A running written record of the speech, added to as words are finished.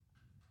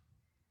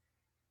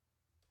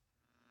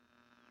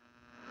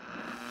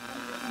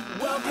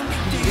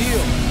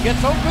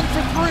Gets open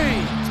for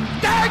three.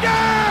 Dagger!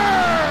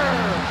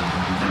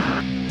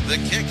 The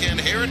kick,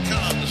 and here it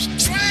comes.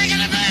 Swing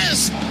and a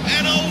miss!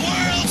 And a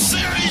World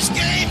Series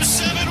Game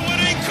 7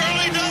 winning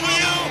Curly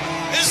W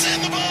is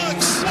in the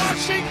books.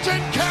 Washington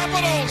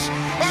Capitals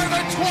are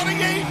the 2018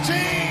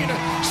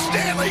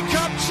 Stanley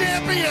Cup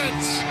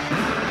champions.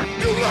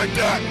 You like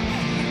that?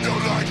 You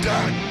like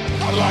that?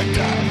 I like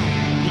that.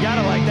 You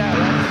gotta like that,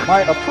 right?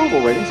 My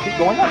approval ratings keep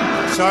going up.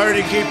 Sorry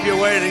to keep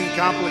you waiting.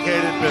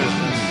 Complicated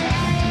business.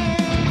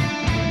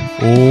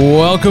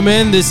 Welcome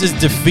in. This is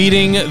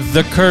Defeating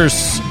the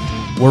Curse.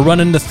 We're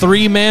running the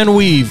three-man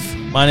weave.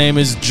 My name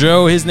is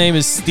Joe. His name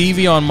is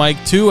Stevie on mic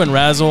 2 and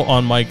Razzle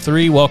on mic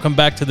 3. Welcome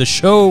back to the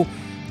show,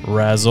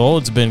 Razzle.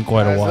 It's been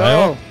quite a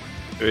while.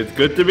 It's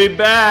good to be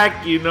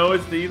back.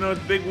 It's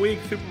big week,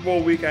 Super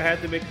Bowl week. I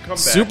had to make a comeback.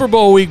 Super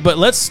Bowl week, but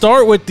let's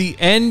start with the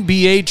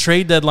NBA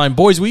trade deadline.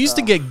 Boys, we used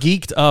to get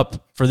geeked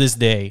up for this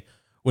day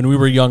when we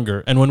were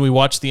younger and when we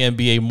watched the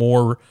NBA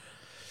more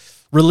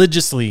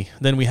religiously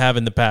than we have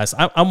in the past.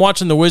 I'm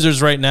watching the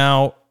Wizards right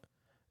now.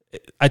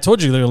 I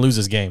told you they're going to lose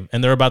this game,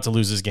 and they're about to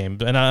lose this game.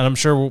 And I'm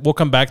sure we'll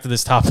come back to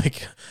this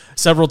topic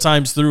several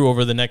times through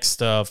over the next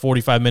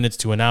 45 minutes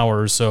to an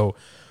hour or so.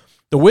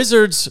 The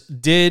Wizards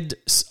did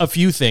a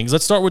few things.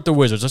 Let's start with the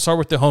Wizards. Let's start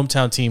with the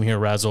hometown team here,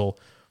 Razzle.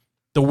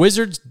 The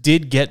Wizards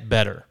did get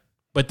better,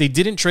 but they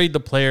didn't trade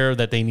the player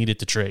that they needed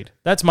to trade.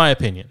 That's my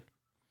opinion.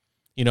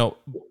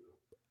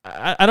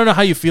 I don't know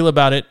how you feel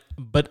about it,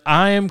 but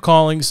I am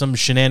calling some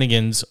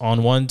shenanigans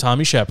on one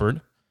Tommy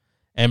Shepard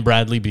and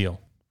Bradley Beal.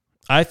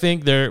 I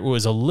think there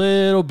was a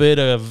little bit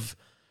of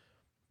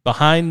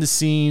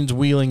behind-the-scenes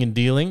wheeling and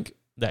dealing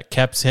that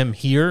kept him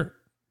here.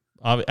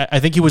 I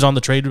think he was on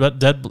the trade.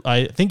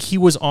 I think he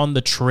was on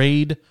the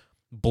trade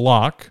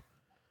block,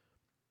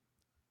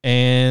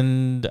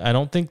 and I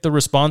don't think the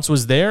response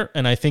was there.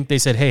 And I think they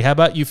said, "Hey, how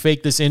about you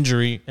fake this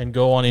injury and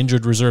go on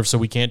injured reserve so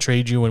we can't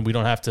trade you, and we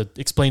don't have to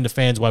explain to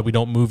fans why we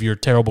don't move your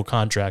terrible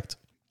contract."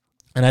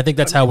 And I think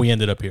that's how we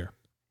ended up here.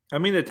 I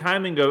mean, the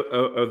timing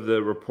of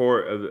the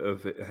report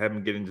of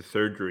him getting the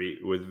surgery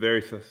was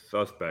very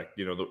suspect.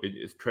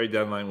 It's trade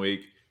deadline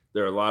week.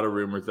 There are a lot of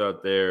rumors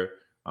out there.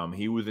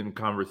 He was in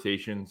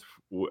conversations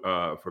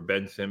for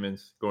Ben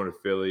Simmons going to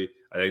Philly.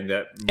 I think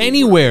that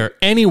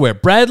anywhere.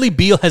 Bradley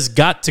Beal has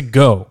got to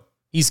go.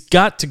 He's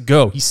got to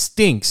go. He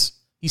stinks.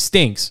 He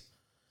stinks.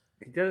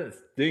 He doesn't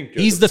stink.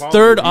 He's the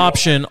third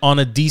option on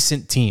a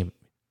decent team.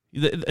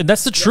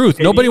 That's the truth.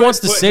 And nobody wants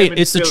to say it.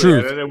 It's the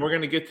truth. And we're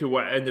going to get to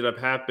what ended up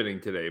happening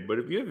today. But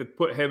if you have to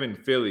put him in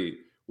Philly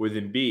with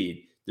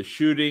Embiid, the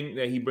shooting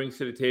that he brings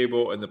to the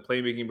table and the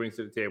playmaking he brings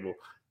to the table,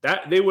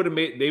 that they would have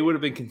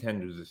been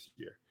contenders this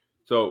year.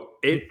 So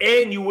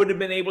and you would have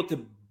been able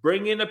to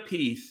bring in a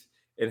piece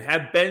and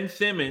have Ben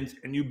Simmons,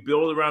 and you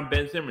build around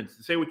Ben Simmons.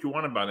 Say what you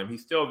want about him.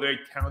 He's still a very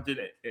talented.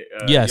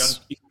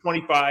 Yes, he's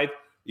 25.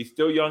 He's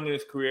still young in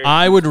his career.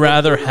 I would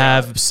rather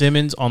have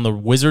Simmons on the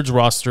Wizards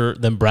roster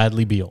than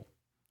Bradley Beal.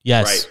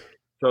 Yes. Right.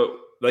 So,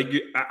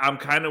 I'm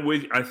kind of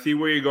with you. I see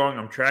where you're going.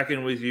 I'm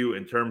tracking with you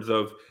in terms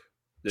of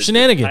the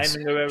shenanigans.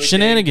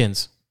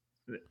 Shenanigans.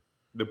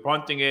 The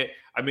punting it.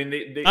 I mean,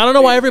 I don't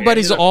know why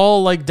everybody's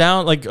all like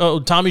down, like, oh,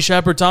 Tommy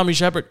Shepard. Tommy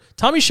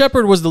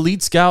Shepard was the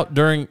lead scout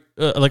during,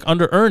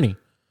 under Ernie.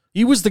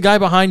 He was the guy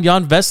behind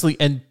Jan Vesely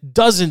and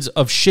dozens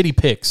of shitty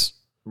picks.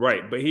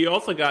 Right, but he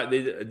also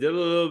they did a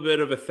little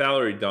bit of a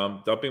salary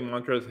dump, dumping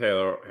Montrezl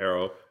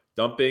Harrell,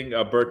 dumping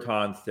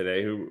Bertans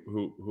today,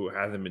 who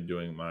hasn't been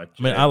doing much.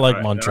 I mean, I like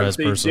Montrez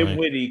personally.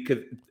 Dinwiddie,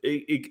 because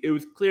it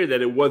was clear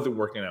that it wasn't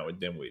working out with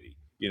Dinwiddie.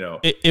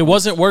 It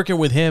wasn't working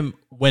with him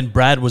when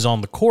Brad was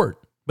on the court,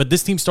 but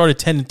this team started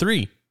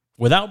 10-3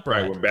 without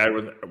Brad. Right, when Brad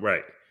was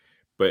right.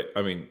 But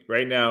I mean,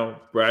 right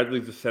now,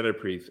 Bradley's the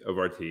centerpiece of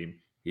our team.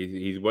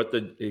 He's what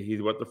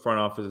the front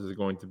office is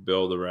going to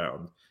build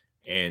around.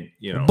 And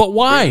but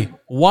why?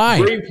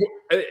 Bringing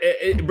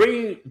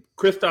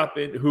Kristaps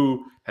in,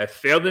 who has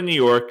failed in New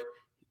York,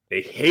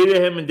 they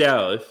hated him in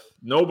Dallas.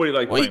 Nobody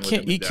liked playing with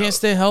him. He can't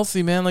stay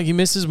healthy, man. Like, he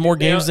misses more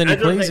games than he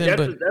plays in.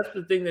 But that's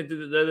the thing that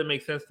doesn't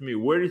make sense to me.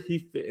 Where does he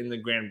fit in the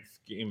grand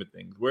scheme of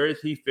things? Where does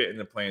he fit in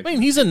the plan? I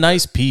mean, he's a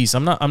nice piece.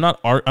 I'm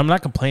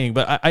not complaining,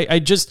 but I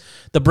just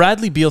the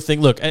Bradley Beal thing.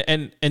 Look,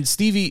 and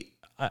Stevie.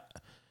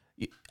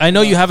 I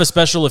know you have a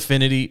special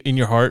affinity in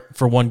your heart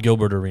for one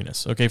Gilbert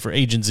Arenas, okay, for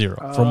Agent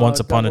Zero from Once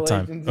Upon a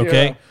Time,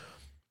 okay?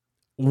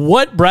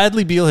 What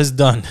Bradley Beal has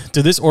done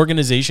to this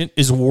organization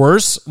is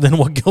worse than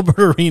what Gilbert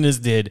Arenas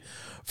did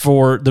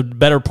for the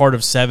better part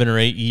of 7 or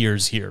 8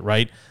 years here,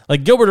 right?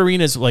 Like, Gilbert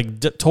Arenas,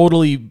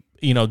 totally,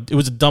 it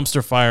was a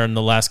dumpster fire in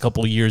the last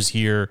couple of years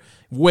here,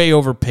 way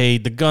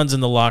overpaid, the guns in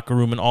the locker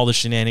room and all the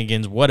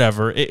shenanigans,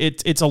 whatever.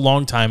 It's a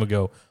long time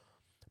ago.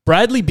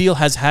 Bradley Beal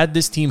has had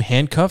this team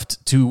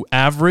handcuffed to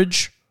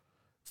average.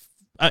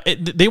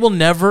 They will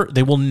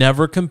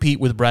never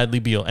compete with Bradley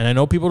Beal. And I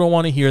know people don't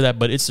want to hear that,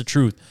 but it's the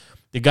truth.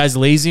 The guy's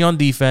lazy on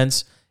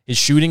defense. His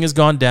shooting has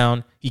gone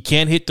down. He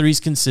can't hit threes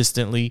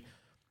consistently.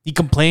 He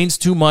complains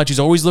too much. He's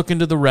always looking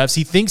to the refs.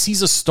 He thinks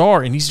he's a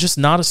star, and he's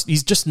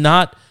not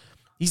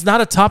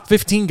a top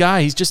 15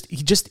 guy. He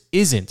just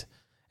isn't.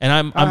 And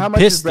I'm How much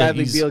pissed is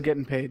Bradley that Beal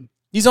getting paid?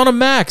 he's on a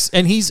max,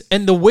 and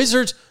the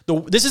Wizards.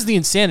 This is the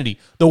insanity.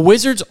 The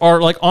Wizards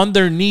are like on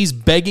their knees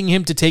begging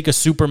him to take a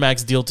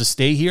supermax deal to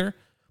stay here,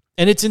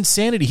 and it's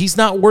insanity. He's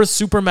not worth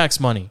supermax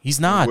money. He's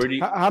not.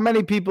 How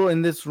many people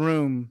in this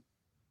room,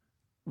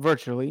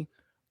 virtually,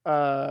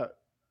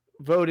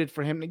 voted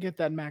for him to get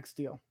that max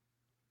deal?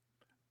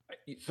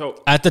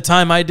 So At the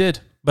time, I did,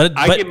 but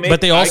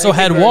they also I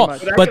had can Wall.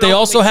 very much. But they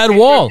also had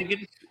Wall.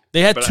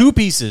 They had But two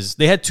pieces.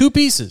 They had two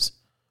pieces,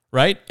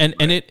 right?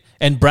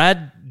 And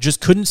Brad just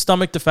couldn't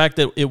stomach the fact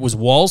that it was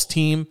Wall's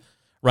team,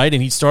 right?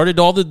 And he started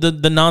all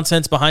the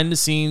nonsense behind the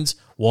scenes.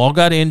 Wall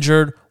got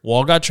injured.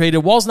 Wall got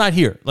traded. Wall's not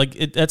here.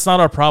 Like that's not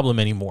our problem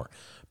anymore.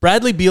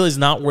 Bradley Beal is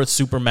not worth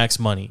supermax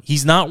money.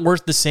 He's not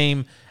worth the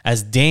same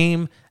as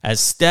Dame,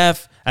 as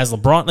Steph, as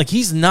LeBron. Like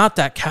he's not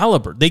that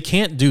caliber. They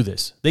can't do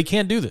this. They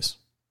can't do this.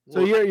 So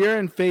you're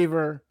in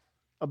favor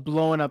of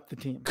blowing up the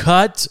team.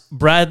 Cut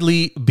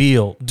Bradley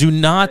Beal. Do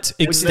not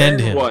extend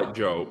him. What,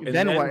 Joe?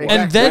 Then what?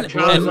 And then-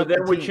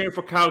 Then we cheer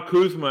for Kyle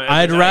Kuzma.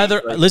 I'd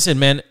rather listen,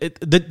 man.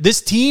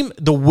 This team,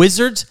 the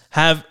Wizards,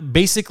 have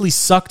basically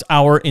sucked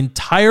our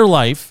entire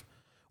life,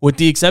 with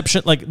the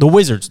exception, like the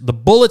Wizards. The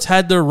Bullets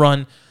had their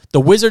run. The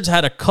Wizards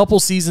had a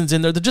couple seasons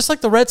in there. They're just like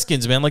the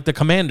Redskins, man, like the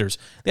Commanders.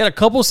 They had a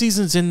couple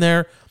seasons in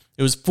there.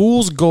 It was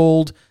fool's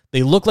gold.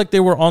 They looked like they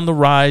were on the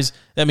rise.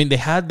 I mean, they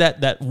had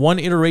that one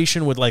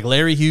iteration with like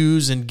Larry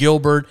Hughes and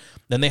Gilbert.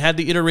 Then they had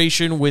the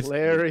iteration with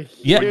Larry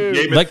yeah,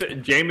 Hughes.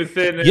 like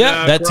Jameson. And,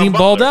 yeah, that team Caron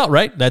balled Butler. out,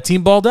 right? That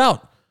team balled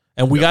out.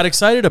 And we got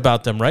excited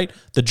about them, right?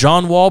 The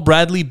John Wall,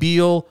 Bradley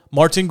Beal,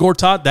 Martin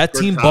Gortat, that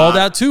team balled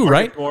out too, Marcus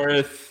right?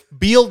 Morris.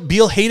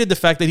 Beal hated the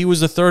fact that he was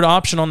the third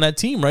option on that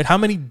team, right? How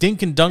many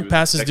dink and dunk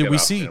passes did we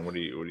see? What do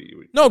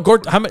you No,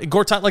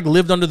 Gortat like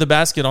lived under the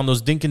basket on those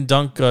dink and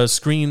dunk high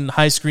screen,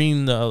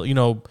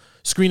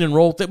 screen and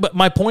roll. But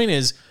my point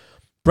is,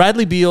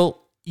 Bradley Beal,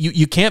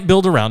 you can't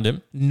build around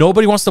him.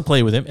 Nobody wants to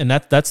play with him, and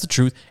that's the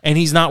truth. And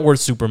he's not worth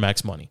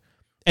supermax money.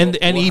 And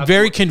he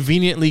very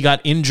conveniently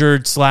got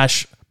injured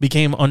 /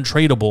 became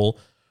untradeable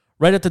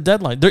right at the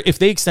deadline. If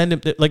they extend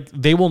him, like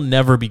they will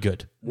never be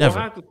good. Never.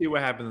 We'll have to see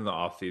what happens in the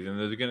offseason.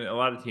 There's a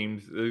lot of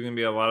teams. There's going to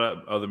be a lot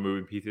of other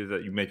moving pieces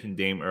that you mentioned.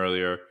 Dame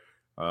earlier.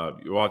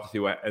 You'll have to see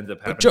what ends up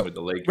happening Joe, with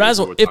the Lakers.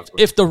 Razzle,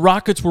 if the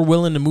Rockets were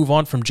willing to move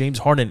on from James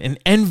Harden, an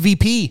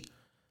MVP,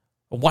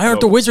 why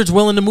aren't the Wizards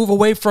willing to move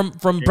away from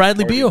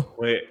Bradley Beal?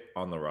 Quit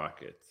on the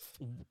Rockets.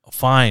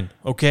 Fine,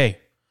 okay.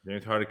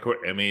 James Harden quit.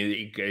 I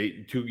mean,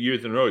 2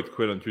 years in a row, he's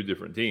quit on two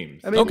different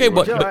teams. I mean, Okay,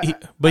 Joe,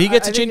 but he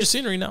gets I to think change the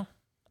scenery now.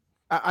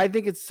 I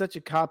think it's such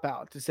a cop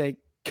out to say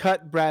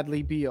cut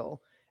Bradley Beal,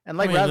 and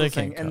like I mean, Razzle they was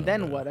saying, can't cut and him,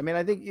 then man. what? I mean,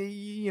 I think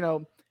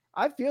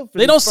I feel for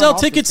They these don't front sell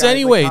office tickets guys like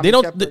anyway. Tommy They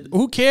don't. Shepard.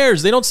 Who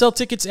cares? They don't sell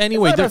tickets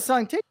anyway. It's not They're- about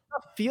selling tickets,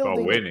 it's about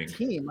fielding winning. the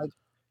team. Like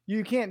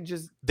you can't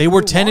just. They were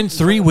who 10 and wants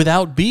 3 to-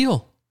 without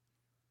Beal.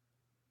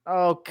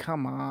 Oh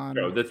come on!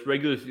 Bro, that's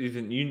regular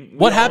season.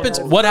 What happens?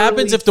 What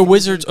happens if the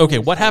Wizards? Okay,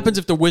 what happens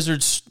if the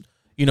Wizards,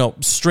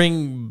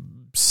 string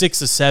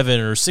 6 of 7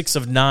 or 6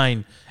 of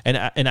 9 and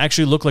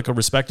actually look like a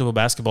respectable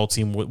basketball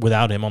team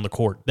without him on the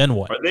court? Then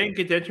what? Are they in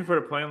contention for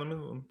the play-in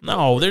limit?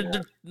 No,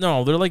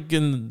 they're like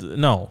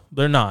no,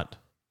 they're not.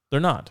 They're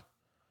not.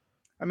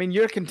 I mean,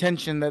 your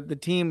contention that the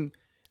team,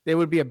 they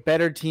would be a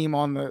better team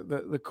on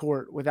the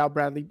court without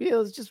Bradley Beal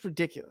is just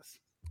ridiculous.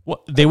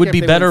 Well, they would if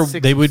be they better. win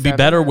 6 They or would be 7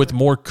 better or- with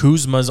more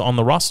Kuzmas on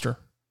the roster.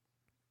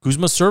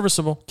 Kuzma's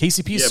serviceable.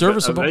 KCP is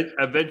serviceable.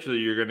 Eventually,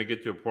 you're going to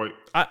get to a point.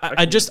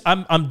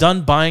 I'm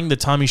done buying the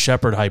Tommy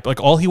Shepard hype.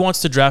 Like all he wants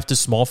to draft is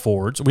small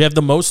forwards. We have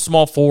the most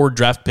small forward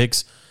draft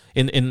picks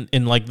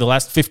in like the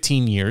last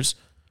 15 years,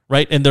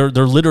 right? And they're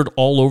littered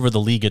all over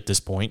the league at this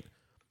point.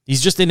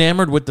 He's just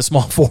enamored with the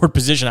small forward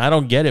position. I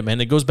don't get it,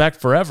 man. It goes back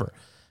forever.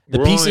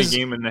 We're only a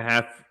game and a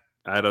half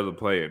out of the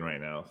play-in right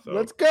now. So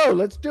Let's go.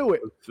 Let's do it.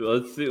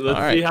 let's see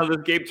right. how this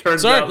game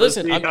turns Sorry, out.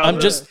 listen,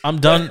 I'm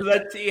done.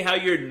 Let's see how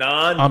your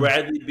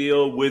non-Bradley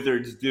Beal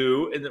Wizards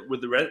do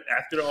with the rest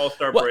after the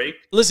All-Star Well, break.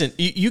 listen,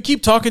 you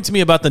keep talking to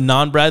me about the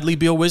non-Bradley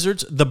Beal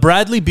Wizards. The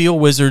Bradley Beal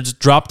Wizards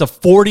dropped a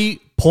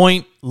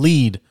 40-point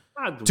lead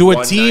to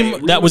a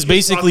team that was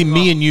basically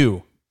me and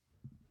you.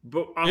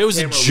 It was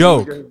a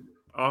joke.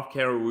 Off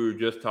camera, we were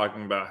just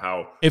talking about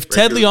how If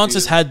Ted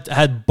Leonsis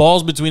had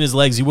balls between his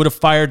legs, he would have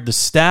fired the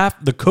staff,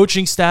 the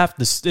coaching staff,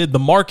 the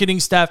marketing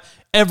staff,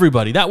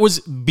 everybody. That was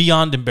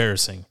beyond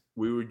embarrassing.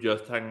 we were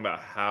just talking about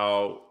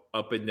how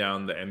up and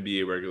down the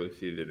NBA regular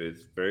season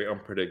is, very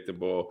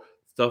unpredictable.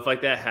 Stuff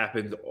like that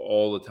happens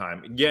all the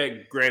time. Yeah,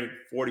 granted,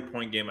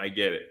 40-point game, I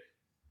get it.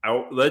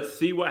 Let's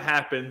see what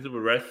happens with the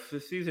rest of the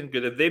season.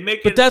 Because if they make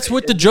it, But that's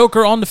with the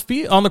Joker on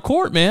the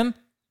court, man.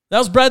 That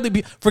was Bradley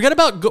Beal. Forget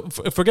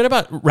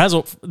about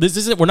Razzle. This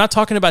isn't. We're not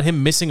talking about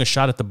him missing a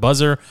shot at the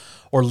buzzer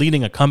or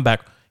leading a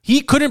comeback.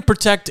 He couldn't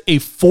protect a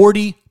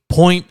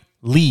 40-point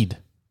lead.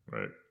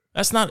 Right.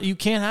 That's not. You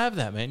can't have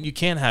that, man. You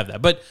can't have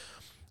that. But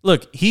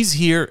look, he's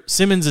here.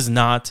 Simmons is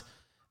not.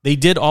 They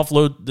did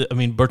offload.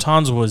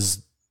 Bertans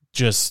was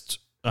just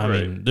I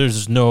Right. mean,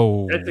 there's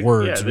no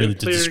words really to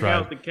clearing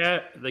describe. out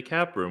the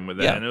cap room with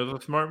that, Yeah. and it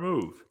was a smart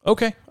move.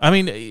 Okay, I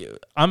mean,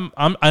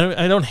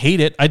 I don't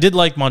hate it. I did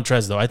like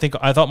Montrez though. I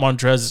thought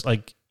Montrez,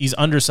 like, he's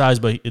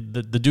undersized, but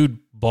the dude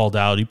balled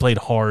out. He played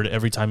hard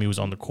every time he was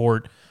on the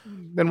court.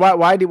 Then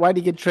why did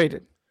he get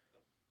traded?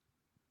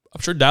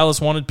 I'm sure Dallas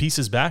wanted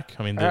pieces back.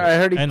 I mean, I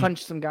heard he and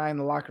punched some guy in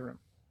the locker room.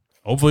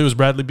 hopefully it was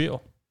Bradley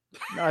Beal.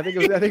 No, I think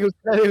it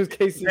was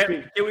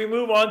KCP. Can we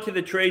move on to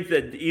the trades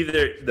that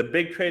either the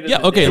big trade?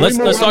 Yeah, okay. Let's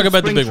talk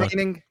about the big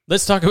one.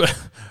 Let's talk about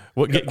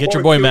get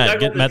your boy Matt.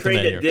 Get Matt the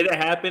man here. Did it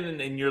happen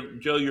in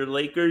your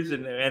Lakers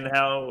and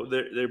how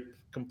they're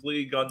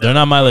completely gone down? They're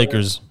not my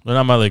Lakers. They're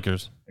not my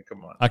Lakers.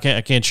 Come on. I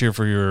can't cheer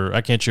for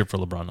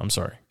LeBron. I'm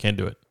sorry. Can't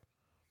do it.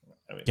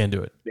 Can't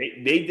do it.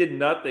 They did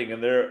nothing,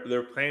 and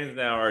their plans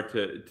now are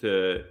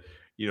to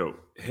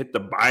hit the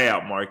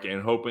buyout market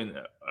and hoping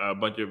a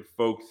bunch of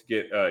folks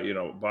get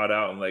bought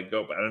out and let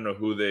go. But I don't know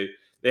who they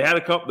had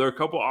a couple. There were a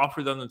couple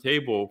offers on the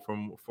table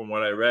from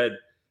what I read.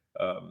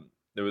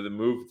 There was a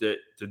move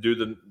to do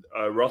the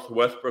Russell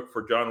Westbrook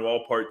for John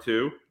Wall Part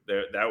 2.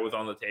 That was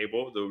on the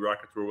table. The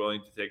Rockets were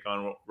willing to take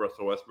on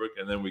Russell Westbrook,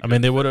 and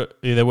then they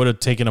would have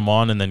taken him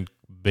on and then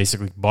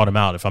basically bought him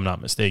out, if I'm not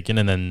mistaken,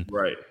 and then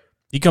right.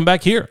 He come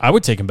back here. I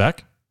would take him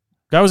back.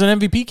 Guy was an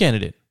MVP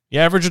candidate. He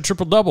averaged a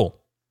triple-double.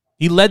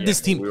 He led this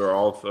team. We were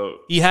also.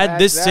 He had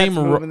this same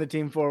moving the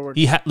team forward.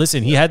 He had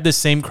this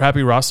same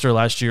crappy roster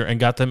last year and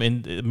got them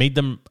in, made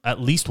them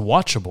at least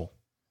watchable.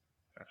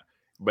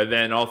 But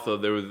then also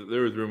there was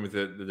rumors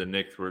that the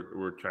Knicks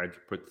were trying to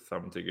put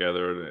something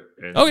together.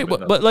 Okay,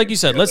 but like you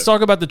said, let's talk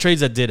about the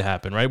trades that did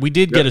happen. Right, we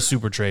did get a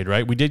super trade.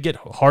 Right, we did get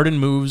Harden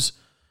moves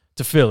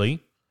to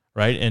Philly.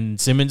 Right, and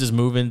Simmons is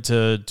moving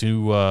to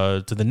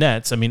the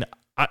Nets. I mean,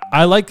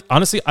 I like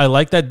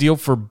that deal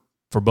for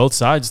both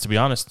sides. To be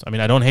honest, I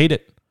mean, I don't hate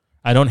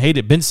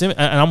it. Ben Simmons,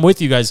 and I'm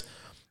with you guys.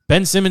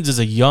 Ben Simmons is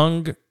a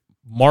young,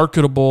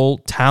 marketable,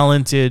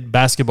 talented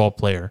basketball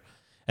player,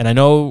 and I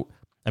know.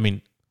 I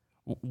mean,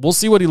 we'll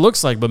see what he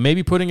looks like, but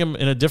maybe putting him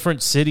in a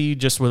different city,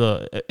 just with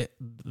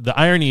the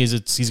irony is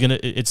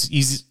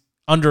he's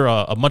under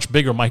a much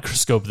bigger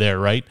microscope there,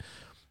 right?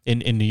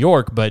 In New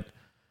York, but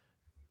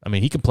I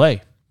mean, he can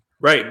play.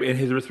 Right, and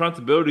his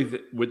responsibilities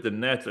with the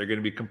Nets are going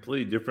to be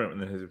completely different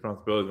than his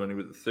responsibilities when he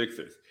was the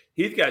Sixers.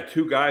 He's got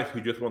two guys who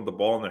just want the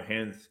ball in their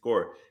hands to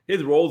score.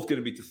 His role is going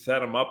to be to set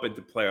them up and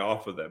to play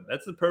off of them.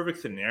 That's the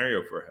perfect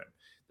scenario for him.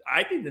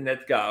 I think the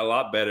Nets got a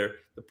lot better.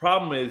 The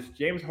problem is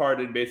James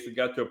Harden basically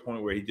got to a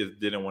point where he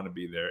just didn't want to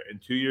be there.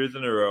 And 2 years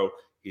in a row,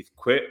 he's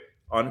quit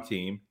on a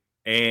team,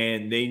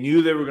 and they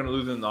knew they were going to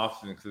lose in the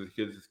offseason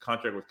because his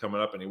contract was coming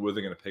up and he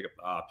wasn't going to pick up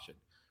the option.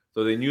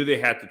 So they knew they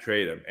had to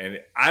trade him. And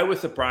I was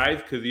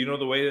surprised because you know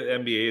the way the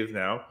NBA is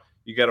now,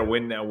 you got to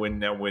win now, win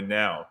now, win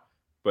now.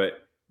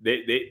 But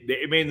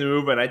they made the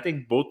move, and I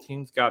think both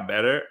teams got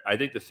better. I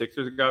think the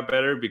Sixers got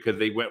better because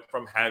they went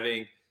from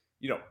having,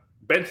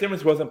 Ben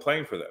Simmons wasn't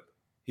playing for them.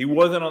 He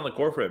wasn't on the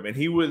court for him, and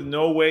he was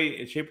no way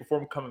in shape or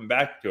form coming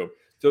back to him.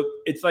 So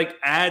it's like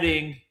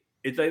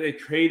they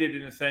traded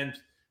in a sense.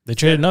 They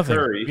traded nothing.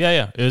 Curry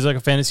Yeah. It was like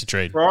a fantasy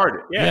trade. for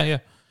Harden. Yeah.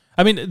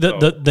 I mean,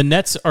 the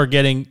Nets are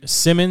getting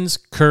Simmons,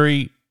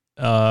 Curry,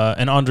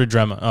 and Andre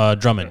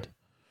Drummond.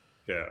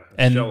 Yeah,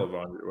 and shell of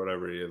Andre,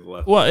 whatever he is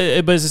left.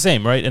 Well, but it's the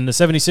same, right? And the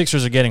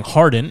 76ers are getting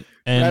Harden.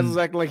 And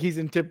That's like he's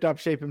in tip-top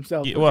shape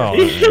himself. Well,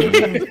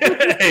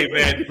 hey,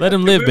 man. let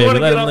him live, baby.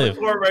 Let him live.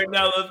 Right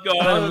now, let's go.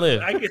 Let him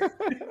live. I can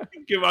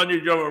give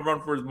Andre Drummond a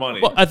run for his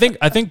money. Well, I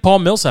think Paul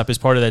Millsap is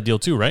part of that deal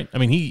too, right? I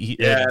mean,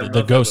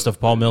 the ghost of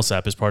Paul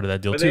Millsap is part of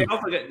that deal but too. They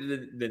also got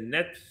the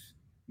Nets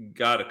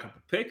got a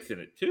couple picks in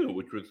it too,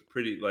 which was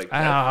pretty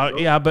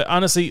yeah, but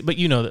honestly,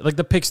 like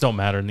the picks don't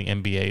matter in the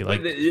NBA.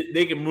 Like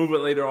they can move it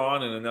later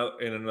on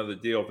in another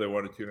deal if they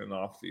wanted to in the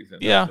offseason.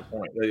 Yeah, that's the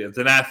point. It's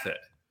an asset.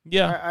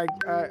 Yeah,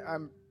 I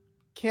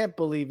can't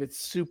believe it's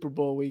Super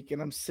Bowl week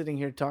and I'm sitting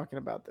here talking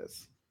about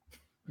this.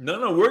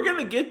 No, we're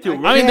gonna get to it.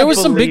 I mean, there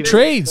was some big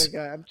trades.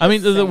 Like, I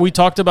mean, we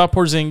talked about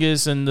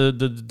Porzingis and the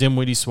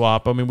Dinwiddie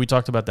swap. I mean, we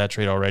talked about that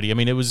trade already. I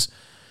mean, it was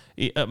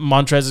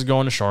Montrez is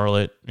going to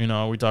Charlotte.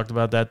 We talked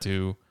about that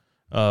too.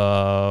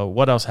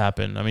 What else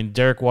happened? I mean,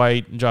 Derek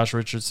White, Josh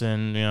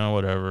Richardson,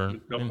 whatever.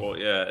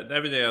 Yeah,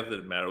 everything else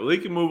didn't matter. We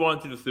can move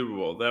on to the Super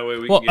Bowl. That way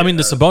we Well, can get, I mean,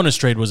 the Sabonis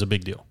trade was a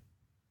big deal.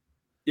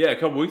 Yeah, a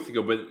couple weeks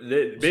ago, but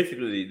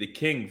basically the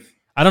Kings.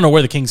 I don't know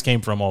where the Kings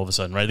came from all of a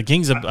sudden, right? The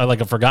Kings are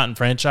like a forgotten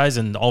franchise,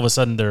 and all of a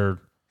sudden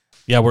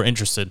we're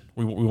interested.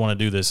 We want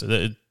to do this.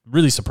 It's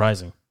really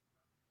surprising.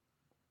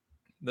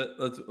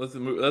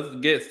 Let's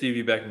get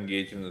Stevie back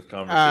engaged in this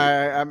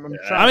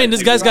conversation. I mean,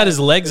 this guy's got his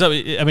legs up.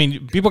 I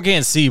mean, people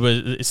can't see,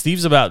 but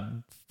Steve's about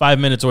 5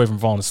 minutes away from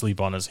falling asleep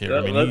on us here.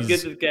 I mean, let's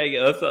get this guy.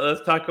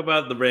 Let's talk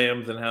about the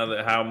Rams and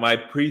how my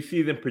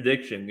preseason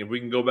prediction. If we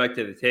can go back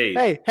to the tape.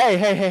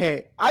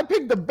 Hey! I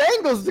picked the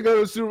Bengals to go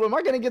to the Super Bowl. Am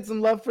I going to get some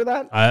love for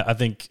that? I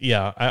think,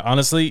 yeah.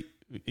 Honestly,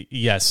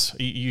 yes,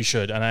 you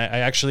should. And I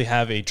actually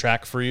have a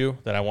track for you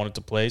that I wanted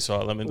to play. So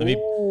let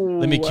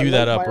me cue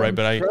that up, right?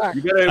 But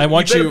I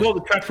want you. Pull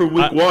the track for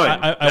week one.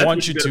 I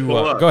want you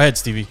to go ahead,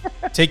 Stevie.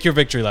 Take your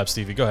victory lap,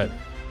 Stevie. Go ahead.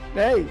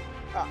 Hey,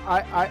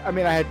 I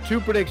mean, I had two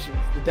predictions: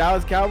 the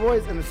Dallas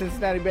Cowboys and the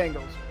Cincinnati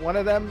Bengals. One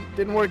of them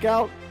didn't work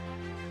out.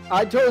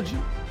 I told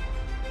you,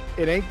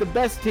 it ain't the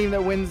best team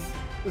that wins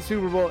the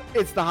Super Bowl.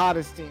 It's the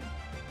hottest team.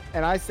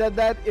 And I said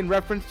that in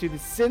reference to the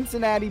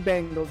Cincinnati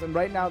Bengals. And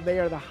right now, they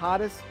are the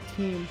hottest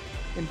team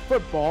in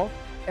football.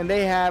 And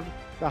they have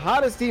the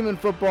hottest team in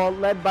football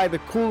led by the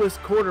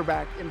coolest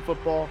quarterback in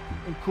football,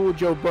 in cool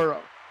Joe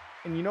Burrow.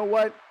 And you know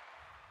what?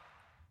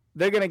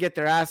 They're going to get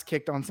their ass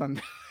kicked on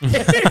Sunday.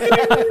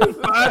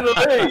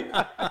 Finally.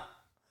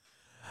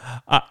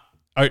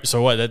 All right,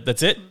 so what?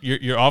 That's it.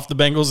 You're off the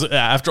Bengals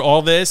after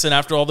all this and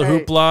after all the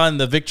hoopla and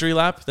the victory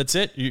lap. That's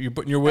it. You're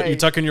putting you're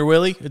tucking your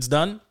willy. It's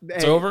done.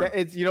 It's over.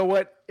 It's you know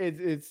what?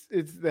 It's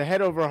the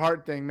head over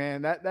heart thing,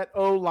 man. That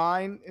O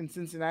line in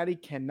Cincinnati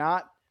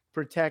cannot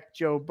protect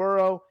Joe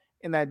Burrow,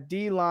 and that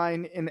D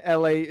line in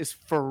LA is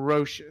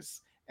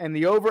ferocious. And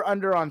the over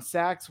under on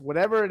sacks,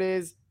 whatever it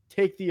is,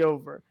 take the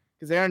over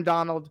because Aaron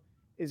Donald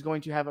is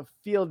going to have a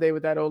field day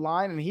with that O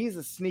line, and he's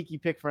a sneaky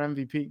pick for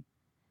MVP.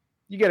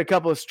 You get a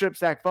couple of strip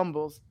sack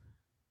fumbles,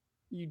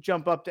 you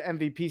jump up to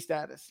MVP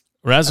status.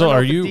 Razzle,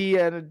 are you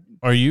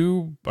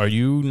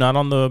not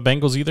on the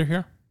Bengals either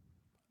here?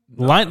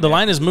 The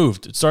line has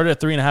moved. It started at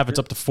 3.5. It's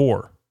up to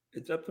 4.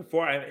 It's up to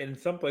 4. In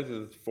some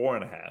places, it's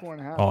 4.5.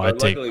 4.5. Oh,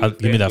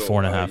 give me that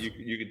 4.5.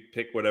 You could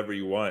pick whatever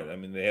you want. I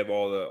mean, they have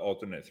all the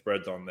alternate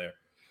spreads on there.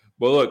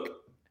 But look,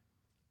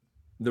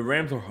 the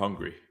Rams are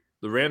hungry.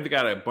 The Rams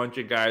got a bunch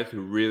of guys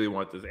who really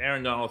want this.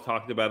 Aaron Donald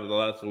talked about it the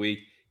last week.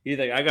 He's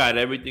like, I got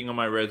everything on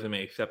my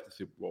resume except the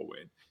Super Bowl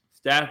win.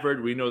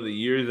 Stafford, we know the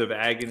years of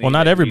agony. Well,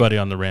 not everybody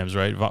on the Rams,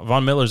 right?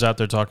 Von Miller's out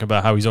there talking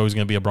about how he's always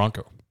going to be a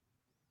Bronco.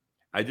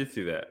 I did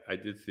see that.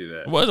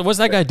 What's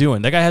that guy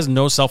doing? That guy has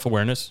no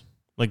self-awareness,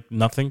 like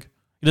nothing.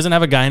 He doesn't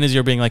have a guy in his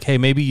ear being like, hey,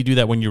 maybe you do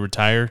that when you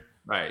retire.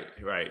 Right.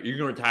 You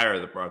can retire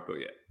as a Bronco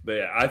yet. But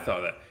yeah, I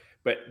saw that.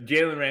 But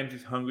Jalen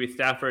Ramsey's hungry.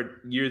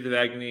 Stafford, years of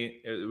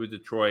agony with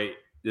Detroit.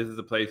 This is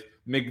the place.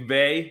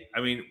 McVay,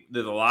 I mean,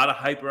 there's a lot of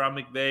hype around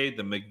McVay.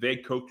 The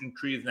McVay coaching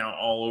tree is now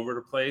all over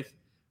the place.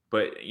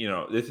 But, you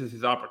know, this is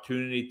his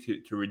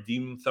opportunity to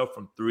redeem himself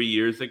from 3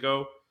 years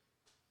ago.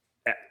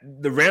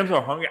 The Rams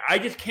are hungry. I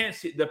just can't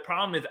see. The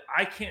problem is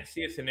I can't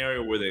see a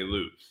scenario where they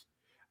lose.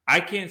 I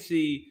can't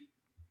see,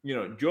 you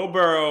know, Joe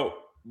Burrow,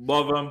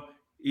 love him.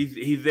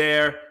 He's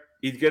there.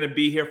 He's going to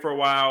be here for a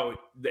while.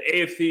 The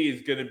AFC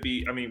is going to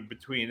be, I mean,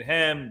 between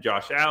him,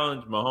 Josh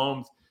Allen,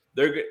 Mahomes,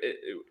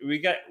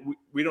 we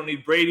don't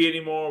need Brady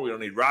anymore. We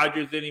don't need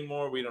Rodgers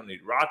anymore. We don't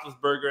need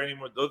Roethlisberger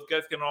anymore. Those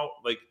guys can all,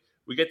 like,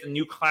 we get the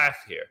new class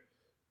here.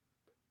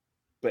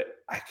 But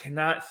I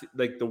cannot see,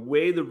 like, the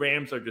way the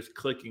Rams are just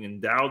clicking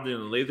and dialed in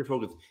and laser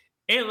focused.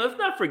 And let's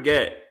not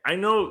forget, I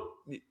know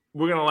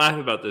we're going to laugh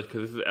about this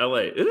because this is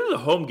LA. This is a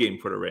home game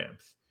for the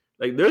Rams.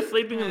 Like, they're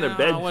sleeping in their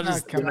bed.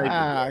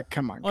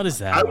 Come on. What is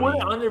that? I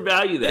wouldn't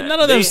undervalue that.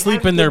 None of them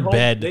sleep in their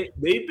bed.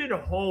 They've been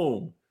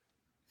home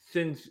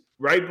since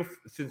right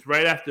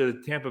after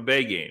the Tampa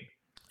Bay game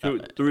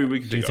 3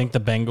 weeks ago. Do you think the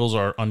Bengals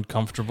are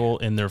uncomfortable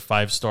in their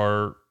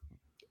 5-star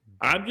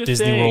Disney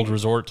saying, World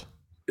resort?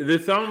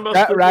 There's something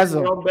about sleeping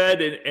in your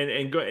bed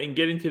and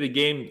getting to the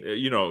game,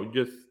 you know,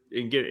 just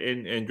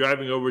and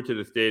driving over to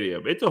the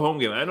stadium. It's a home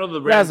game. I know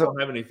the Rams don't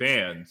have any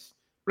fans.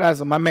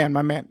 Razzle, my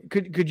man.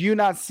 Could you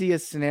not see a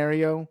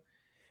scenario?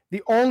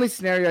 The only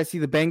scenario I see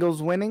the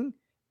Bengals winning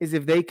is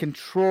if they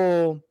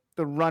control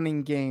the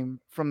running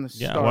game from the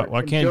start.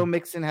 Why can't Joe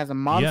Mixon has a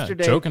monster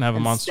day? Joe can have a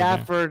monster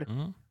Stafford day.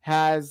 Mm-hmm.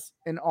 has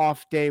an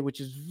off day, which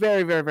is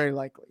very, very, very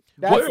likely.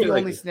 That's the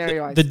only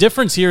scenario I see. The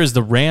difference here is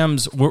the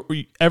Rams,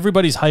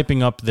 everybody's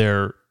hyping up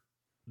their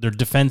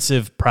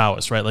defensive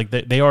prowess, right? Like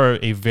they are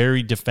a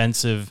very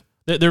defensive,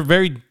 they're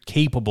very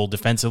capable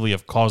defensively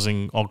of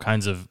causing all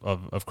kinds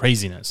of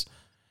craziness.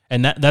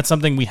 And that's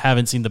something we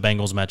haven't seen the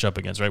Bengals match up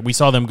against, right? We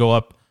saw them go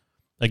up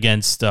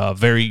against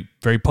very,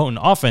 very potent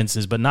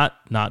offenses, but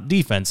not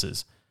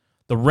defenses.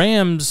 The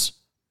Rams,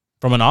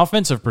 from an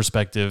offensive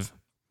perspective,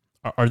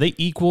 are they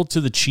equal to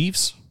the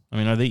Chiefs? I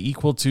mean, are they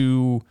equal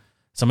to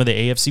some of the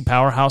AFC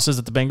powerhouses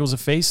that the Bengals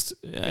have faced?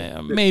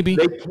 Maybe.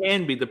 They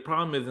can be. The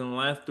problem is in the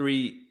last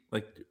 3,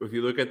 like if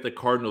you look at the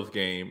Cardinals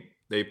game,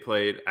 they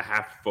played a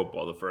half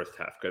football the first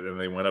half, because then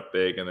they went up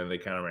big and then they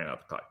kind of ran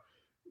out the clock.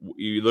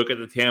 You look at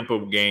the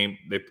Tampa game,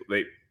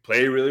 they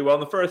played really well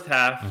in the first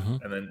half,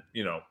 and then,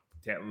 you know,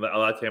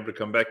 allowed Tampa to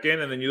come back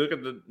in. And then you look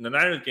at the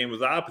Niners game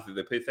was the opposite.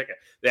 They played second.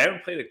 They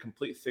haven't played a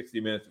complete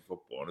 60 minutes of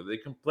football. And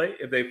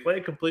if they play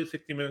a complete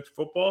 60 minutes of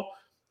football,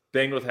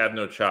 Bengals have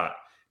no shot.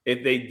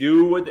 If they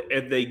do,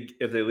 if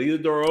they leave the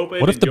door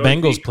open. What if the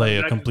Bengals play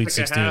a complete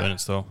 60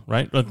 minutes though?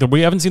 Right? Like we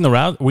haven't seen the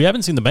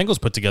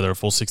Bengals put together a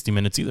full 60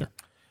 minutes either.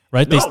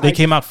 Right? They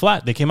came out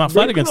flat. They came out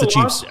flat against the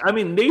Chiefs.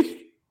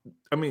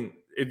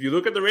 If you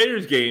look at the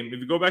Raiders game, if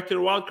you go back to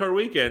the wild card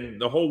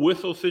weekend, the whole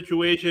whistle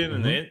situation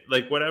and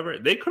whatever,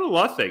 they could have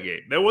lost that game.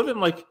 There wasn't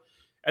like,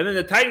 and then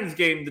the Titans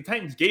game, the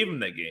Titans gave them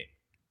that game.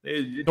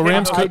 The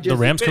Rams could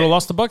have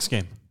lost the Bucs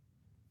game.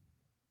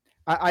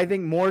 I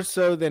think more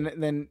so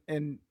than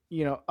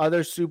you know,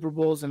 other Super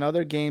Bowls and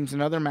other games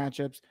and other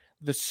matchups.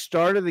 the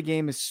start of the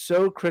game is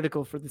so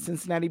critical for the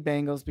Cincinnati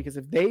Bengals, because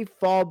if they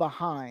fall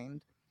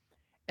behind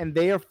and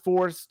they are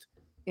forced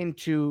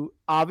into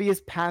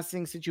obvious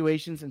passing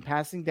situations and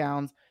passing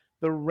downs,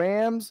 the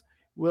Rams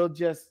will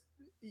just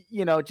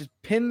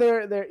pin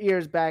their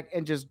ears back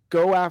and just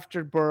go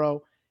after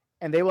Burrow,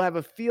 and they will have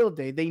a field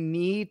day. They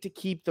need to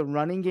keep the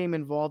running game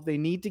involved. They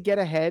need to get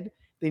ahead.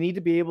 They need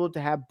to be able to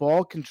have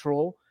ball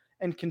control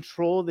and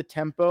control the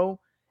tempo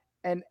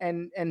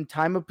and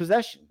time of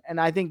possession.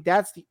 And I think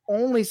that's the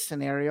only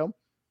scenario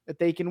that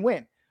they can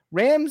win.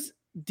 Rams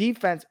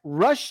defense,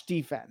 rush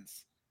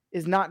defense,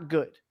 is not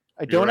good.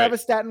 I don't have a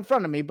stat in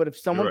front of me, but if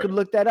someone could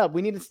look that up,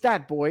 we need a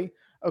stat, boy.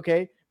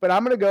 Okay. But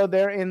I'm going to go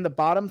there in the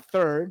bottom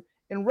third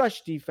in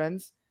rush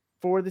defense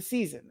for the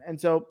season. And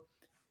so,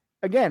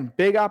 again,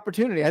 big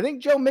opportunity. I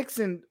think Joe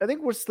Mixon, I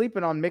think we're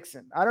sleeping on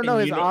Mixon. I don't know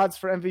his odds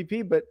for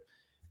MVP, but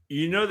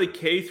the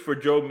case for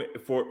Joe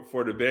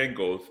for the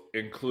Bengals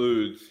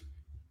includes,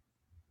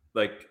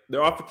 like,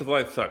 their offensive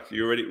line sucks.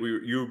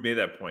 You made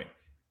that point.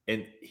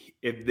 And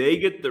if they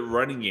get the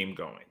running game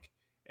going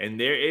and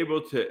they're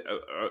able to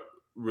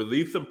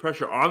relieve some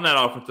pressure on that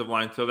offensive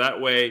line, so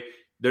that way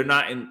they're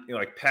not in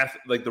pass,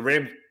 like the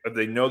Rams, if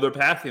they know they're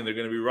passing, they're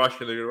going to be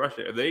rushing, they're going to rush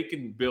it. If they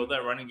can build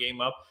that running game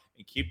up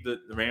and keep the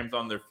Rams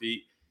on their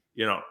feet,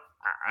 that's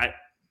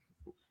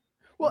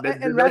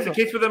the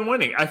case for them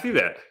winning. I see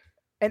that.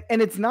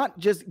 And it's not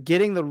just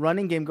getting the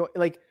running game going.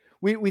 Like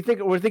we're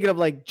thinking of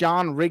like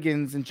John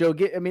Riggins and Joe.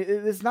 I mean,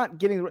 it's not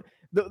getting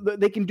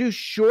they can do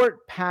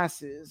short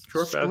passes,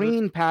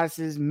 screen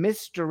passes,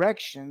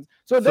 misdirections.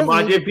 So it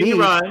doesn't need to be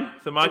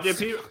Samaje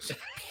P.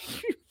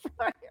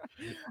 I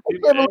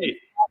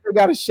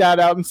got a shout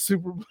out in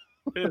Super Bowl.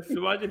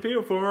 Samaje P,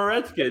 former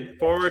Redskin,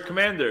 former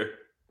Commander.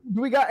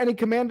 Do we got any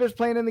Commanders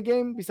playing in the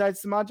game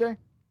besides Samaje?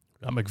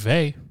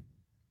 McVay.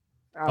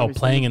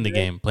 Playing in the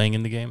game. Playing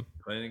in the game,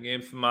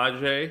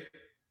 Samaje.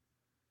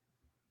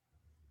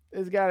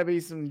 There's got to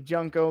be some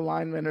Junko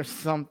lineman or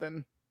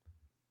something.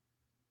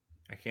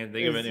 I can't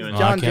think of anyone.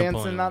 John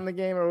Jansen not in the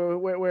game, or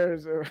where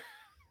is there?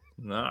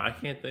 No, I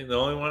can't think. The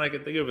only one I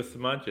can think of is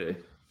Samaje.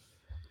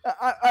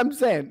 I'm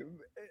saying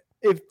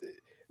if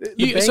the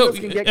Bengals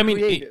can get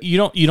creative.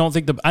 you don't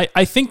think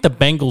I think the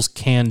Bengals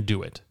can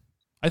do it.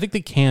 I think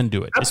they can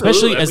do it, Absolutely.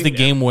 especially as the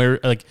game where,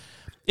 like,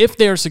 if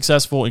they're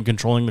successful in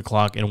controlling the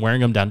clock and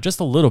wearing them down just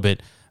a little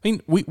bit. I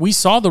mean, we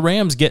saw the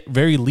Rams get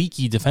very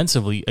leaky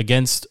defensively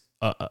against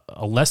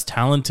a less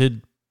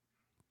talented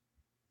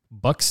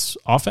Bucs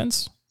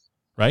offense,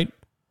 right?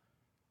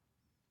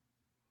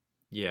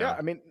 Yeah.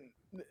 I mean,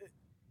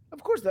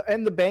 of course,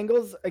 the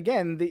Bengals,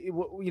 again,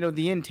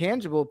 the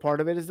intangible part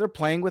of it is they're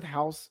playing with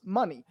house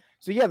money.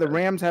 So yeah, the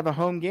Rams have a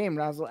home game,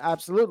 Razzle.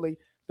 Absolutely,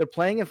 they're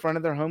playing in front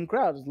of their home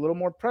crowd. There's a little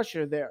more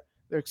pressure there.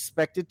 They're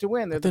expected to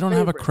win. They don't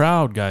have a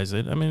crowd, guys.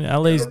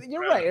 LA's.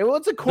 You're right. Well,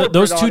 it's a corporate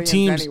those two audience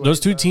teams. Anyway, those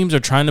two teams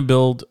are trying to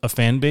build a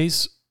fan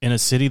base in a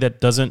city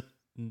that doesn't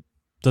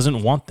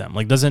want them.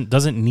 Like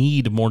doesn't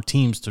need more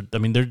teams to. I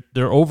mean, they're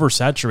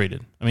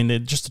oversaturated. I mean, they're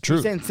just the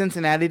truth. You're saying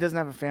Cincinnati doesn't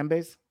have a fan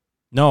base?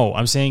 No,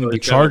 I'm saying the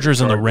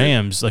Chargers and the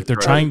Rams, like they're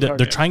trying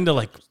to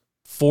like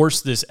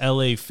force this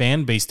LA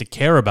fan base to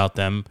care about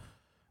them.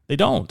 They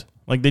don't.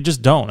 Like they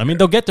just don't. I mean,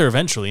 they'll get there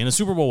eventually, and the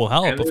Super Bowl will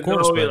help, of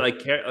course. But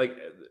like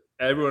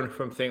everyone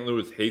from St.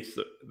 Louis hates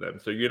them,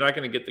 so you're not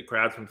going to get the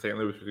crowds from St.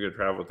 Louis who's going to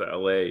travel to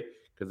LA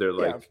because they're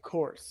of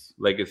course,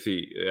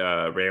 legacy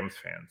Rams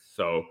fans.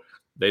 So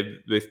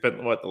they spent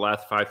the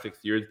last 5-6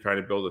 years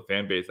trying to build a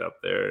fan base out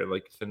there, and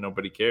like you said,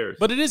 nobody cares.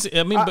 But it is.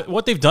 I mean, but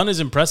what they've done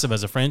is impressive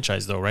as a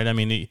franchise, though, right? I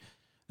mean,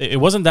 it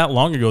wasn't that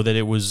long ago that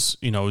it was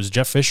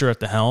Jeff Fisher at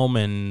the helm,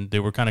 and they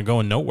were kind of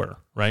going nowhere,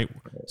 right?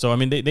 So I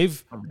mean,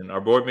 they've. I mean, our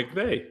boy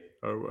McVay.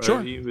 Sure.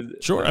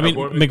 I mean,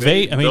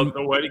 McVay. I mean,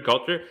 the wedding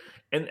culture,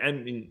 and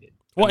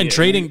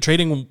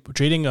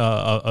trading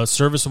a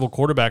serviceable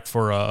quarterback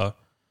for a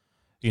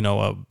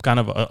kind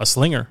of a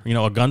slinger, a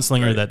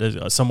gunslinger that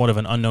is somewhat of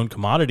an unknown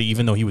commodity,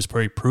 even though he was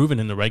very proven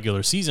in the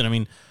regular season. I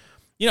mean,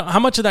 how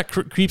much of that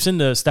creeps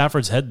into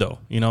Stafford's head, though?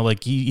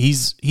 Like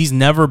he's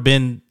never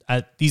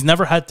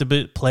had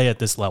to play at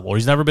this level, or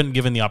he's never been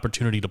given the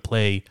opportunity to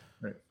play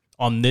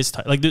on this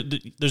type. Like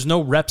there's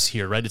no reps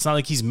here, right? It's not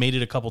like he's made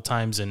it a couple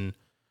times and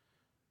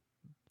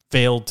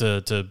failed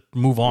to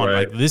move on.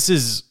 Right. Like this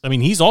is, I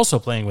mean, he's also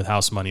playing with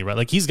house money, right?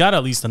 Like he's got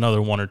at least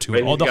another one or two.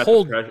 He's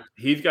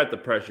got the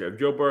pressure. If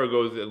Joe Burrow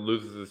goes and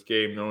loses this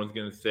game, no one's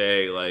gonna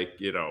say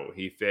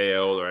he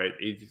failed, right?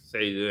 He just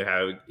say he didn't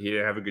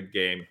have a good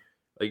game.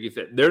 Like you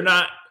said,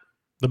 the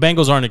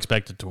Bengals aren't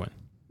expected to win.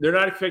 They're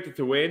not expected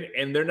to win,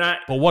 and they're not.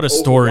 But what a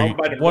story!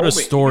 What a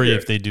story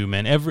if they do,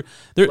 man.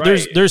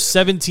 There's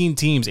 17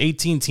 teams,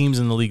 18 teams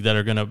in the league that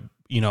are gonna,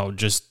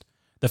 just.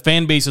 The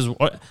fan bases,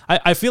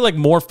 I feel like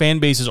more fan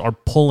bases are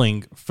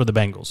pulling for the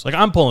Bengals. Like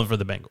I'm pulling for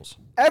the Bengals.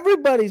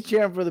 Everybody's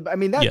cheering for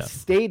that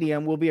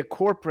stadium will be a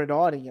corporate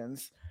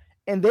audience,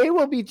 and they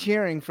will be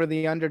cheering for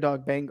the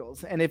underdog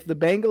Bengals. And if the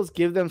Bengals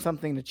give them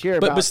something to cheer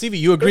about, but Stevie,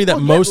 you agree that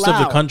most of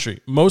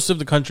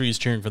the country is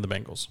cheering for the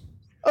Bengals.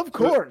 Of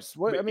course.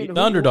 The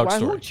underdog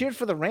story. Why would we cheer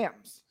for the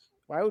Rams?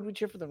 Why would we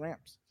cheer for the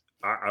Rams?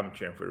 I'm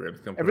cheering for the Rams.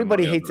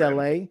 Everybody hates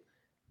LA.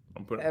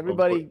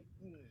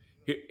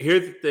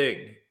 Here's the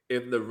thing: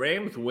 if the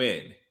Rams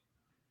win,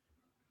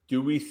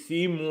 do we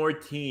see more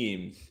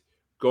teams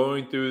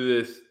going through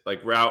this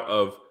like route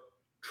of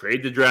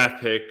trade the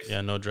draft picks?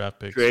 Yeah, no draft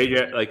picks. They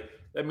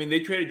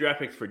traded draft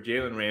picks for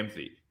Jalen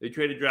Ramsey. They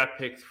traded draft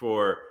picks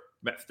for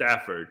Matt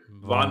Stafford,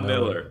 Von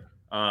Miller,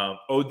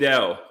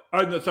 Odell.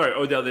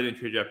 Odell. They didn't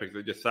trade draft picks.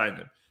 They just signed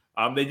them.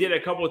 They did a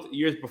couple of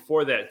years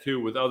before that too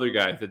with other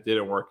guys that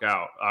didn't work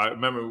out. I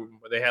remember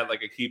they had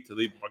like a keep to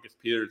leave Marcus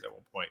Peters at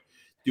one point.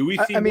 Do we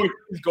see more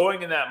teams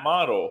going in that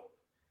model?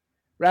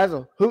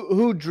 Razzle,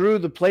 who drew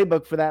the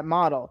playbook for that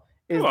model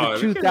is the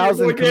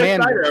 2000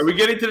 Commanders. Are we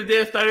getting to the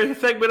Dan Snyder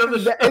segment of the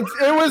show?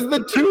 It was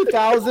the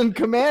 2000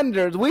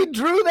 Commanders. We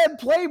drew that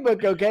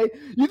playbook, okay?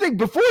 You think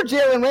before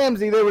Jalen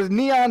Ramsey there was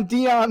Neon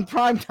Dion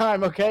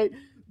primetime, okay?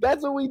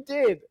 That's what we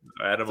did.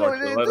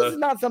 This is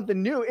not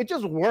something new. It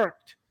just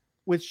worked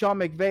with Sean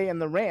McVay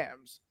and the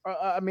Rams.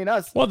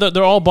 Us. Well,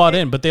 they're all bought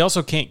in, but they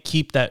also can't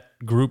keep that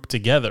group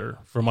together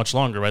for much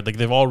longer, right? Like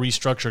they've all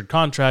restructured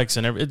contracts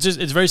and it's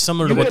very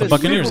similar to what the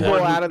Buccaneers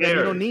have. Out of it,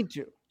 you don't need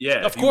to.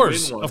 Yeah, of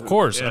course.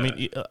 Yeah. I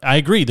mean, I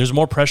agree. There's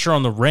more pressure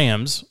on the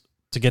Rams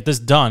to get this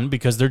done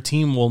because their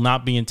team will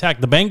not be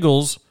intact. The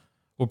Bengals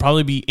will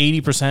probably be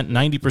 80%,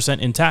 90%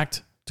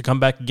 intact to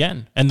come back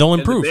again, and they'll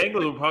improve. The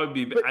Bengals will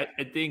probably be.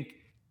 I think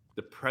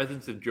the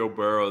presence of Joe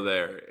Burrow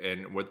there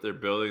and what they're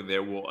building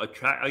there will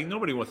attract. Like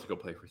nobody wants to go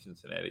play for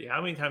Cincinnati.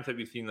 How many times have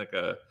you seen like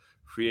a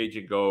free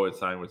agent go and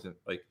sign with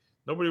like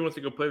nobody wants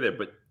to go play there?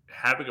 But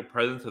having a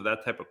presence of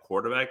that type of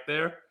quarterback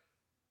there,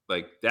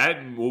 like that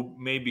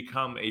may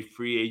become a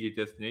free agent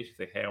destination.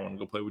 Say, hey, I want to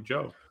go play with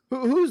Joe.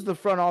 Who's the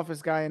front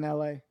office guy in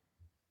LA?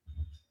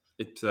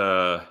 It's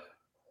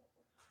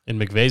in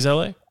McVay's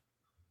LA.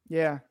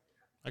 Yeah,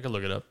 I could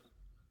look it up.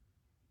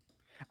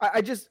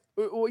 I just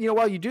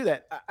while you do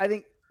that, I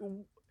think.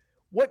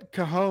 What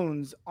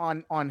cojones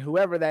on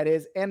whoever that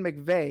is and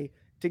McVay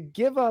to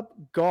give up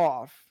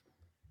Goff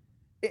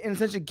and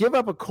essentially give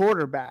up a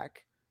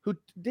quarterback who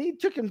they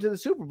took him to the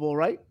Super Bowl,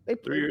 right?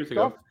 3 years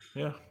ago.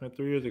 Yeah,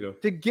 3 years ago.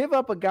 To give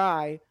up a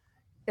guy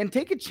and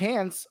take a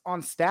chance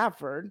on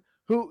Stafford,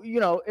 who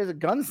is a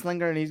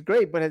gunslinger and he's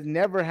great, but has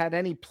never had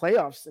any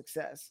playoff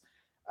success.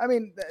 I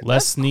mean,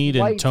 Les Snead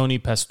and Tony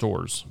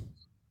Pastors.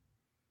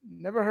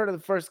 Never heard of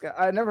the first guy.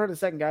 I never heard of the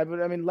second guy,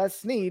 but I mean, Les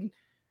Snead,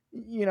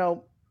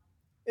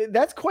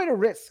 that's quite a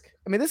risk.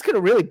 I mean, this could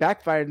have really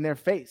backfired in their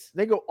face.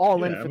 They go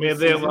all in. If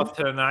they had lost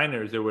to the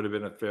Niners, it would have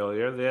been a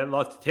failure. They had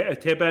lost to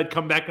Tampa, had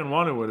come back and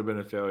won, it would have been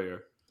a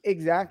failure.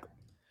 Exactly.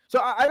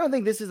 So I don't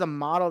think this is a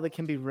model that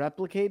can be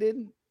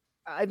replicated.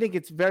 I think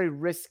it's very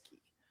risky.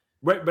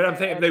 Right, but I'm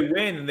saying if they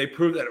win and they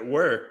prove that it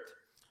worked.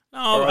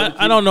 No,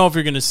 I don't know if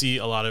you're going to see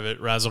a lot of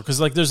it, Razzle, because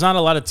like there's not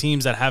a lot of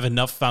teams that have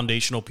enough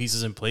foundational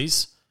pieces in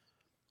place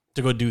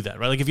to go do that,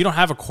 right? Like if you don't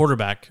have a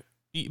quarterback,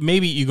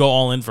 maybe you go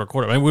all in for a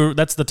quarterback. I mean,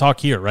 that's the talk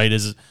here, right?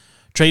 Is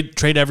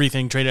trade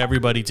everything, trade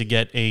everybody to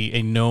get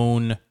a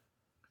known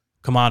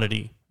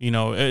commodity,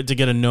 to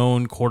get a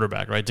known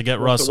quarterback, right? To get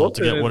Russell,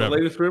 to get whatever.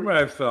 The latest rumor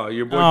I saw.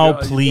 Your boy,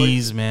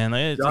 please, man.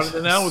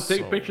 Jonathan Allen was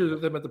taking pictures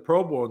of them at the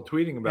Pro Bowl and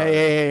tweeting about it.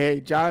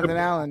 Hey, Jonathan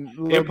Allen,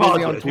 a little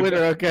busy on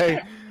Twitter,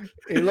 okay?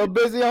 He's a little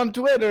busy on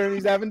Twitter and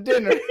he's having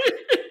dinner.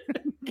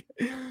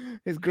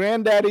 His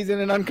granddaddy's in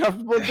an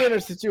uncomfortable dinner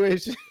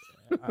situation.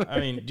 I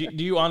mean,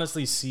 do you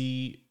honestly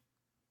see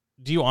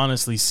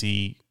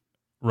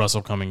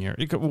Russell coming here?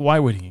 Why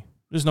would he?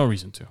 There's no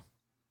reason to.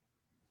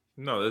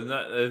 No,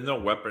 there's no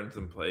weapons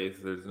in place.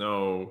 There's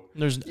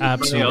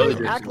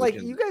absolutely.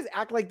 You guys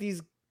act like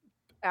these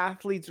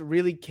athletes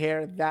really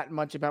care that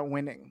much about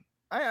winning.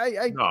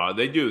 No,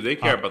 they do. They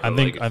care about the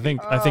legacy. I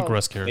think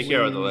Russ cares. They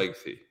care about the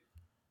legacy.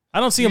 I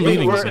don't see him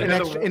leaving.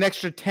 An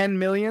extra $10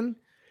 million.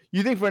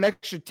 You think for an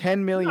extra $10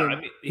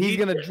 million, he's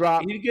going to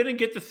drop? He's going to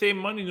get the same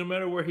money no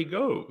matter where he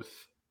goes.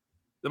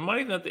 The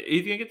money's not.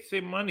 He's going to get the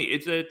same money.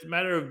 It's a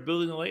matter of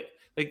building a like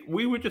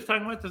we were just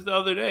talking about this the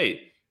other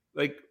day.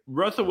 Like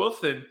Russell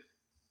Wilson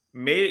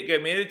made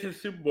it to the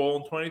Super Bowl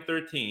in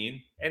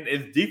 2013, and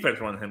his defense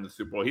won him the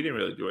Super Bowl. He didn't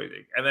really do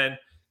anything, and then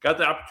got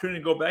the opportunity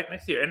to go back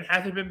next year, and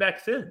hasn't been back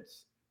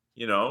since.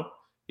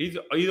 He's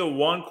either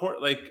one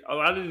court. Like a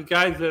lot of these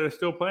guys that are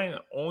still playing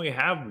only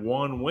have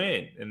one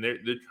win, and they're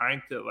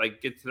trying to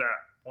like get to that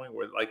point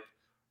where like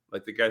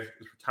the guys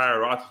retire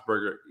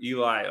Roethlisberger,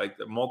 Eli, like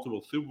the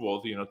multiple Super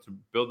Bowls, to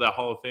build that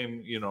Hall of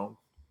Fame,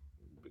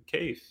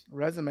 case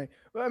resume.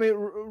 Well, I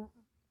mean,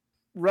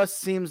 Russ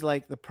seems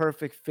like the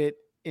perfect fit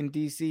in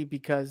DC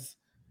because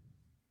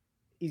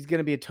he's going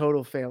to be a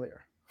total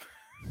failure.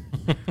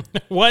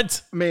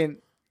 What? I mean,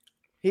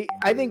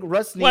 I think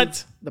Russ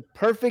needs the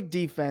perfect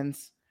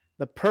defense,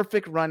 the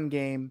perfect run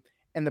game,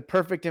 and the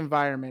perfect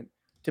environment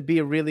to be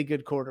a really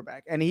good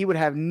quarterback. And he would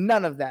have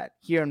none of that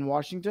here in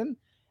Washington,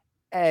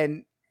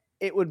 and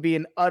it would be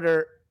an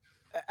utter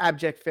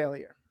abject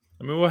failure.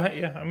 I mean,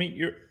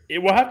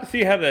 we'll have to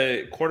see how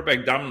the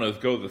quarterback dominoes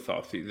go this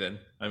offseason.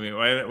 I mean,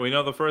 we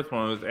know the first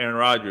one was Aaron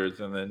Rodgers,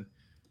 and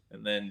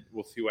then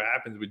we'll see what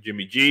happens with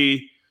Jimmy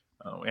G.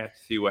 We have to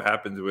see what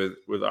happens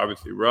with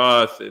obviously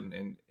Russ and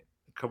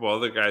a couple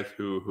other guys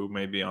who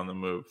may be on the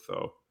move.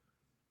 So,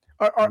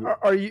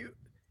 are you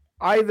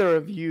either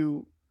of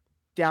you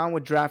down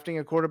with drafting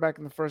a quarterback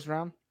in the first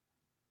round?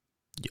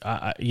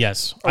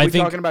 Yes. Are we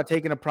talking about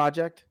taking a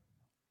project?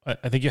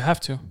 I think you have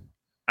to.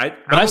 But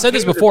I've said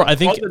this before. I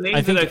think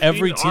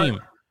every team.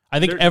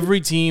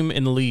 Every team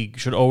in the league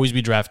should always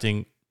be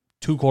drafting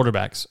 2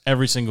 quarterbacks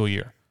every single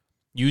year.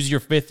 Use your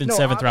 5th and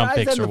 7th round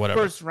picks or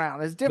whatever. First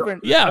round is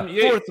different. Yeah,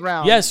 4th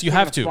round. Yes, you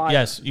have to.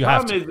 Yes, you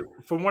have to. Is,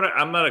 from what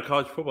I'm not a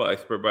college football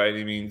expert by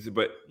any means,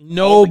 but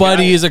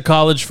nobody is a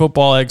college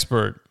football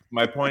expert.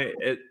 My point,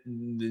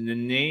 the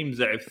names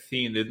that I've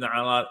seen, there's not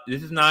a lot.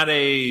 This is not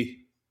a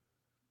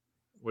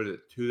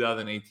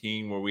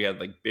 2018 where we had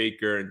like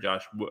Baker and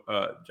Josh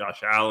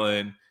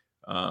Allen,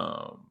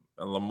 a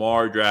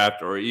Lamar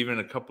draft, or even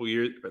a couple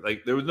years. But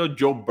like there was no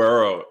Joe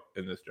Burrow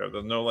in this draft.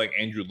 There's no like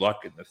Andrew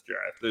Luck in this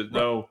draft. There's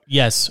no.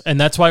 Yes, and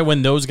that's why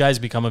when those guys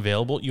become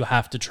available, you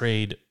have to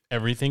trade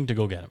everything to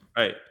go get them.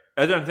 Right.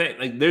 That's what I'm saying.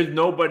 Like there's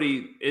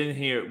nobody in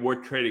here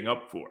worth trading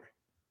up for.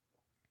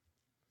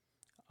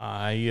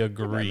 I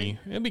agree.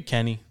 Maybe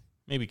Kenny.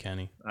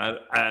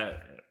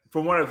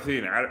 From what I've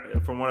seen,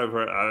 from what I've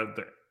heard, I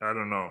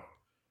don't know.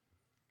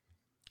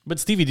 But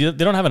Stevie, they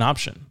don't have an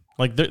option.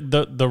 Like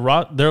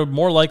they're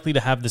more likely to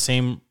have the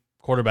same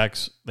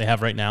quarterbacks they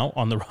have right now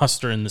on the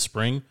roster in the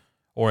spring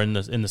or in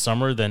the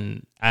summer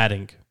than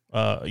adding.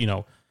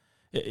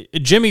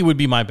 Jimmy would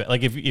be my bet.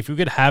 Like if you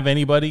could have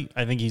anybody,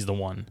 I think he's the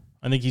one.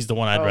 I think he's the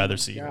one I'd rather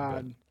see.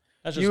 God.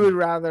 You would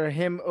rather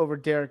him over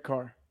Derek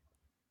Carr.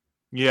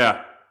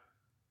 Yeah.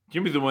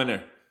 Jimmy's the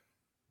winner.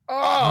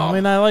 Oh, I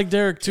mean, I like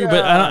Derek too,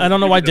 but I don't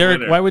know why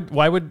Derek. Why would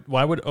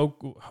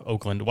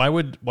Oakland? Why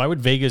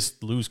would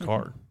Vegas lose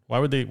Carr? Why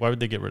would they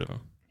get rid of him?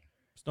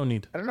 There's no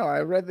need. I don't know.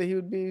 I read that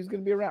he's going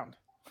to be around.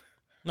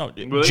 No,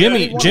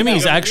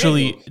 Jimmy's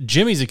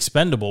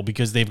expendable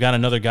because they've got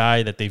another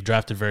guy that they've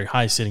drafted very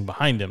high sitting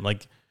behind him.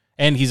 Like,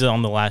 and he's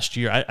on the last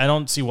year. I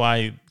don't see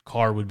why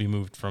Carr would be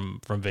moved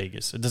from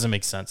Vegas. It doesn't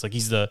make sense. Like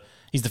he's the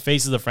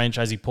face of the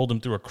franchise. He pulled him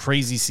through a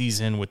crazy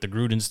season with the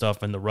Gruden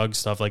stuff and the Ruggs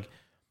stuff. Like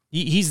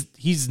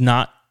he's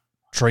not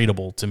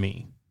tradable to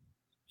me.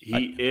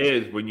 He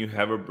is when you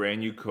have a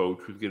brand new coach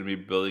who's going to be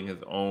building his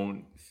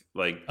own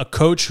a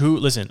coach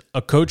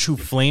who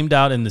flamed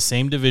out in the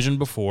same division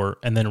before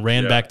and then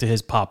ran back to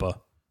his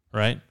papa,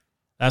 right?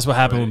 That's what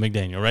happened with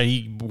McDaniel, right?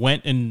 He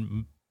went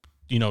and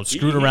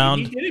screwed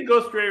around. He didn't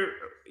go straight.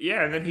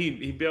 Yeah, and then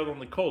he bailed on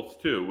the Colts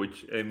too,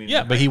 which I mean.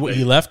 Yeah, but he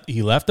left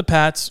the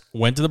Pats,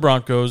 went to the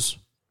Broncos,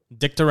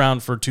 dicked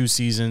around for 2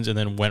 seasons, and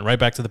then went right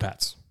back to the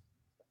Pats.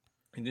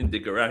 He didn't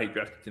dick around. He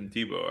drafted Tim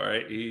Tebow. All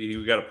right,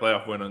 he got a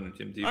playoff win under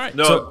Tim Tebow. All right,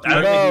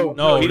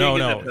 no.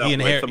 He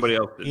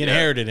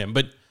inherited him,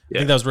 but I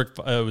think that was Rick.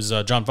 It was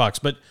John Fox.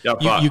 But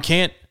you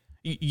can't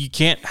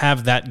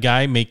have that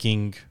guy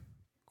making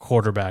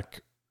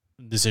quarterback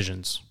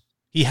decisions.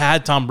 He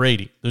had Tom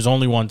Brady. There's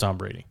only one Tom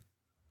Brady.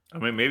 I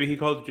mean, maybe he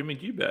called Jimmy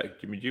G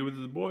back. Jimmy G was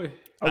his boy.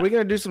 Are we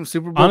going to do some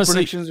Super Bowl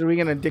predictions, or are we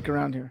going to dick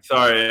around here?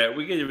 Sorry,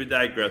 we get to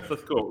digress.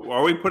 Let's go.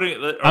 Are we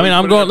putting?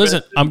 I'm going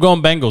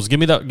Bengals. Give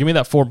me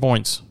that 4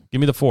 points.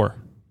 Give me the 4.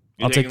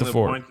 I'll take the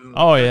 4.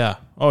 Oh yeah.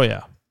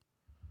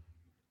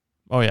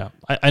 I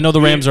know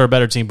the Rams are a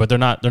better team, but they're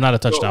not a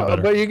touchdown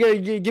better. But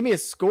you give me a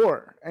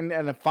score and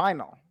a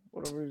final.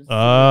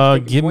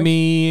 Give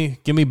me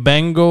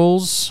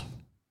Bengals.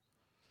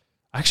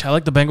 Actually, I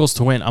like the Bengals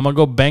to win. I'm going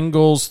to go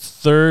Bengals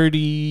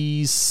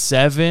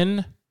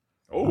 37.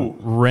 Oh.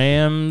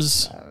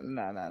 Rams.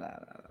 No.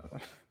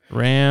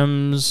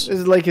 Rams. This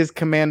is like his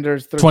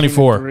Commanders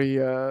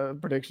 24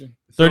 prediction.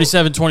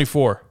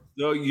 37-24.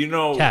 So,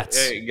 Cats.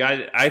 Hey,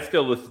 guys, I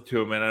still listen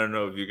to him, and I don't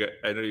know if you guys.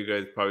 I know you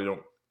guys probably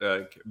don't.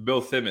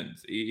 Bill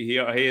Simmons. He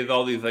has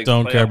all these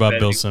Don't care about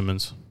Bill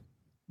Simmons.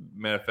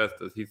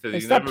 Manifestos. He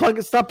says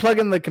stop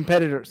plugging the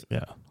competitors.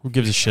 Yeah, who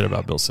gives a shit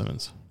about Bill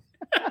Simmons?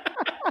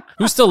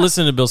 Who's still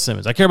listening to Bill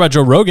Simmons? I care about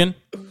Joe Rogan.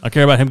 I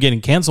care about him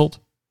getting canceled.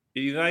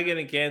 He's not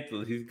getting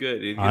canceled. He's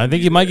good. I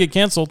think he might get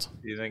canceled.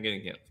 He's not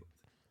getting canceled.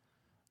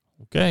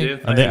 Okay,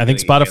 I think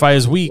Spotify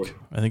is weak.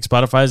 I think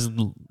Spotify's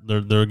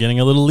they're getting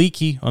a little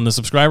leaky on the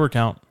subscriber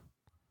count.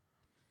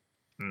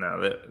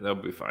 No, they'll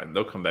be fine.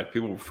 They'll come back.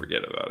 People will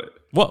forget about it.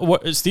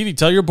 What, Stevie?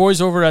 Tell your boys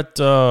over at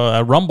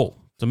Rumble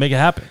to make it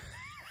happen.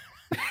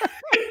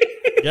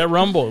 Get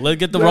Rumble. Let's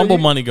get the Rumble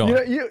money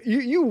going.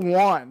 You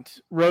want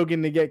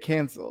Rogan to get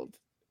canceled,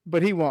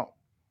 but he won't.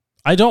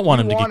 I don't want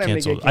him to get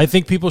canceled. I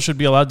think people should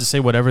be allowed to say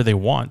whatever they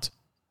want.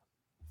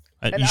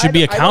 You should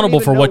be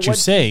accountable for what you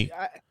say.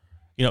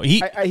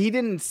 He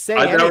didn't say.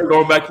 I know we're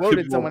going back to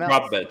Super Bowl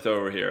prop bets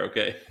over here.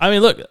 Okay. I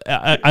mean, look,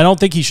 I don't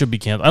think he should be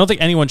canceled. I don't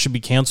think anyone should be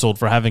canceled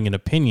for having an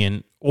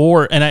opinion.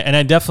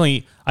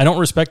 I don't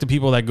respect the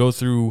people that go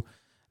through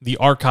the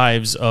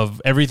archives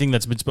of everything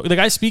that's been spoken. The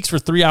guy speaks for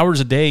 3 hours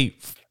a day,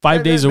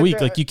 5 days a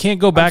week. Like you can't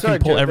go back and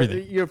pull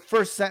everything. Your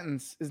first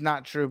sentence is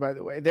not true, by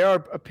the way. There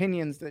are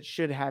opinions that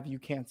should have you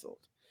canceled.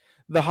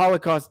 The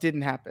Holocaust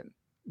didn't happen.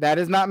 That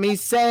is not me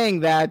saying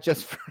that,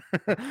 just for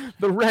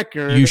the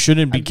record. You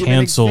shouldn't be I'm giving an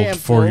canceled for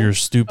example. your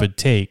stupid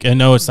take. And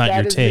no, it's not That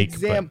your is an take. But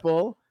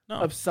example No.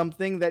 of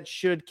something that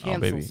should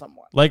cancel baby.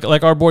 someone.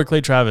 like our boy Clay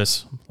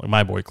Travis, like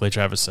my boy Clay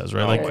Travis says,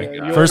 right? Oh like my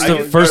God. First I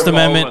just First follow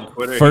him Amendment, on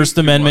Twitter. First He's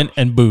too Amendment, much.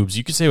 and boobs.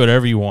 You can say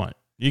whatever you want.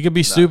 You could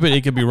be stupid.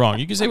 It could be wrong.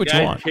 You can say what you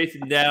Guys want.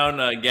 chasing down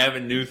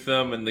Gavin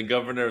Newsom and the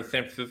governor of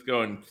San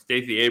Francisco and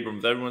Stacey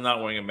Abrams. Everyone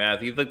not wearing a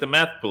mask. He's like the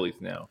mask police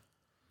now.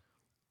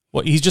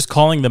 Well, he's just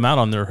calling them out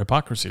on their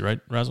hypocrisy, right,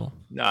 Razzle?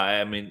 No,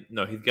 I mean,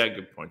 no, he's got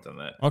good points on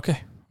that.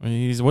 Okay. I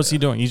mean, what's he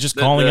doing? He's just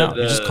The- calling the- out.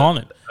 He's just the-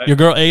 calling it. I- Your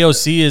girl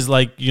AOC is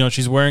like,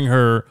 she's wearing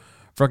her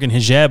fucking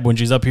hijab when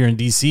she's up here in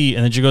DC,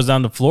 and then she goes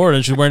down to Florida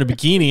and she's wearing a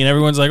bikini, and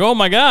everyone's like, "Oh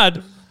my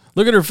God,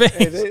 look at her face.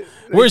 Hey, they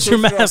Where's your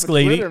kicked her off mask, of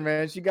lady?" Twitter,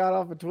 man. She got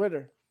off of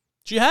Twitter.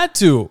 She had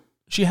to.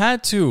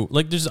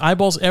 Like, there's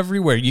eyeballs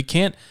everywhere. You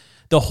can't.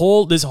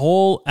 This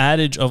whole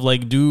adage of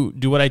like do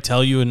what I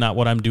tell you and not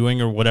what I'm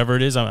doing or whatever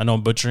it is. I know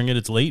I'm butchering it.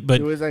 It's late, but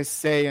Do as I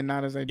say and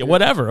not as I do. yeah,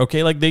 whatever.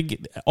 Okay, like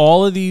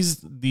all of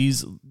these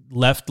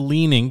left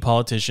leaning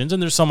politicians,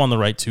 and there's some on the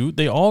right too.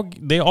 They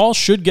all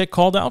should get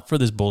called out for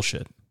this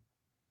bullshit.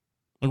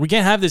 Like, we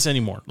can't have this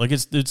anymore. Like,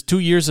 it's 2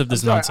 years of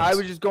this I'm sorry, nonsense. I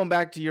was just going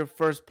back to your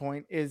first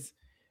point. Is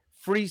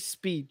free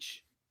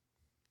speech?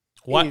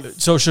 What?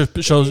 is- So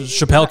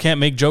Chappelle can't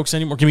make jokes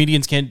anymore.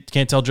 Comedians can't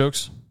tell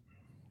jokes.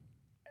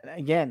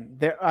 Again,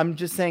 I'm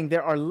just saying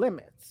there are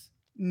limits.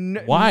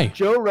 Why?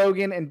 Joe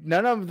Rogan and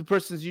none of the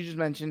persons you just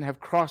mentioned have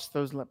crossed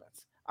those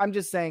limits. I'm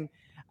just saying,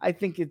 I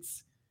think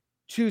it's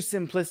too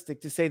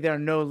simplistic to say there are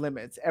no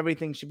limits.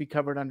 Everything should be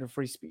covered under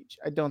free speech.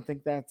 I don't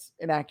think that's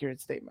an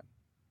accurate statement.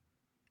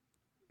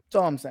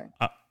 That's all I'm saying.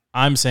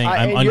 I'm saying I'm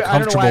I don't know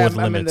uncomfortable why with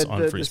I'm in limits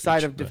on free the speech.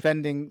 side of but-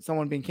 defending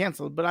someone being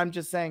canceled, but I'm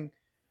just saying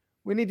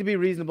we need to be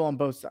reasonable on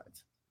both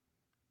sides.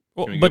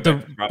 Well, Can we but get the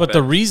back to prop but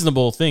the bets?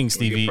 reasonable thing, Can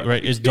we get Stevie, back-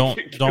 right, is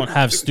don't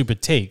have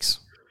stupid takes,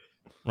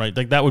 right?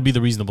 Like, that would be the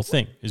reasonable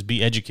thing: is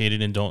be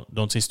educated and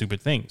don't say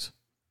stupid things.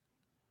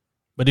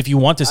 But if you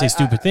want to say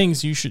stupid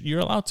things, you're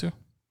allowed to.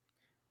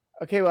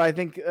 Okay, well, I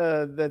think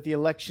that the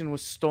election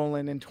was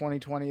stolen in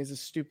 2020 is a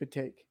stupid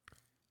take.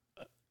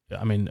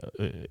 I mean,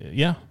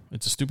 yeah,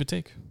 it's a stupid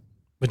take,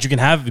 but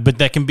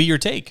that can be your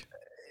take.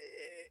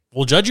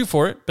 We'll judge you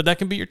for it, but that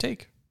can be your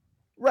take.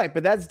 Right,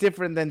 but that's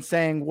different than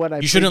saying what I.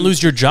 You shouldn't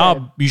lose your previously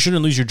job. You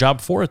shouldn't lose your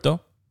job for it,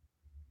 though.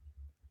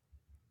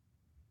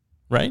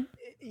 Right?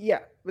 said. Yeah,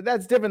 but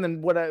that's different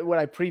than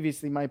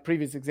my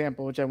previous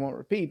example, which I won't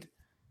repeat.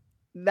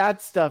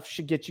 That stuff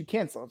should get you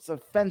canceled. It's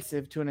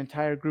offensive to an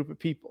entire group of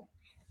people.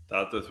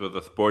 Thought this was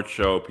a sports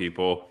show,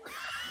 people.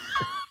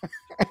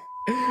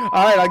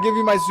 All right, I'll give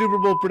you my Super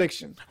Bowl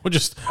prediction. We'll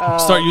just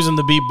start using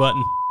the beep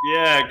button.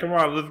 Yeah, come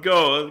on, let's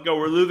go.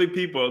 We're losing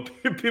people.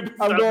 People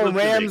I'm stop going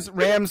listening.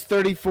 Rams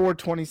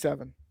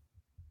 34-27.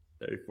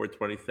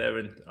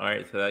 34-27. All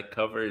right, so that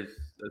covers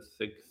the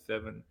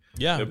 6-7.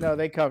 Yeah, No,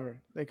 they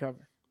cover.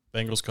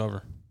 Bengals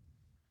cover.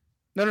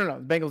 No. The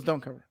Bengals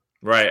don't cover.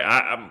 Right.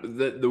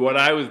 What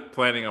I was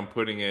planning on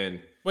putting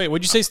in. Wait,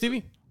 what'd you say,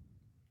 Stevie?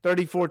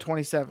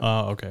 34-27.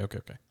 Oh, okay.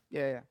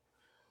 Yeah.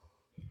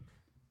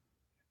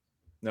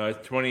 No,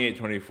 it's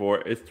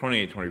 28-24. It's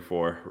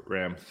 28-24.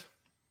 Rams.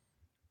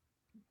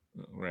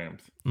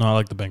 No, I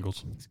like the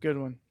Bengals. It's a good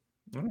one.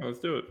 All right, let's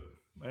do it.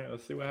 All right,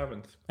 let's see what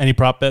happens. Any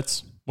prop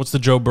bets? What's the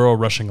Joe Burrow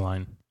rushing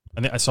line?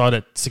 I think I saw it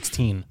at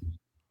 16.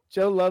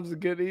 Joe loves a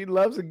good. He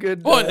loves a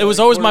good. Oh, it was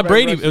always my quarterback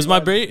Brady. rushing It was my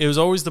line. Brady. It was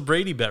always the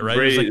Brady bet, right?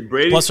 Brady, it was like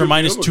Brady plus or took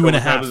minus the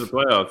 2.5. times in the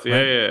playoffs. Yeah,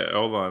 Right. yeah.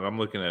 Hold on, I'm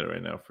looking at it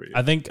right now for you.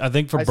 I think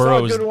for I saw Burrow a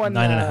it was good one,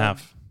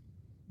 9.5,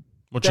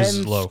 which Ben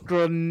is low.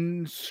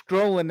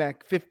 Skrolenek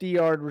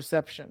 50-yard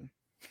reception.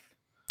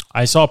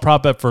 I saw a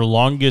prop bet for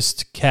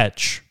longest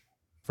catch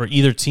for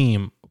either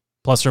team,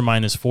 plus or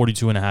minus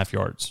 42.5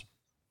 yards.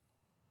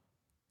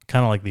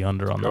 Kind of like the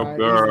under on Joe that.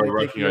 Burrow easily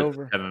take rushing the at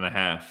over.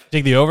 10.5.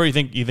 Take the over. You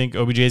think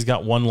OBJ's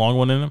got one long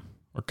one in him,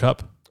 or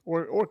Cup?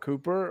 Or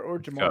Cooper or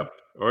Jamal. Cup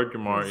or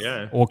Jamar,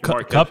 yeah. Or Jamar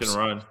catch Cup's and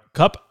run.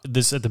 Cup.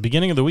 This at the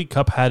beginning of the week,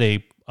 Cup had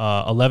a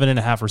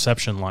 11.5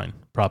 reception line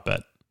prop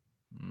bet.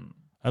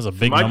 That's a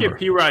big number.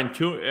 P. Ryan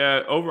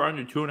over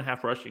under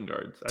 2.5 rushing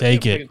guards. I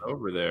Take think I'm it. taking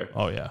over there.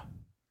 Oh yeah.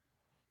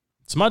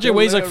 Samaje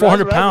weighs like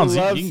 400 pounds.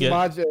 You can get.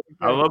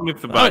 I love me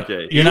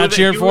Sabaje. You're not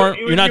cheering for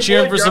him? You're not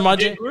cheering for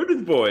Samaje?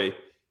 Gruden's boy.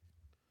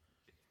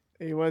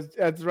 He was.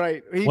 That's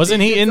right.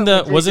 Wasn't he did in something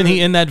the? with Wasn't he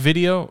Jay in that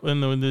video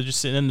when they're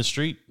just sitting in the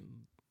street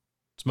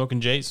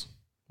smoking J's?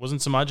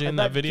 Wasn't Samaje in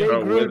that thought video? Jay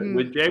Oh, Gruden-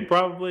 with Jay,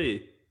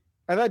 probably.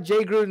 I thought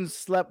Jay Gruden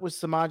slept with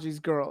Samaji's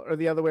girl, or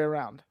the other way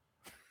around.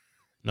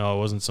 No, it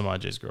wasn't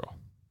Samaje's girl.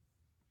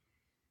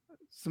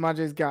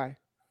 Samaji's guy.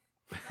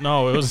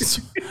 No, it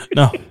was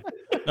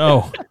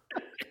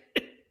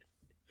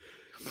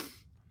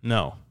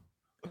no.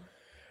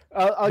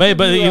 I'll But give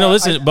you know, I-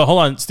 listen. But hold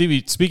on,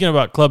 Stevie. Speaking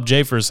about Club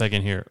J for a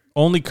second here.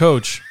 Only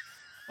coach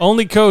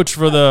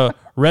for the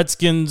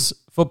Redskins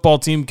football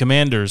team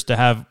Commanders to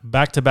have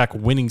back-to-back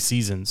winning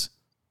seasons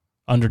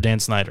under Dan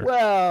Snyder.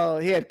 well,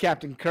 he had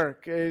Captain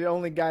Kirk, the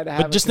only guy to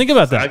have. But just think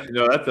about that. Actually,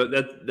 no,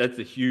 that's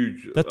a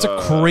huge. That's a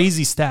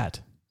crazy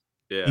stat.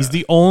 Yeah. He's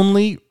the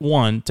only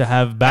one to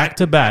have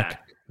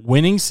back-to-back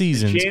winning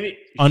seasons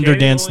under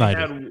Dan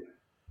Snyder.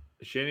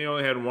 Shanny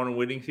only had one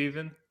winning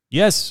season.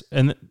 Yes,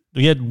 and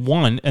he had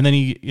one, and then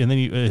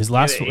his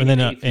last, and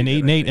then an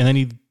 8-8, and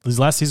then his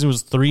last season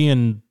was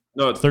 3-13.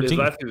 No, his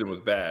last season was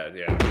bad.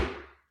 Yeah.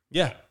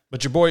 Yeah,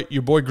 but your boy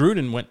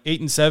Gruden went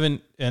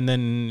 8-7, and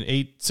then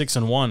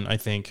 8-6-1, I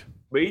think.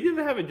 But he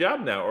doesn't have a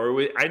job now,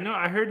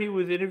 I heard he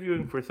was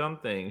interviewing for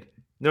something.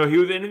 No, he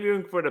was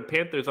interviewing for the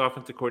Panthers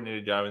offensive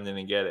coordinator job and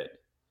didn't get it.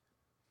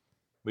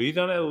 But he's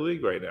not out of the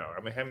league right now.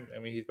 I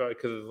mean, he's probably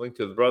because it's linked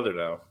to his brother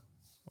now.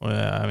 Well,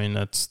 yeah, I mean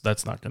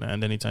that's not going to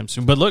end anytime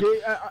soon. But look,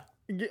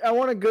 I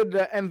want a good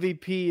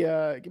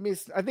MVP. Give me,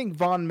 I think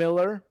Von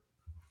Miller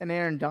and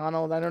Aaron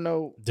Donald. I don't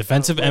know.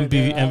 Defensive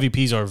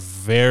MVPs are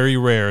very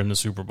rare in the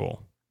Super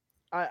Bowl.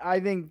 I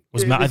think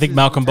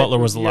Malcolm Butler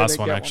was the last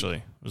one. Actually,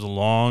 it was a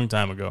long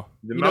time ago.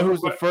 You know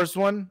who's the first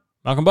one?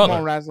 Malcolm Butler. Come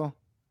on, Razzle.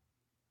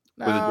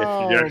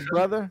 No,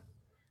 brother.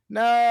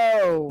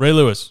 No. Ray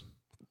Lewis.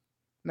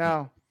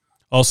 No.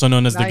 Also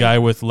known as the guy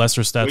with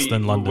lesser stats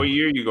than London. What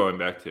year are you going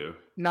back to?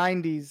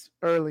 90s,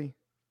 early.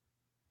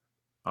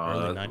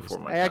 Early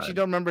 90s. I actually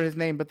don't remember his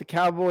name, but the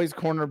Cowboys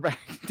cornerback.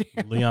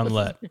 Leon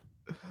Lett.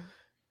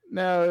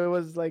 No, it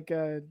was like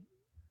I'll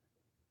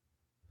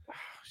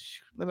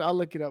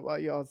look it up while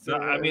y'all say. No,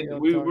 I mean,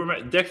 we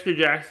remember Dexter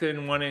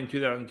Jackson won in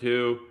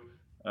 2002.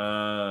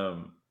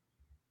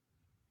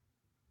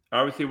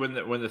 Obviously, when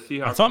the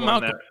Seahawks. I thought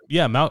Malcolm.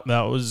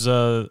 That was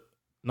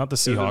not the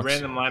Seahawks. It was a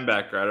random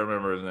linebacker. I don't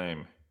remember his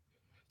name.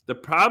 The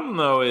problem,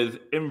 though, is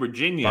in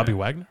Virginia, Bobby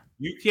Wagner.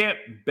 You can't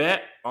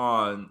bet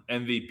on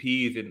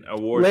MVPs and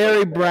awards.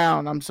 Larry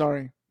Brown. I'm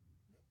sorry.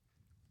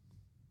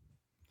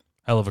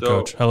 Hell of a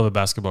coach. Hell of a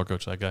basketball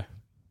coach. That guy.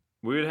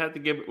 We would have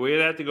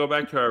to go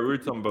back to our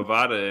roots on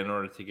Bovada in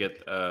order to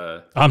get.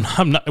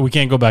 I'm not. We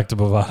can't go back to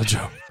Bovada,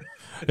 Joe.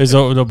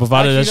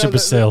 Bovada, that ship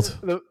has sailed.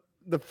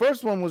 The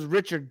first one was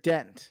Richard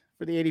Dent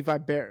for the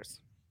 '85 Bears.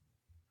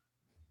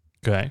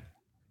 Okay.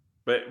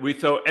 But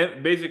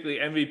basically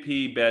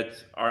MVP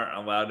bets aren't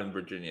allowed in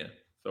Virginia,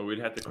 so we'd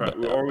have to.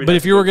 But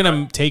if you were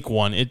gonna take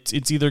one, it's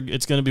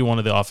gonna be one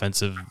of the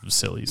offensive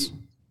sillies.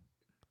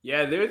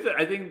 Yeah,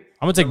 I think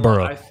I'm gonna take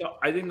Burrow.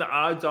 I think the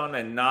odds on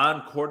a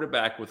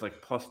non-quarterback was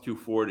like plus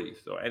 240.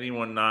 So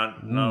anyone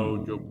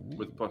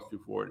was plus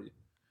 240.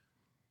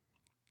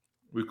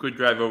 We could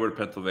drive over to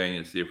Pennsylvania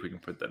and see if we can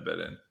put that bet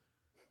in.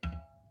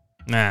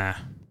 Nah.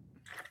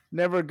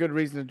 Never a good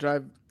reason to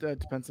drive to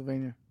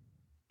Pennsylvania.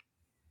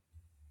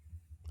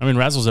 I mean,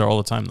 Razzle's there all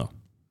the time, though.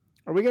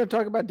 Are we going to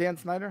talk about Dan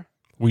Snyder?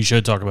 We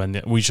should talk about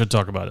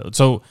it.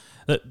 So,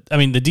 I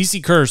mean, the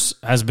DC curse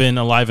has been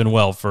alive and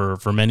well for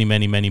many,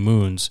 many, many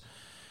moons.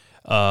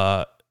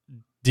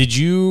 Did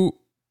you?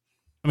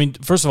 I mean,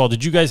 first of all,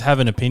 did you guys have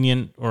an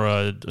opinion or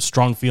a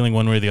strong feeling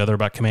one way or the other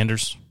about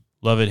Commanders?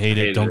 Love it, hate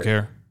it, don't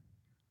care.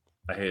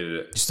 I hated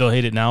it. You still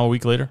hate it now, a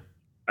week later?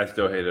 I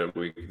still hate it a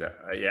week.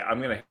 Yeah, I'm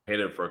gonna hate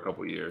it for a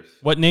couple years.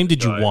 What name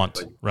did you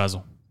want,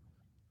 Razzle?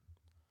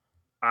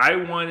 I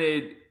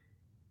wanted.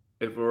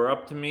 If it were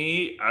up to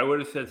me, I would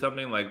have said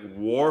something like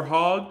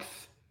Warhogs.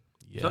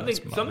 Yeah,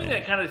 something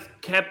that kind of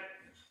kept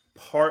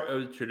part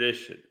of the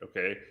tradition.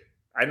 Okay,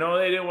 I know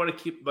they didn't want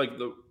to keep like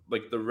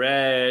the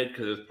red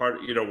because it's part,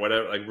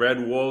 whatever, like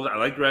Red Wolves. I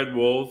like Red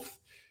Wolves,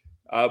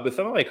 but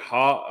something like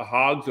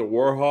Hogs or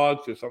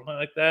Warhogs or something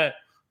like that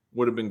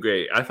would have been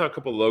great. I saw a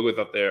couple of logos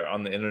out there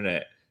on the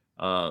internet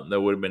that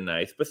would have been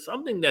nice, but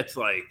something that's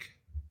like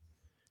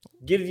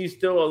gives you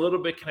still a little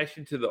bit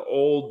connection to the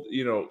old,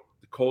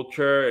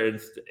 culture. And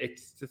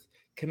it's just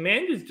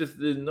Commanders. Just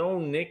there's no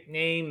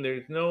nickname.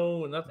 There's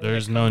nothing.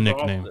 There's no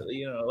nickname.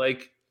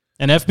 Like.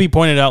 And FB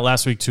pointed out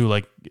last week too,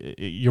 like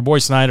your boy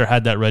Snyder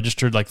had that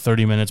registered like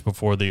 30 minutes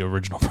before the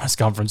original press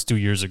conference 2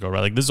 years ago,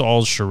 right? Like this is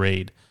all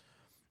charade.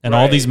 And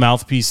all these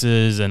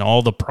mouthpieces and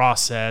all the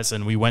process,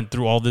 and we went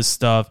through all this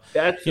stuff.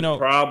 That's the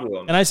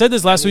problem. And I said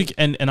this last week,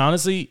 and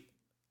honestly,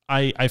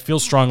 I feel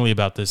strongly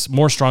about this,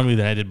 more strongly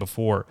than I did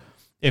before.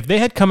 If they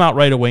had come out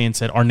right away and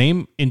said, our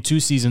name in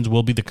 2 seasons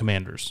will be the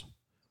Commanders,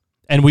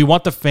 and we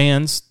want the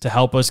fans to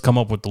help us come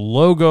up with the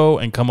logo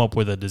and come up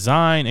with a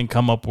design and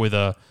come up with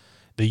the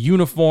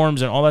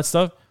uniforms and all that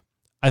stuff,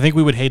 I think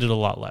we would hate it a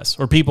lot less.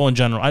 Or people in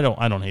general. I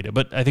don't hate it,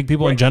 but I think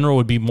people in general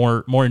would be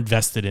more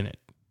invested in it.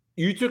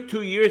 You took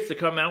 2 years to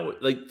come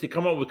out with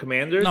come up with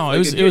Commanders. No,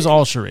 it was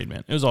all charade,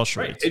 man. It was all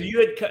charade. Right.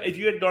 If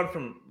you had gone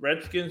from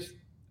Redskins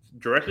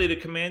directly to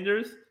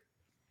Commanders,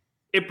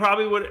 it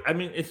probably would. I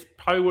mean, it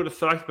probably would have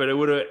sucked, but it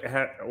would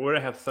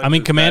have sucked. I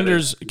mean,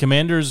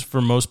 Commanders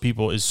for most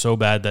people is so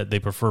bad that they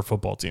prefer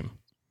football team.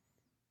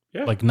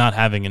 Yeah. Like not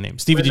having a name.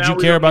 Stevie, did you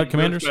care about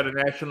Commanders? About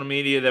the national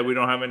media that we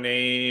don't have a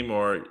name,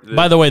 or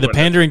by the way, the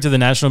pandering to the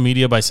national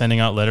media by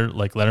sending out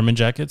Letterman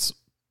jackets,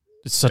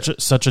 it's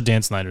such a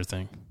Dan Snyder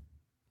thing.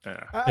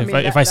 Yeah.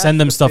 If I send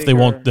them stuff,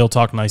 they'll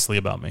talk nicely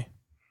about me.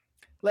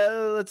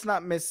 Let's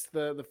not miss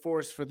the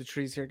forest for the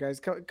trees here, guys.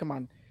 Come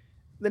on.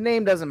 The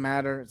name doesn't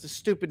matter. It's a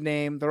stupid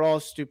name. They're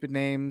all stupid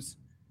names.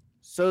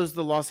 So's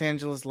the Los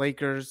Angeles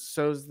Lakers.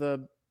 So's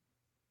the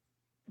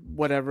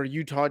whatever,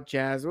 Utah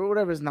Jazz, or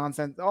whatever is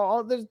nonsense.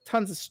 There's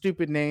tons of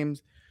stupid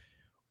names.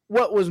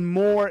 What was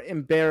more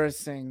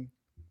embarrassing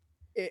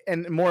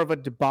and more of a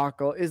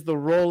debacle is the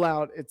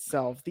rollout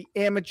itself, the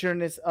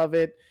amateurness of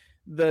it,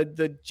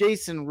 the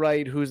Jason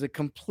Wright, who's a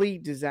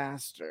complete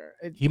disaster.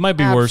 He might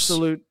be worse.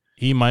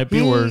 He might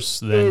be worse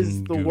than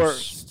is the Goose.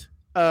 worst.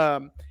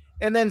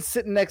 And then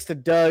sitting next to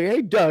Doug.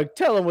 Hey, Doug,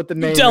 tell him what the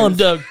name is. Tell him,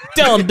 Doug.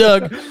 Tell him,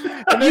 Doug.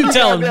 You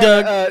tell him,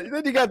 Doug.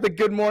 Then you got the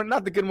Good Morning,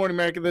 not the Good Morning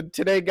America, the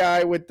Today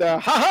guy with the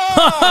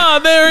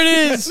there it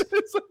is.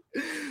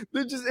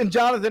 They're just, and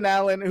Jonathan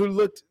Allen, who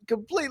looked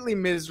completely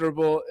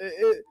miserable.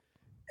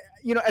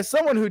 As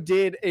someone who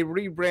did a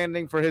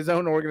rebranding for his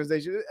own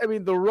organization, I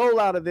mean, the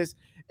rollout of this,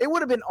 it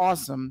would have been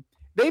awesome.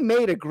 They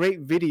made a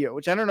great video,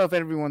 which I don't know if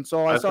everyone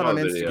saw. I saw it on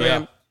Instagram.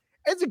 Yeah.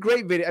 It's a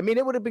great video. I mean,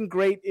 it would have been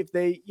great if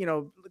they,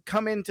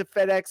 come into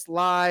FedEx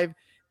Live.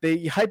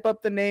 They hype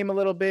up the name a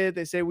little bit.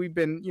 They say, we've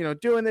been,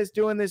 doing this.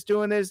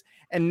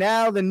 And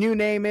now the new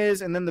name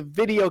is, and then the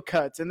video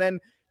cuts. And then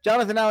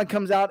Jonathan Allen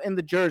comes out in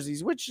the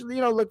jerseys, which,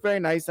 look very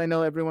nice. I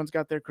know everyone's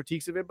got their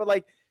critiques of it,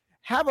 but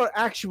have an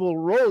actual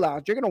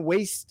rollout. You're going to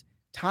waste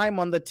time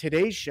on the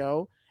Today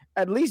Show.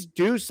 At least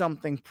do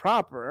something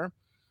proper.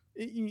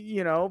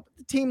 The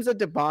team's a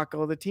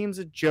debacle. The team's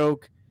a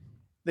joke.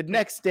 The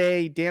next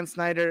day, Dan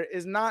Snyder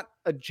is not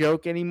a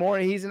joke anymore.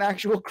 He's an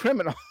actual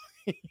criminal.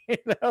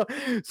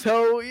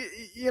 So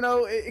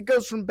it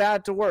goes from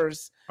bad to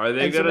worse. Are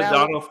they going to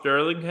Donald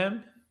Sterling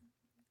him?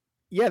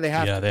 Yeah, they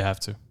have to. Yeah, they have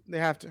to. They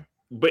have to.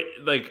 But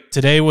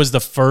today was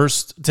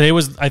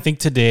I think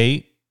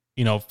today,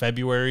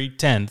 February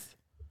 10th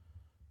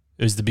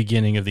is the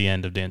beginning of the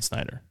end of Dan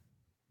Snyder.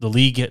 The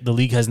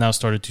league has now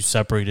started to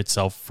separate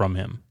itself from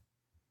him.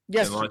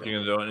 Yes, and launching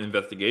his own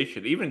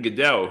investigation. Even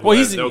Goodell, who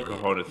has no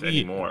cojones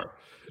anymore.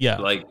 Yeah,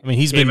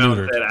 he's been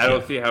neutered. I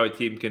don't see how a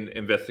team can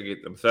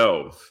investigate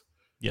themselves.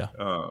 Yeah.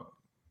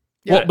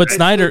 But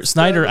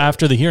Snyder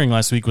after the hearing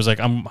last week was like,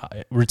 I'm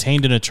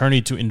retained an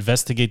attorney to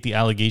investigate the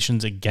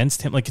allegations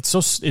against him.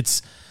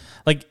 It's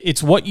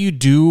what you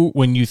do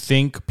when you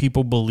think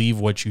people believe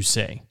what you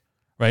say,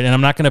 right? And I'm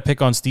not going to pick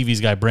on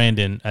Stevie's guy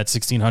Brandon at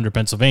 1600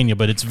 Pennsylvania,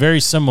 but it's very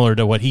similar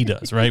to what he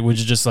does, right? Which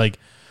is just like,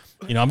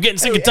 I'm getting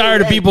sick and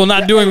tired of people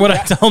not doing what I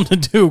tell them to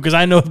do because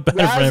I know it's better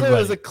for everybody. Razzle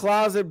is a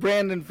closet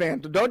Brandon fan.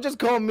 Don't just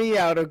call me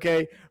out,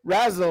 okay?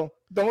 Razzle,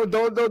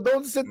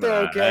 don't sit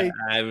there, okay?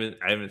 I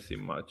haven't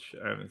seen much.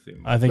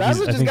 I think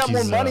Razzle just got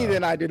more money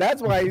than I do.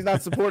 That's why he's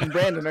not supporting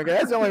Brandon, okay?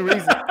 That's the only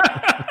reason.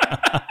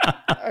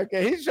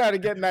 Okay, he's trying to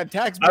get in that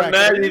tax bracket. I'm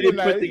mad he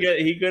didn't put together.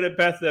 He could have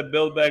passed that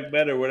Build Back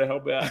Better. Would have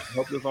helped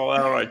us all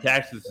out on our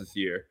taxes this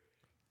year.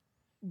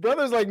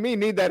 Brothers like me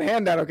need that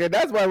handout, okay?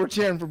 That's why we're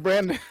cheering for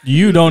Brandon.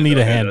 You don't need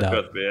a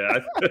handout.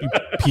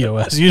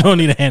 POS. You don't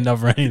need a handout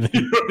for anything.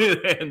 You don't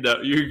need a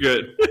handout. You're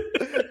good.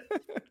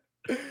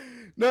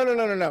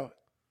 No.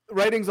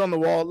 Writing's on the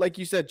wall, like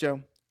you said,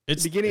 Joe.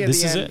 It's beginning of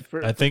this the is end.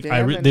 It. I think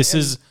this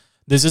is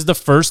the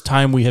first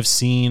time we have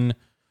seen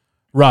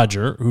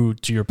Roger, who,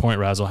 to your point,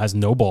 Razzle, has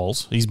no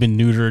balls. He's been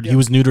neutered. Yeah. He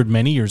was neutered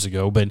many years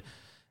ago, but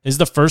this is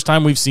the first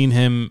time we've seen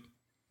him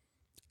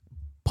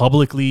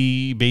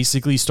publicly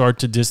basically start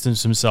to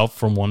distance himself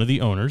from one of the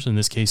owners, in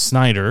this case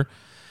Snyder,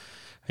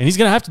 and he's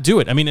going to have to do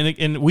it. I mean,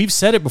 and we've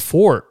said it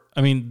before.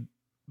 I mean,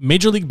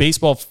 Major League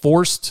Baseball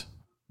forced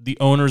the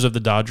owners of the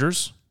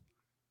Dodgers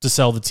to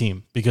sell the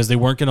team because they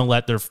weren't going to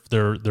let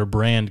their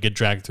brand get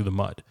dragged through the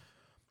mud.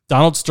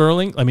 Donald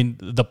Sterling, I mean,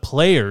 the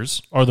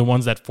players are the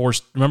ones that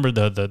forced, remember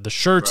the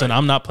shirts, right, and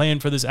I'm not playing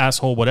for this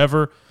asshole,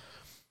 whatever.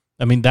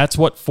 I mean, that's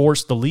what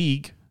forced the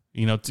league,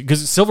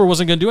 because Silver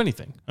wasn't going to do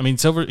anything. I mean,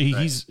 Silver,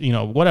 he's,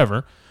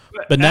 whatever.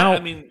 But now, I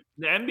mean,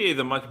 the NBA is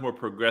a much more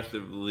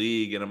progressive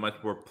league and a much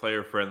more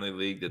player-friendly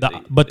league.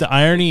 But the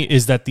irony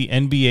is that the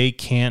NBA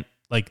can't,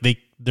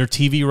 their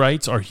TV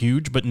rights are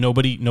huge, but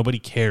nobody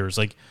cares.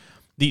 Like,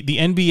 the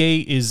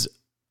NBA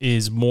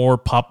is more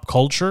pop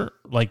culture.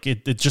 Like,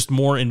 it's just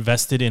more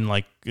invested in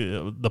a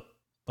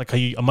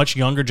much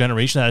younger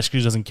generation that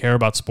actually doesn't care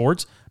about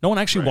sports. No one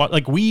actually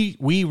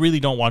we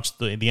really don't watch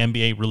the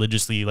NBA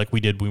religiously like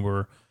we did when we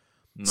were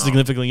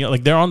significantly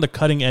they're on the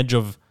cutting edge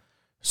of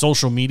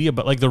social media,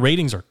 but the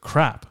ratings are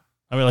crap.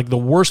 I mean, the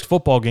worst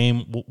football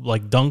game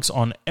dunks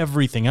on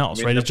everything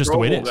else, right? It's just the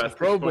way it is.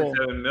 Pro Bowl.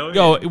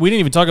 Yo, we didn't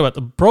even talk about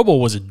the Pro Bowl.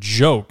 Was a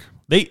joke.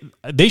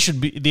 They should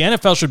be, the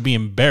NFL should be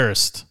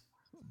embarrassed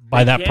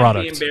by that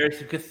product. Be embarrassed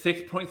because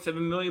 6.7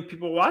 million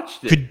people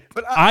watched it.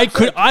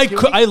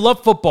 I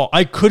love football.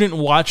 I couldn't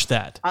watch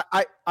that.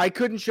 I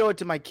couldn't show it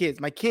to my kids.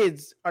 My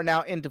kids are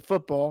now into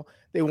football.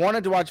 They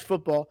wanted to watch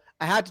football.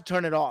 I had to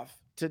turn it off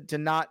to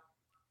not.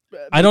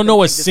 I don't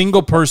know a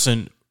single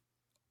person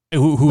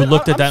who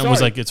looked at that and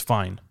was like, "It's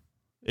fine."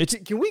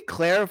 Can we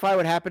clarify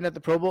what happened at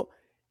the Pro Bowl?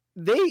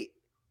 The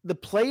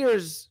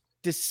players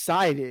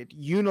decided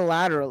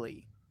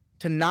unilaterally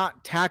to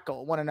not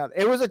tackle one another.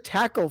 It was a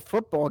tackle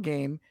football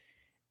game.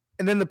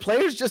 And then the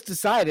players just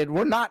decided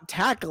we're not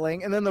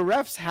tackling. And then the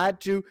refs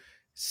had to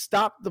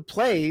stop the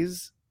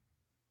plays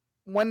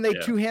when they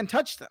two-hand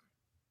touched them.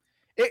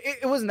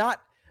 It was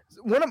not.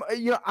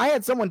 I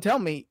had someone tell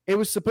me it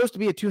was supposed to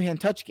be a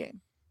 2-hand touch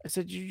game. I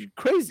said, you're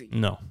crazy.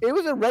 No. It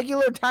was a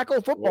regular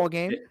tackle football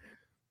game.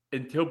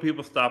 Until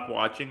people stop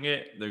watching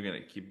it, they're going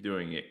to keep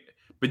doing it.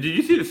 But did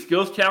you see the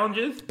skills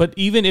challenges? But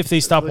even if they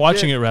stop legit.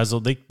 watching it, Razzle,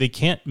 they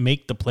can't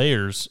make the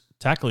players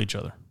tackle each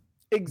other.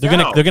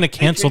 Exactly. They're gonna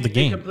cancel the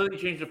game. They completely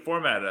changed the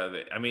format of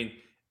it. I mean,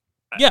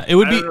 Yeah, it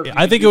would I be. don't know if you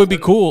I could think do it would be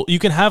one- cool. You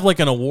can have like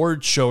an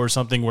award show or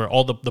something where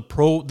all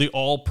the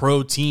all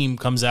pro team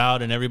comes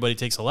out and everybody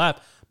takes a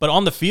lap. But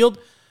on the field,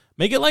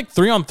 make it like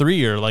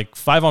 3-on-3 or like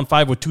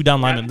 5-on-5 with 2 down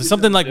linemen.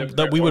 Something like different.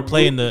 that we would Or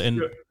play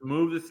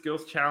move the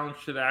skills challenge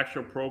to the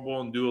actual Pro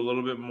Bowl and do a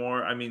little bit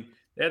more. I mean,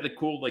 they had the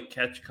cool like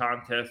catch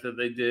contest that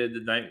they did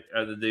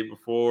the day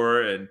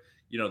before, and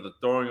the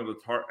throwing of the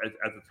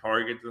at the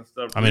targets and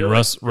stuff. I mean,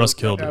 Really, Russ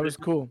killed That it. was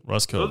cool.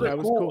 Russ killed Those it. are That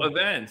was cool cool.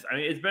 events. I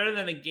mean, it's better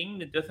than a game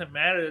that doesn't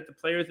matter. That the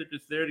players are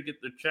just there to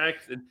get their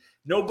checks, and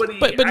nobody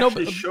But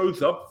actually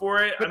shows up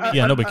for it. I mean,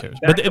 Yeah, nobody cares.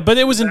 But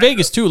it was in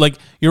Vegas too. Like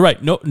you're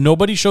right.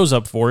 Nobody shows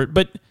up for it.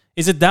 But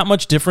is it that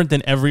much different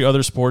than every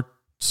other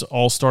sports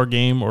all-star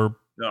game or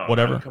no,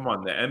 whatever? I mean, come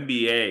on, the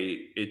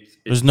NBA.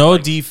 There's no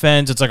like,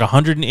 defense. It's like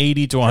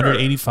 180 to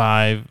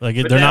 185. Like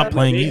but they're they- not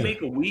playing They either.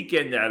 make a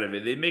weekend out of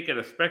it. They make it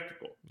a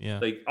spectacle. Yeah.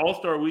 Like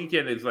All-Star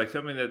Weekend is like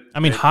something that. I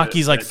mean,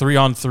 hockey's like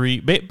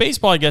 3-on-3.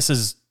 Baseball, I guess,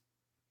 is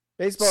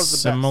Baseball's the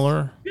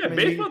similar. Yeah, I mean,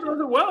 baseball does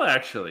it well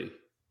actually. best.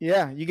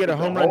 Yeah, you get a The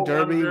home home run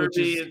derby, run which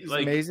derby, is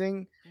like-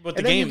 amazing. But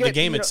And then you the get,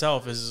 game you know-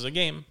 itself is a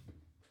game.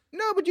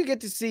 No, but you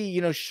get to see,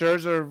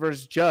 Scherzer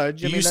versus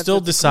Judge. Do I mean, you that's- still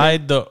that's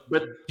decide the?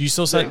 But Do you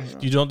still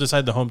decide? You don't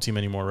decide the home team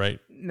anymore, right?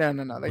 No, they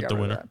with got the rid of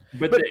winner. that.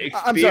 But the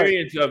I'm sorry.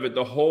 experience of it,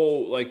 the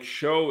whole like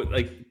show,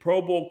 like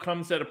Pro Bowl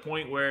comes at a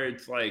point where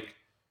it's like,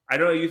 I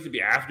know it used to be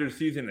after the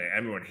season and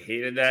everyone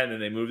hated that, and then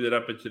they moved it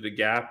up into the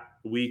gap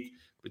week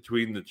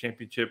between the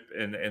championship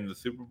and the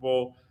Super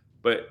Bowl.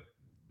 But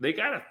they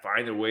gotta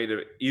find a way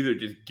to either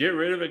just get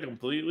rid of it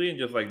completely and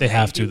just like They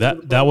have to. make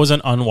it That was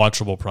an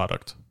unwatchable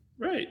product.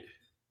 right.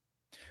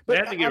 But They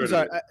have to get I'm rid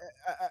sorry. of it.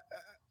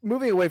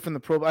 Moving away from the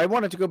Pro Bowl, I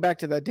wanted to go back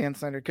to that Dan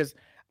Snyder because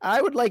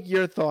I would like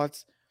your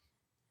thoughts.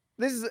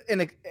 This is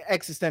an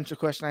existential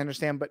question, I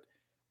understand, but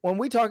when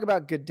we talk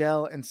about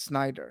Goodell and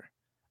Snyder,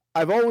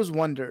 I've always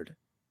wondered,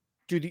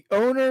 do the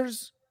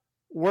owners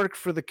work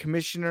for the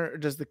commissioner or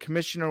does the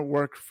commissioner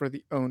work for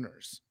the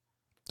owners?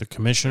 The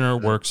commissioner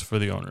works for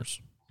the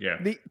owners. Yeah,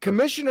 The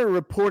commissioner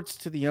reports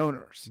to the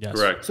owners. Yes.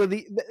 correct. So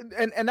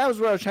and that was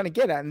what I was trying to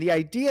get at. And the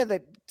idea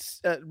that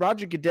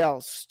Roger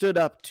Goodell stood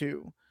up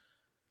to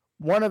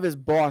one of his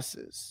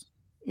bosses,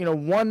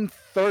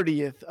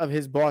 1/30th of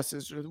his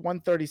bosses or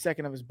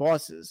 1/32nd of his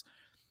bosses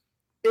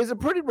is a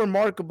pretty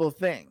remarkable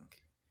thing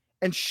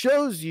and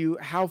shows you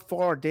how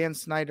far Dan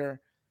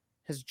Snyder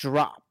has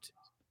dropped.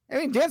 I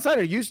mean, Dan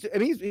Snyder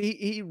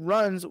he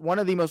runs one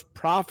of the most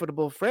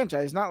profitable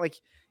franchises. Not like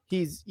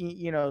he's,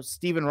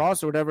 Stephen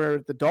Ross or whatever,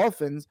 the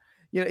Dolphins.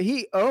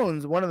 He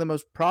owns one of the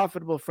most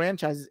profitable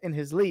franchises in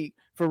his league.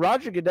 For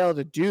Roger Goodell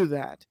to do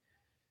that,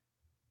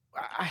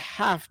 I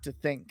have to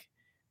think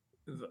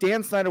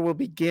Dan Snyder will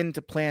begin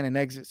to plan an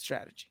exit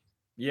strategy.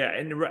 Yeah,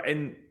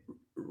 and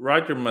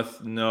Roger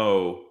must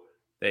know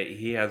that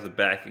he has the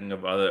backing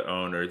of other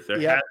owners.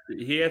 Yep.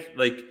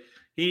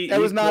 That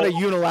was not a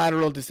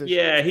unilateral decision.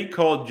 Yeah, he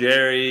called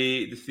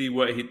Jerry to see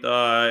what he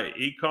thought.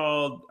 He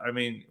called,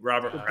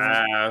 Robert Good point.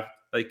 Kraft.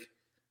 Like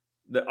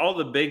all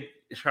the big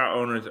shot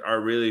owners are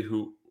really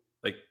who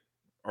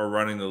are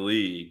running the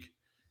league.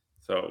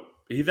 So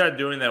he's not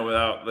doing that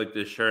without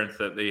the assurance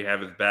that they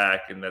have his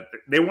back and that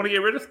they want to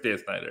get rid of Stan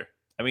Snyder.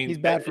 I mean, He's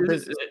bad for this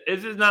business.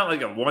 This is not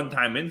like a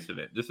one-time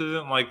incident. This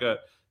isn't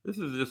this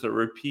is just a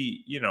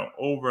repeat,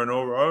 over and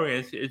over. Oh,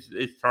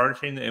 it's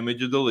tarnishing the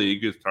image of the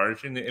league. It's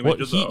tarnishing the image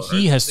Well, of the owners.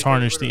 he has They get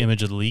tarnished rid the of it.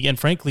 image of the league, and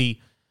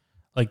frankly,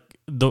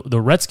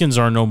 the Redskins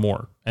are no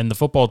more, and the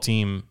football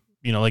team,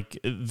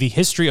 the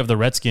history of the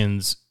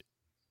Redskins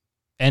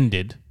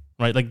ended,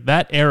 right? Like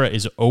that era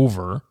is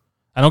over.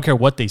 I don't care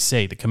what they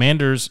say. The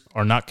Commanders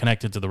are not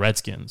connected to the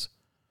Redskins,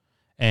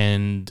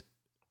 and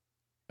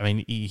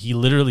he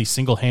literally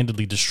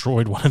single-handedly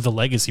destroyed one of the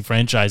legacy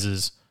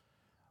franchises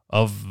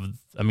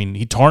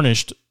he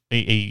tarnished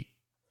a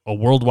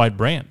worldwide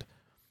brand.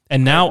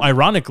 And now,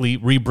 ironically,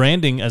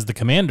 rebranding as the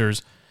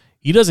Commanders,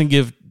 he doesn't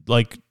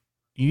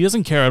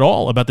care at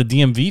all about the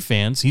DMV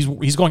fans.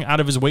 He's going out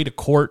of his way to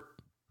court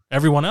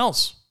everyone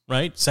else,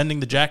 right? Sending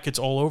the jackets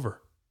all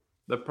over.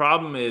 The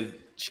problem is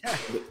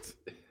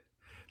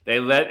they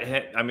let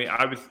him.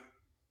 Obviously,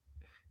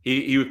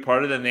 he was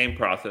part of the name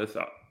process,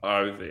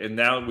 obviously, and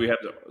now we have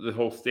the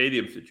whole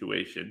stadium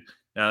situation.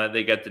 Now that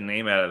they got the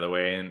name out of the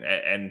way,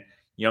 and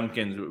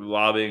Youngkin's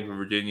lobbying for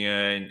Virginia,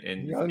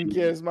 and Young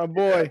kids, my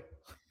boy.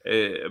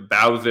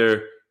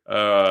 Bowser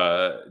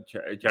trying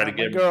to My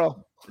get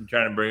girl.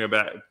 trying to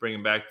bring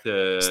him back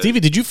to Stevie,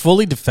 did you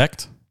fully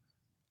defect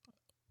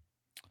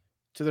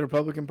To the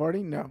Republican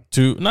Party? No.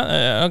 to? Not,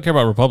 I don't care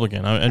about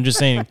Republican. I'm just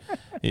saying,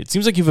 it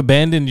seems like you've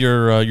abandoned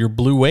your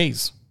blue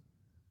ways.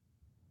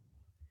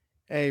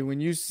 Hey,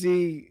 when you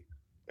see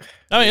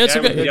I mean, it's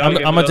okay. I'm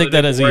gonna take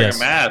that as a yes. A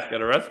mask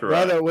at a restaurant.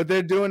 Brother, what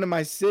they're doing to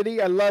my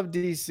city, I love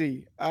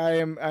DC. I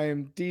am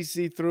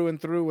DC through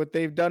and through. What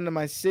they've done to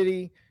my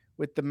city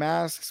with the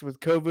masks, with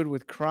COVID,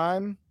 with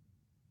crime,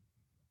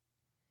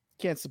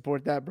 can't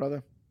support that,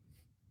 brother.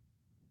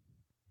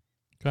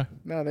 Okay.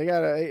 No, they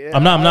gotta.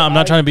 I'm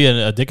not trying to be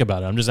a dick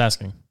about it. I'm just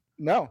asking.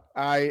 No,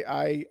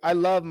 I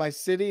love my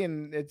city,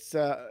 and it's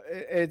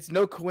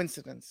no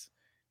coincidence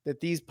that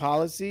these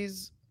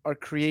policies are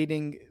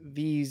creating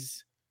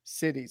these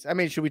cities. I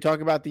mean, should we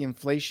talk about the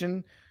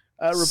inflation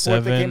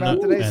report that came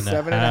out today?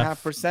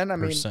 7.5%. I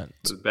mean, it's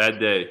a bad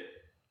day.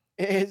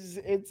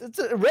 It's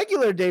a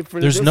regular day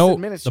for this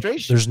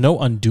administration. There's no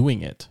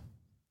undoing it.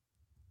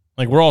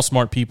 Like, we're all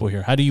smart people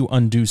here. How do you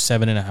undo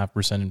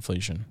 7.5%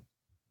 inflation?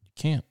 You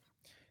can't.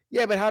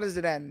 Yeah, but how does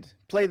it end?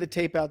 Play the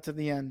tape out to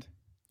the end.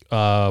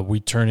 We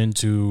turn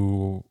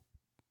into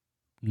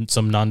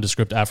some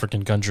nondescript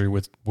African country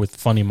with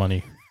funny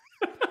money.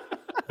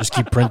 Just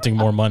keep printing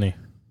more money.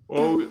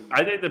 Well,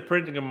 I think the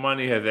printing of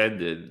money has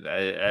ended,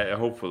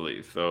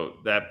 hopefully. So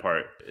that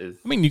part is...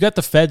 I mean, you got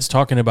the feds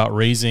talking about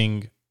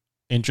raising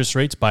interest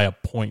rates by a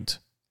point.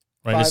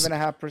 Right?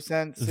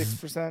 5.5%,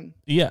 6%.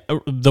 Yeah.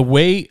 The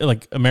way,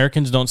 like,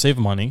 Americans don't save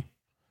money.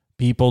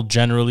 People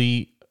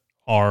generally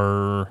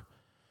are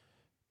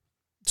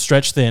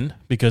stretched thin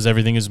because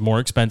everything is more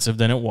expensive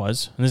than it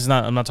was. And this is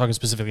not, I'm not talking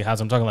specifically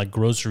housing. I'm talking like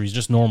groceries,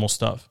 just normal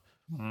stuff.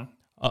 Mm-hmm.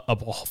 A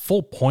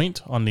full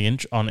point on the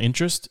on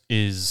interest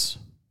is,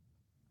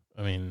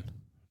 I mean,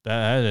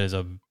 that's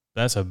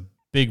a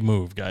big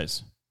move,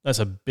 guys. That's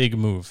a big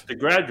move. It's a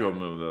gradual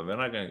move, though. They're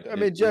not going. I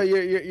mean, Joe,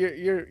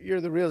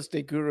 you're the real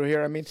estate guru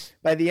here. I mean,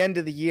 by the end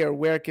of the year,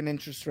 where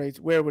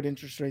would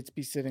interest rates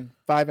be sitting?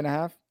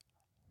 5.5.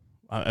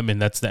 I mean,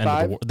 that's the end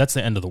of that's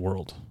the end of the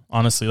world.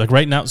 Honestly, like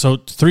right now. So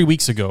 3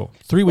 weeks ago.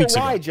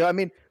 Why, Joe? I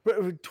mean,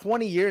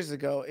 20 years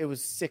ago, it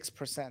was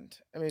 6%.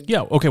 I mean,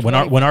 yeah, okay. When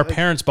our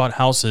parents bought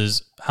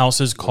houses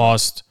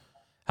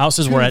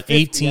were at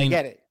 18. I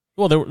get it.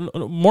 Well, they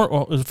were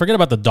more. Forget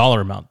about the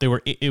dollar amount.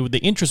 The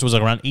interest was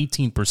like around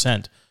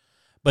 18%,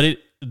 but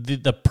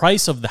the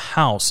price of the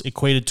house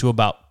equated to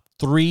about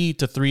 3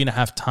 to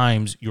 3.5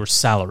 times your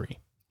salary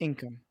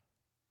income.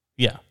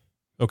 Yeah.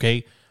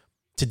 Okay.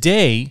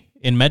 Today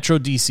in Metro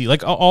DC,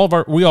 like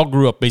we all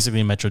grew up basically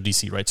in Metro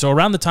DC, right? So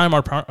around the time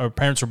our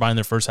parents were buying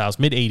their first house,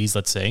 mid 80s,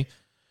 let's say,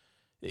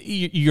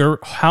 your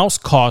house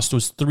cost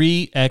was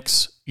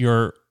 3x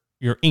your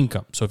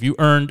income. So if you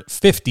earned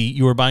 50,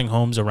 you were buying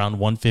homes around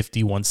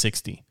 150,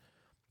 160.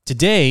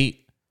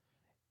 Today,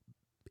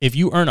 if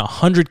you earn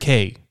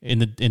 100K in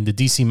the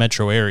DC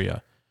metro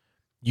area,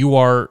 you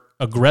are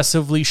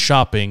aggressively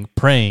shopping,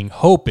 praying,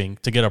 hoping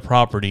to get a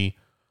property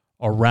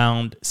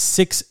around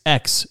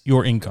 6x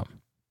your income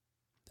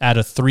at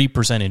a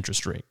 3%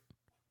 interest rate.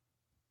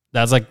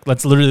 That's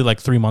literally like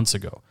 3 months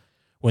ago.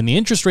 When the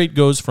interest rate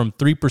goes from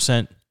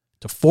 3%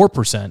 to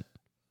 4%,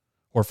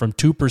 or from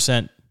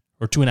 2%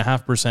 or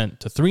 2.5%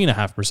 to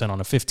 3.5%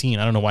 on a 15.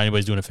 I don't know why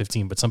anybody's doing a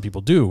 15, but some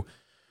people do.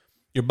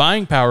 Your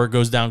buying power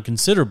goes down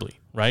considerably,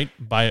 right?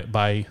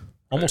 By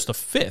almost a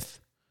fifth.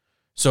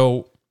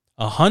 So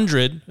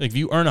 100, if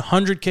you earn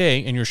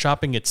 100K and you're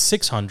shopping at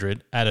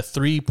 600 at a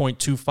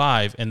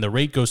 3.25 and the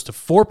rate goes to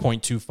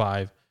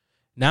 4.25,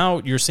 now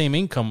your same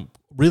income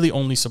really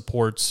only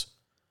supports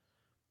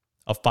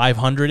a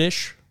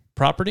 500-ish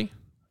property,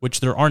 which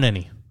there aren't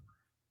any,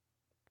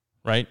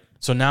 right?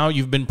 So now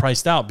you've been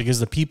priced out because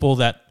the people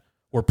that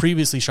were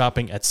previously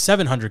shopping at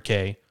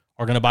 700K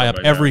are going to buy up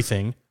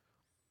everything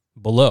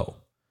below,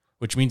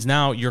 which means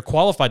now you're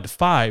qualified to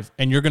 5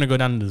 and you're going to go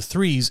down into the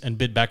 3s and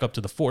bid back up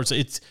to the 4s. So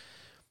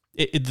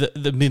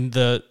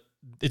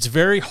it's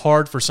very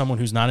hard for someone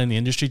who's not in the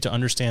industry to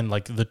understand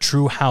like the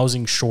true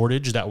housing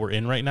shortage that we're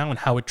in right now and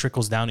how it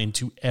trickles down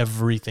into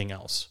everything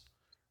else,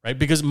 right?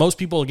 Because most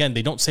people, again,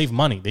 they don't save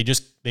money.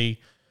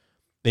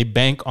 They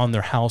bank on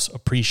their house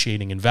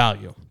appreciating in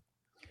value.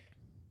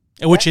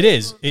 Which it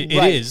is. It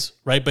is,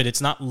 right? But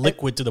it's not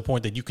liquid to the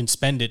point that you can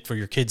spend it for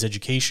your kids'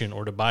 education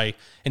or to buy.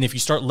 And if you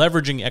start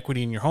leveraging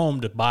equity in your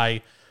home to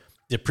buy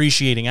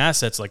depreciating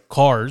assets like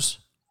cars,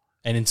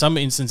 and in some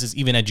instances,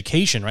 even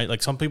education, right?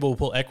 Like some people will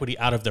pull equity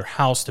out of their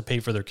house to pay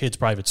for their kids'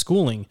 private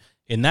schooling.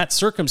 In that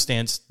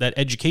circumstance, that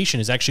education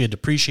is actually a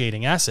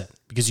depreciating asset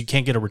because you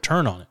can't get a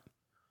return on it.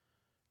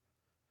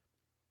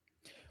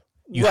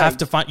 You have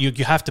to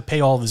you have to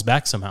pay all this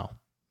back somehow.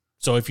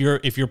 So if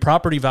your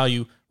property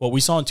value, what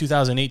we saw in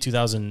 2008,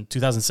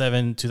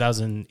 2007,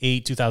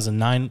 2008,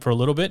 2009 for a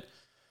little bit,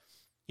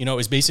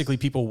 is basically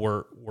people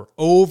were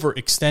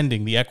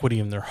overextending the equity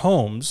in their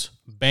homes.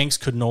 Banks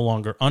could no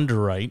longer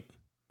underwrite,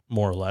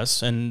 more or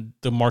less, and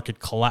the market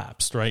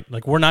collapsed, right?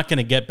 Like we're not going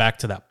to get back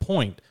to that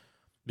point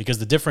because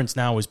the difference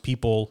now is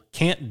people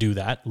can't do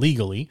that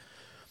legally.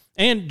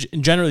 And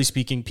generally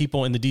speaking,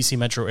 people in the DC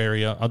metro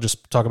area, I'll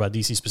just talk about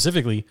DC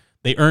specifically,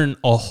 they earn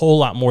a whole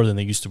lot more than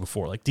they used to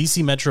before. Like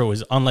DC metro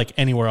is unlike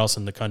anywhere else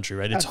in the country,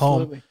 right? It's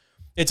Absolutely. Home.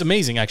 It's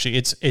amazing, actually.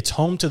 It's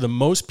home to the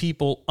most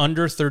people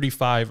under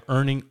 35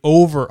 earning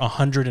over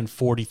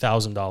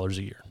 $140,000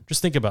 a year.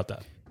 Just think about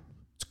that.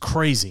 It's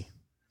crazy.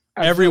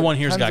 Everyone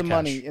here's tons got of cash.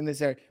 money in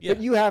this area. Yeah.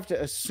 But you have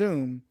to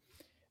assume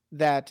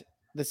that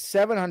the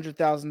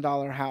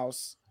 $700,000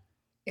 house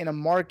in a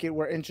market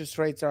where interest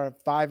rates are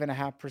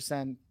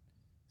 5.5%,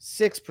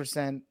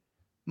 6%,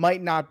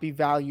 might not be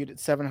valued at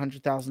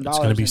 $700,000. It's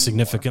going to be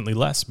significantly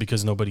less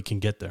because nobody can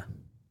get there.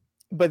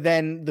 But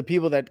then the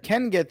people that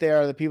can get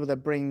there are the people that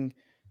bring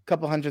a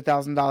couple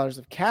 $100,000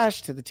 of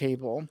cash to the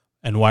table.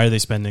 And why are they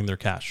spending their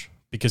cash?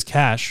 Because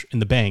cash in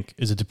the bank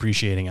is a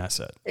depreciating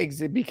asset.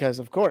 Because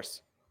of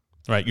course.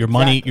 Right. Your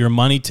Exactly.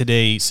 money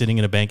today sitting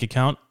in a bank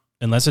account,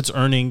 unless it's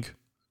earning,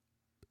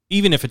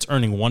 even if it's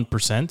earning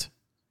 1%,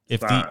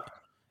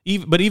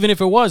 but even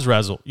if it was,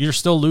 Razzle, you're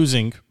still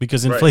losing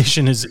because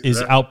inflation is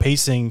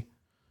outpacing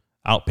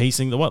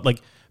the what?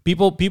 Like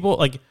people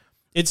like,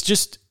 it's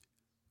just,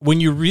 when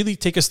you really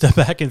take a step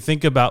back and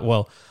think about,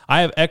 well,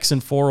 I have X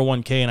in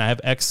 401k and I have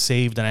X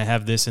saved and I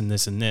have this and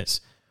this and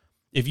this.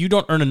 If you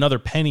don't earn another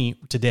penny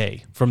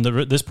today from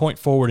this point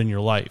forward in your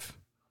life,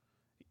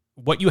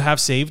 what you have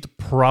saved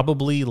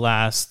probably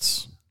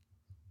lasts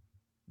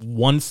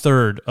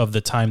 1/3 of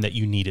the time that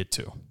you need it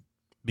to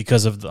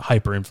because of the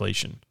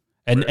hyperinflation.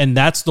 And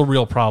that's the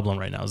real problem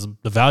right now is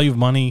the value of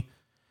money.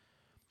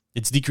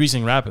 It's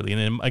decreasing rapidly.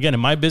 And again, in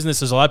my business,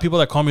 there's a lot of people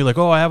that call me like,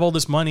 oh, I have all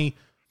this money.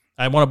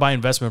 I want to buy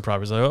investment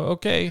properties. Like, oh,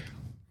 okay.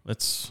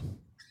 It's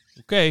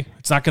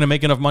not going to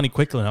make enough money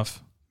quickly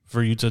enough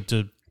for you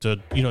to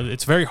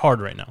it's very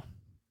hard right now.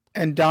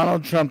 And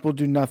Donald Trump will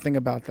do nothing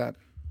about that.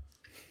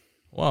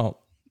 Well,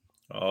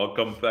 all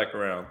comes back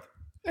around.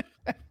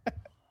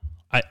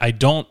 I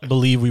don't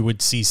believe we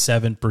would see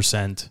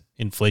 7%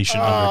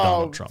 inflation under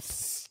Donald Trump.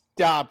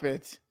 Stop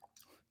it.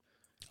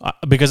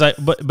 Because I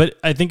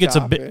think it's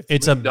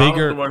it's a Donald's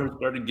bigger. the one who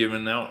started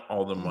giving out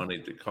all the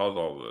money to cause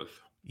all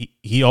this.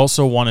 He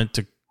also wanted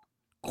to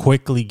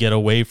quickly get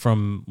away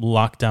from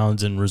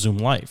lockdowns and resume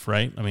life,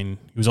 right? I mean,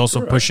 he was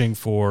also pushing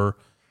for,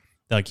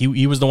 like,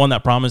 he was the one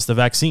that promised the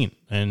vaccine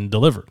and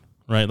delivered,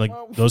 right? Like,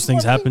 those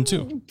things happen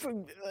too.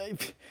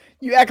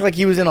 You act like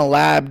he was in a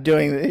lab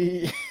doing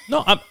the.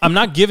 No, I'm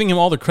not giving him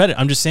all the credit.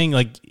 I'm just saying,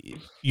 like,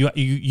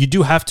 you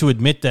do have to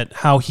admit that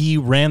how he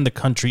ran the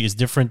country is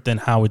different than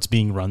how it's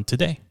being run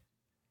today.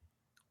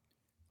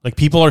 Like,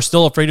 people are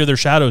still afraid of their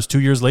shadows 2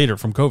 years later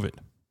from COVID.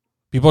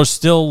 People are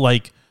still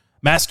like,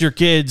 mask your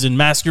kids and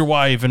mask your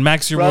wife and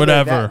mask your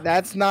whatever.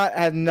 That's not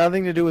had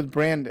nothing to do with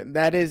Brandon.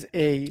 That is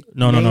a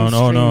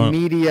no.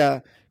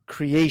 media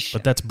creation.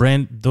 But that's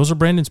those are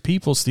Brandon's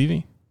people,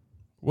 Stevie.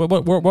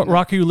 What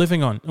rock are you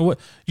living on? What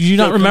do you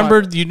not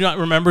remember? Do you not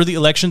remember the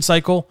election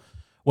cycle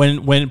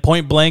when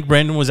point blank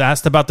Brandon was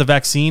asked about the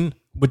vaccine,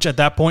 which at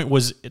that point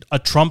was a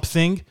Trump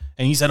thing,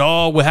 and he said,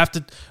 "Oh, we have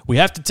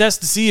to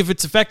test to see if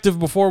it's effective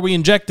before we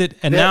inject it."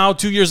 And now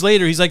 2 years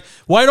later, he's like,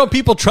 "Why don't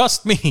people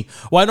trust me?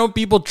 Why don't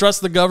people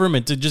trust the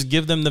government to just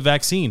give them the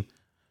vaccine?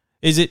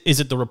 Is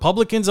it the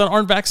Republicans that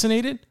aren't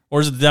vaccinated, or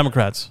is it the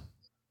Democrats?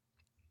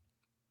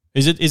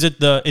 Is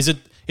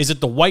it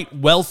the white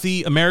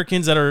wealthy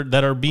Americans that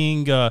are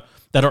being that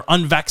are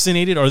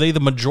unvaccinated? Are they the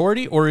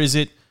majority, or is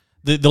it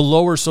the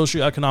lower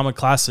socioeconomic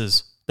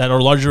classes that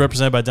are largely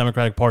represented by the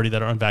Democratic Party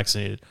that are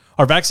unvaccinated?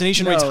 Are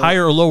vaccination rates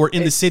higher or lower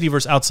in the city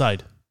versus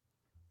outside?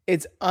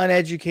 It's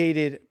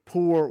uneducated,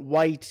 poor,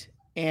 white,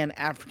 and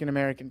African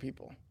American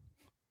people.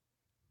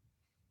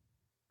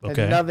 It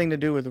has nothing to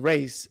do with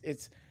race.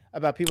 It's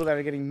about people that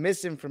are getting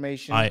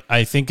misinformation.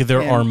 I think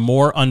there are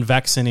more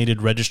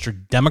unvaccinated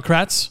registered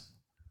Democrats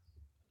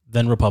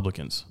than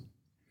Republicans.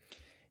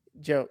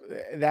 Joe,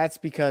 that's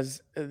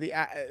because the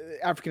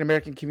African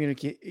American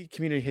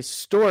community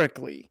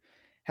historically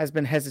has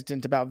been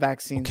hesitant about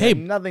vaccines. Okay,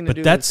 nothing to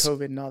do with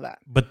COVID and all that.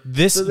 But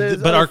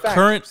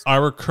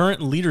our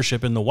current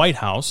leadership in the White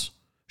House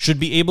should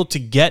be able to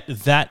get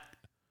that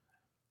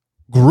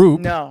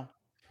group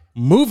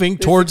moving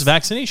towards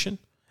vaccination.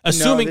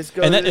 Assuming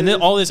and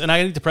then all this, and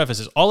I need to preface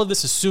this, all of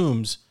this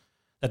assumes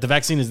that the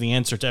vaccine is the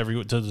answer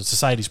to the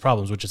society's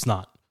problems, which it's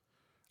not.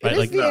 Right?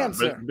 It is the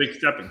answer. Big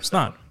stepping. It's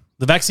not.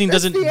 The vaccine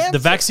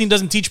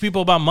doesn't teach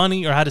people about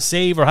money or how to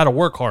save or how to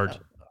work hard.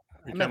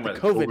 I meant the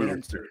COVID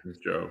answer.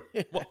 Joe.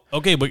 Well,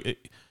 okay, but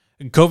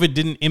COVID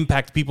didn't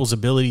impact people's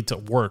ability to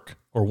work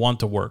or want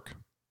to work.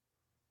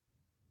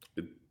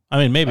 I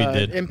mean, maybe it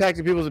did.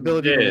 Impacted people's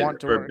ability to want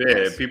to work.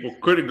 Yes. People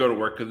couldn't go to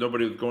work because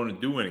nobody was going to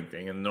do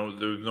anything, and there was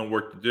no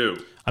work to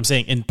do. I'm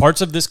saying in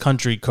parts of this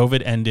country,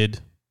 COVID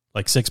ended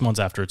like 6 months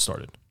after it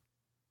started,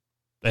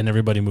 and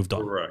everybody moved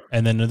on. Correct.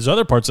 And then there's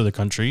other parts of the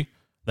country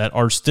that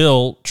are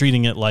still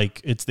treating it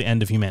like it's the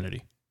end of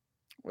humanity.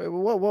 Wait,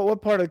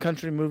 what part of the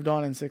country moved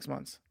on in 6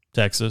 months?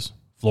 Texas,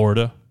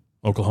 Florida,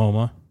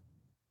 Oklahoma.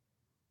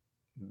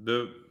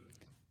 The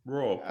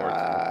rural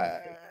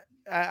parts.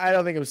 I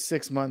don't think it was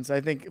 6 months.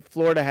 I think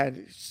Florida had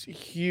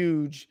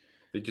huge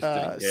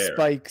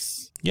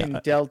spikes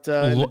in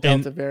Delta and the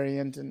Delta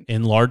variant. And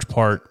in large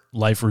part,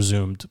 life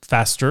resumed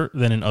faster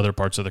than in other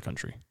parts of the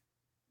country.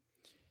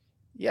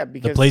 Yeah,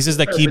 because the places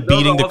that keep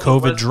beating the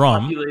COVID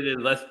drum.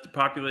 Less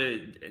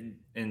populated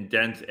in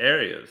dense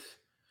areas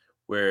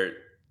where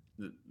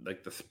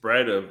like the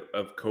spread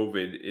of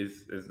COVID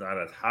is not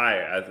as high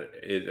as it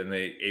is in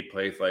a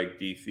place like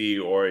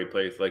DC or a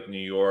place like New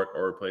York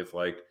or a place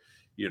like,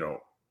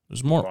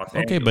 There's more. Los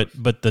Okay, Angeles.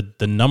 but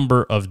the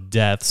number of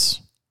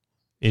deaths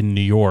in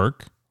New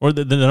York, or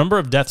the number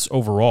of deaths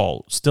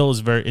overall, still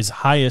is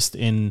highest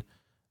in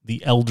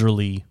the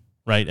elderly,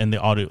 right, and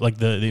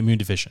the immune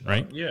deficient,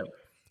 right? Yeah.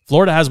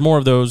 Florida has more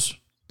of those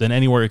than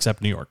anywhere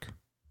except New York,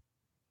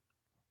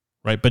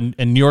 right?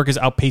 And New York is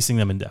outpacing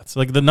them in deaths.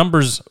 Like the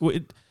numbers,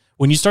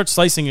 when you start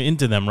slicing it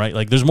into them, right?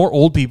 Like there's more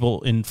old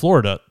people in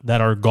Florida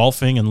that are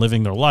golfing and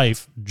living their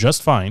life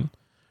just fine.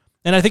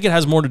 And I think it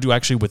has more to do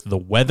actually with the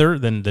weather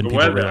than people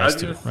realize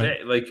too.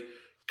 Right?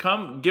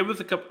 Give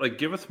us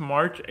give us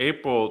March,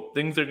 April.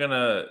 Things are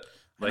gonna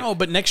No,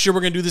 but next year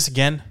we're gonna do this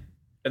again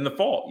in the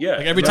fall. Yeah,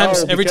 like every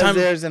time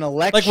there's an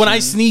election. Like when I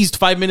sneezed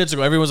 5 minutes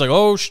ago, everyone's like,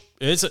 "Oh,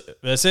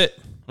 that's it."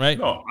 Right?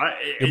 No,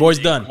 your boy's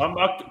done.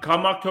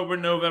 Come October,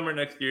 November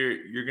next year,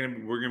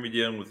 we're gonna be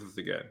dealing with this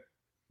again.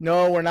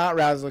 No, we're not,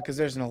 Razzle, because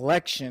there's an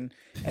election,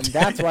 and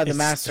that's why the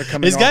masks are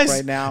coming off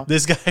right now.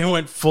 This guy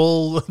went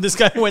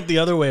the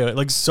other way,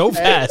 like so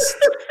fast.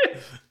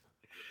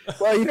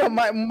 Well,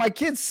 my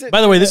kids.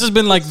 By the way, this has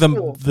been like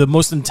the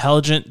most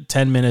intelligent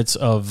 10 minutes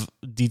of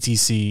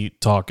DTC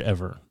talk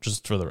ever.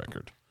 Just for the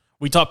record,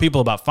 we taught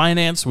people about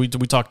finance. We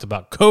talked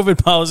about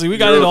COVID policy. We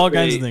got into all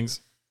kinds of things.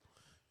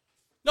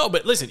 No,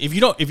 but listen, if you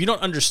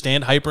don't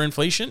understand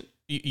hyperinflation,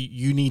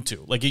 you need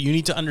to you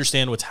need to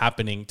understand what's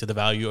happening to the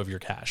value of your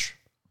cash.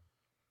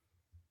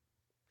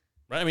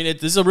 Right? I mean,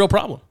 this is a real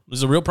problem. This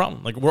is a real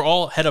problem. Like we're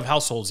all head of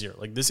households here.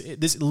 Like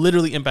this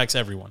literally impacts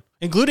everyone,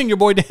 including your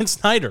boy Dan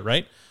Snyder,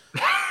 right?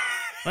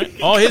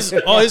 Right? All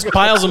his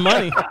piles of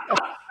money.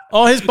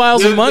 All his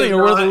piles of money are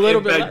worth a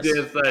little bit less.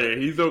 Dan Snyder.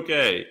 He's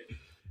okay.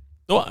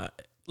 So,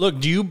 look,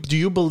 do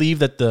you believe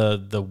that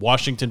the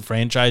Washington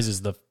franchise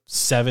is the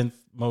 7th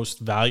most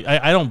value?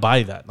 I don't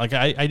buy that. Like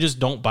I just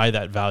don't buy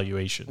that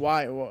valuation.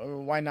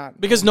 Why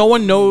not? Because no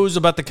one knows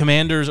about the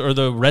Commanders or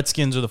the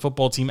Redskins or the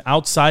football team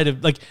outside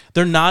of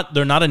they're not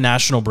a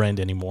national brand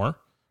anymore,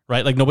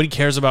 right? Like nobody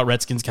cares about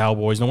Redskins,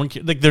 Cowboys. No one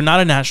they're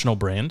not a national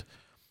brand.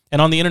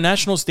 And on the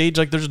international stage,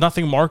 there's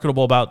nothing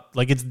marketable about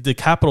it's the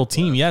capital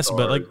team, yes,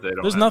 but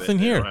there's nothing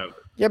here.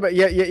 Yeah, but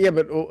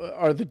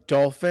are the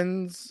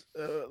Dolphins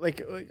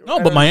No,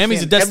 but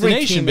Miami's a destination,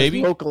 every team baby.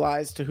 Is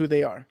localized to who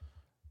they are.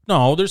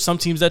 No, there's some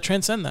teams that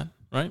transcend that,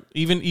 right?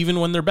 Even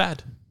when they're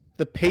bad.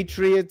 The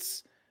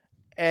Patriots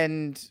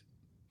and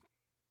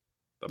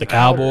the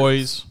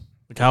Cowboys.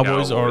 The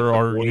Cowboys Cowboys,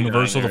 are the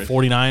universal. The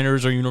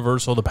 49ers are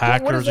universal. The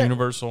Packers are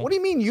universal. What do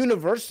you mean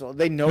universal?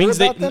 They know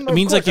means about them? It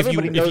means if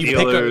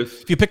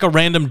you pick a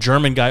random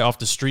German guy off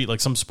the street,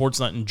 like some sports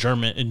nut in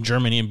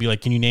Germany, and be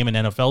like, "Can you name an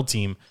NFL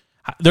team?"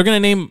 They're going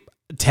to name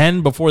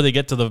 10 before they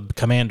get to the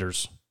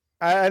Commanders.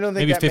 I don't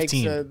think maybe that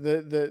 15.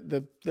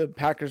 Makes the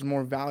Packers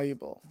more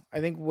valuable. I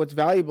think what's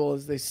valuable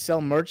is they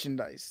sell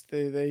merchandise.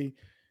 They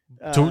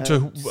but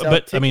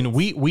tickets. I mean,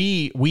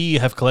 we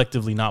have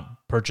collectively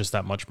not purchased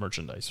that much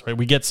merchandise, right?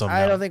 We get some.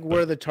 I don't think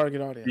we're the target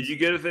audience. Did you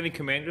get us any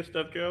Commander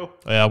stuff, Joe?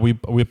 Yeah, we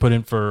put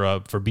in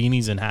for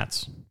beanies and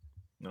hats.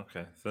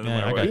 Okay,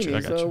 I got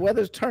you. So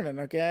we're turning.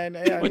 Okay,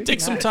 it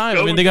takes some time.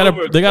 I mean, they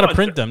gotta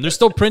print them. They're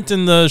still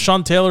printing the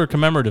Sean Taylor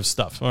commemorative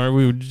stuff. Or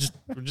we're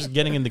just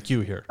getting in the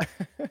queue here.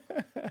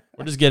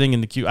 We're just getting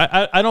in the queue.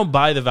 I don't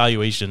buy the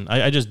valuation.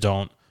 I just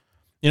don't.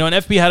 And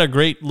FB had a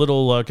great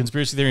little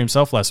conspiracy theory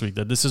himself last week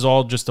that this is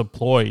all just a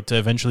ploy to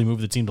eventually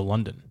move the team to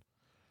London.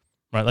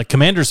 Right? Like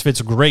Commanders fits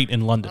great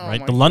in London,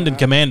 right? The London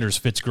Commanders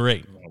fits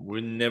great.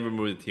 We'd never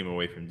move the team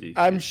away from DC.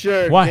 I'm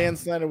sure Dan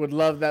Snyder would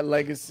love that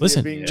legacy.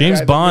 Listen,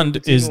 James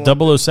Bond is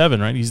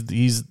 007, right?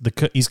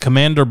 He's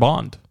Commander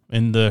Bond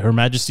in the Her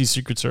Majesty's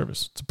Secret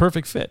Service. It's a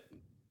perfect fit.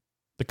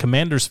 The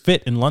Commanders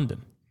fit in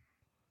London.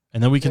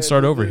 And then we can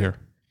start over here.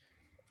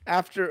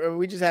 After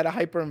we just had a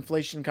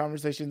hyperinflation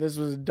conversation, this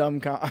was a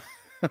dumb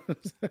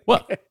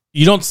What?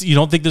 You don't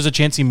think there's a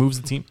chance he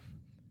moves the team?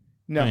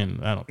 No,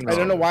 I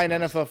don't know why an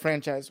NFL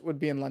franchise would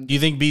be in London. Do you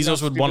think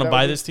Bezos would want to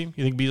buy this team?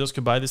 You think Bezos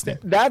could buy this team?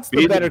 That's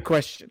the better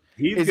question.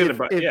 He's going to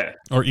buy, yeah.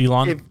 Or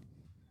Elon?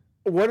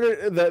 What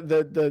are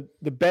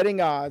the betting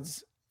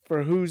odds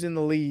for who's in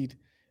the lead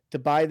to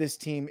buy this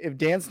team? If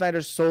Dan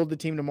Snyder sold the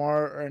team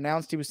tomorrow or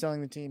announced he was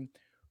selling the team,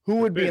 who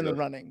would be in the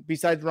running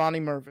besides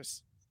Ronnie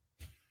Mervis?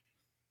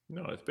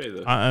 No, it's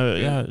Bezos.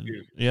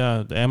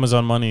 Yeah. The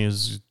Amazon money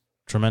is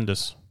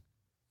tremendous.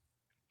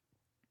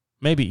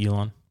 Maybe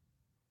Elon.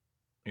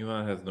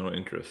 Elon has no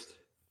interest.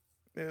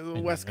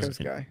 The West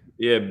Coast guy.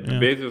 Yeah,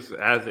 Bezos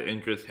has the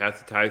interest, has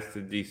the ties to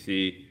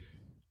DC.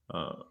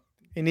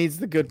 He needs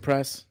the good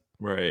press.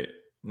 Right.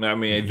 I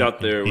mean, he's out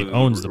there with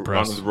owns the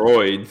press. On his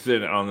roids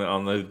and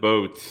on those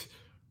boats.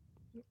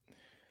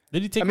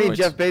 Did he take? I mean,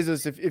 Jeff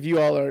Bezos. If you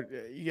all are,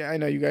 I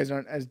know you guys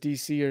aren't as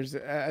DCers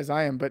as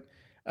I am, but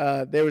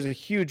there was a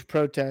huge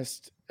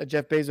protest.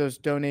 Jeff Bezos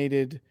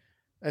donated,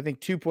 I think,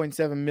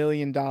 $2.7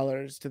 million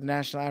to the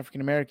National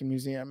African American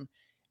Museum,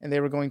 and they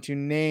were going to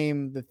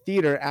name the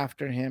theater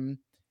after him.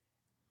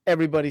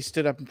 Everybody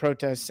stood up in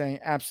protest, saying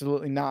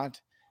absolutely not.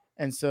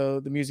 and so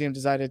the museum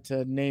decided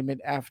to name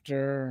it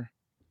after.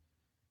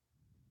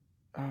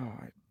 Oh,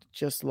 I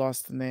just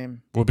lost the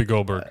name. Whoopi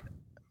Goldberg.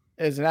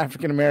 Is an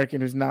African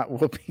American who's not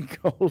Whoopi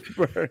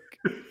Goldberg.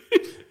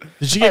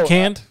 Did she get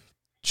canned?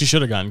 She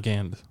should have gotten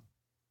canned.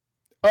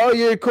 Oh,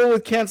 you're cool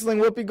with canceling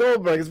Whoopi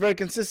Goldberg. It's very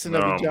consistent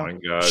of you, Joe. Oh my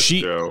God,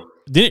 Joe.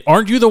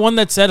 Aren't you the one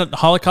that said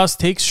Holocaust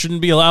takes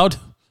shouldn't be allowed?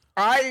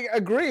 I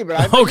agree, but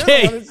I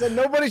okay. The one that said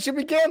nobody should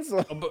be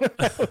canceled.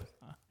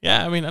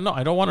 Yeah, I mean, no,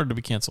 I don't want her to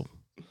be canceled.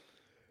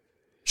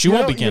 She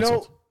won't be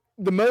canceled.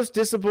 The most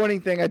disappointing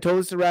thing, I told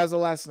this to Razzle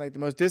last night, the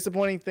most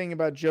disappointing thing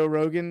about Joe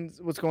Rogan,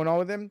 what's going on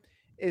with him,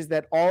 is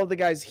that all the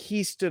guys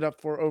he stood up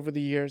for over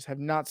the years have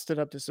not stood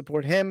up to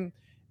support him.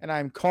 And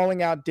I'm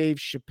calling out Dave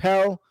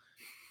Chappelle.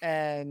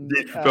 And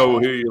Dave Chappelle will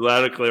hear you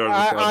loud and clear on the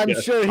podcast.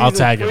 I'm sure he's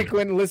a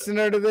frequent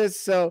listener to this.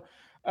 So,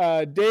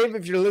 Dave,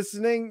 if you're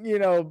listening,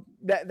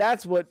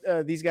 that's what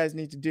these guys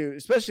need to do,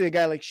 especially a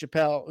guy like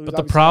Chappelle. But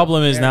the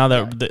problem is now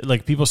that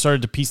like people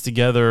started to piece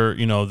together,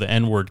 the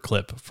N-word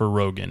clip for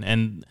Rogan,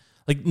 and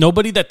like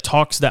nobody that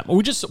talks that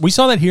we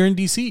saw that here in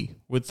DC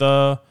with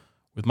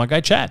my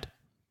guy Chad,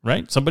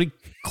 right? Somebody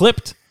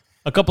clipped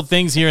a couple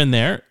things here and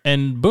there,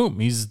 and boom,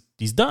 he's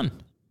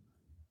done.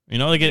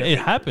 It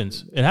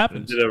happens. It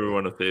happens. Did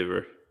everyone a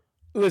favor.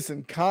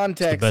 Listen,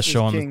 context. It's the best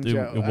show on king,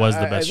 Joe. It was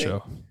the best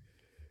show.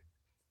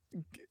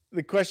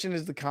 The question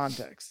is the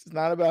context. It's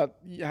not about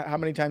how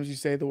many times you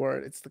say the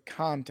word. It's the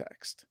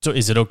context. So,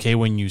 is it okay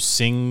when you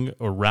sing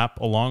or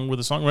rap along with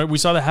a song? Right? We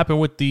saw that happen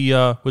with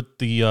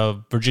the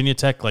Virginia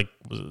Tech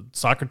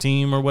soccer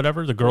team or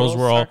whatever. The girls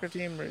were all soccer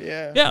team.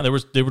 Yeah. Yeah,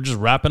 they were just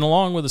rapping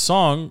along with a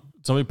song.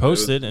 Somebody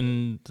posted,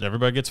 and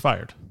everybody gets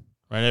fired.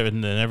 Right,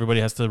 and then everybody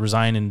has to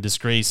resign in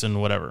disgrace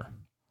and whatever.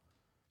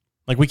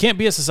 Like, we can't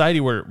be a society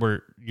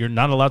where you're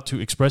not allowed to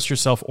express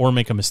yourself or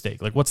make a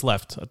mistake. Like, what's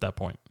left at that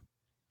point?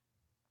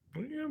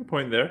 You have a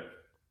point there.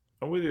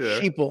 I'm with you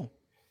there. Sheeple.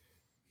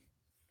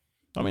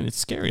 I mean, it's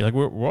scary. Like,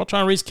 we're all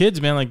trying to raise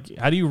kids, man. Like,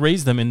 how do you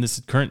raise them in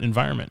this current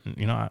environment?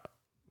 I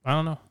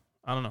don't know.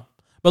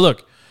 But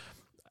look,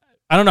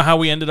 I don't know how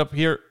we ended up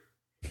here.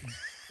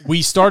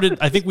 I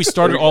think we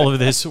started all of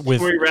this with.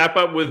 Can we wrap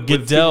up with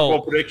Goodell Super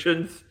Bowl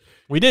predictions?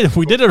 We did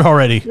it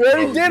already. We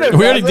already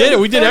did it.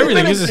 We did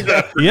everything.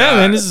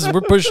 Man.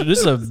 We're pushing.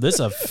 This is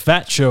a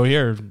fat show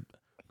here.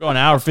 Going an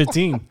hour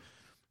 15.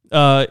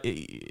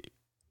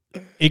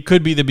 It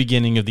could be the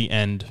beginning of the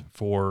end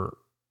for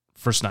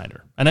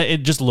Snyder, and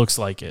it just looks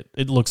like it.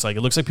 It looks like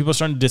people are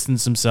starting to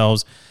distance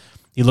themselves.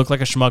 He looked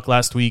like a schmuck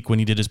last week when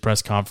he did his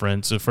press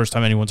conference. The first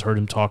time anyone's heard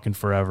him talk in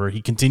forever.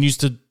 He continues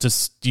to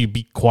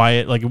be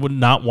quiet. Like, he would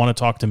not want to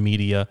talk to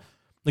media.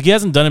 Like, he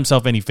hasn't done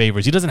himself any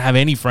favors. He doesn't have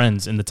any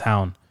friends in the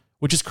town.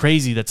 Which is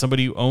crazy that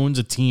somebody who owns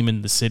a team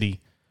in the city,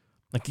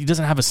 like, he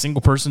doesn't have a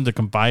single person to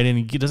confide in.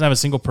 He doesn't have a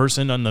single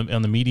person on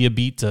the media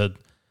beat to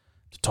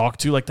talk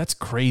to. Like, that's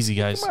crazy,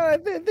 guys. Come on, I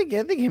think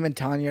him and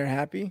Tanya are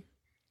happy.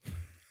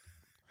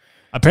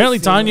 Apparently,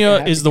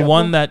 Tanya is the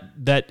one that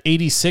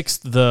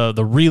 86th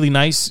the really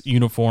nice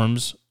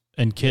uniforms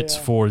and kits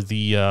for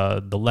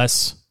the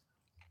less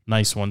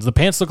nice ones. The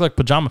pants look like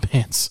pajama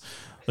pants.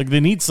 Like, they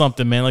need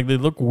something, man. Like, they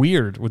look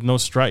weird with no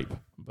stripe.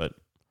 But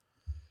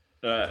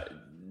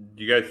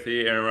you guys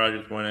see Aaron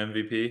Rodgers won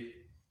MVP?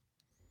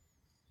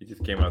 He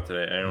just came out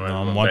today.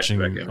 I'm watching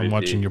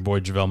your boy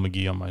JaVale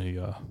McGee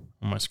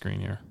on my screen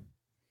here.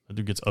 That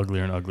dude gets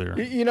uglier and uglier.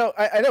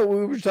 I know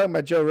we were talking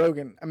about Joe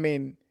Rogan. I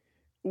mean,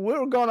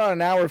 we're going on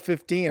an hour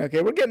 15.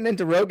 Okay, we're getting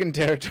into Rogan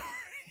territory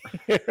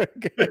here.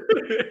 Okay?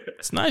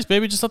 It's nice,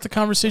 baby. Just let the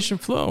conversation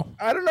flow.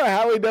 I don't know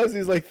how he does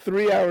these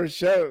 3-hour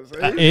shows.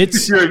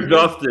 You're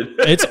exhausted.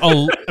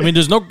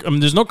 There's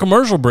no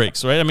commercial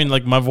breaks, right? I mean,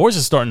 like, my voice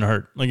is starting to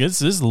hurt. Like,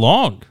 this is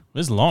long.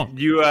 This is long.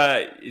 You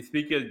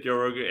speaking of Joe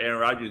Rogan, Aaron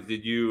Rodgers,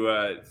 did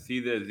you see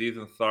the Aziz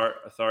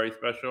Ansari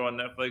special on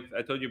Netflix?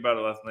 I told you about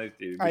it last night,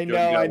 Steve. I know.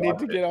 I need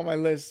to get on my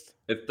list.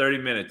 It's 30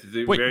 minutes.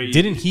 Wait,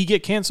 didn't he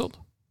get canceled?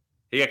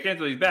 He got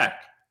canceled. He's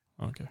back.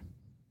 Okay.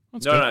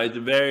 No, it's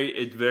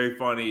very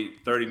funny.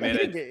 30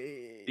 minutes,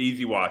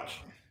 easy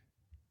watch.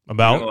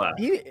 About?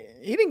 He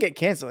didn't get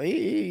canceled.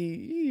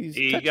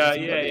 He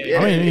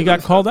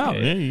got called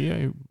out.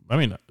 Yeah. I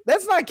mean,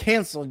 that's not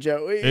canceled,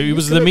 Joe. It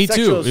was the Me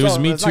Too. It was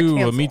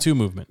Me Too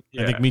movement.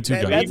 Yeah. I think Me Too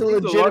got. That's a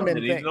legitimate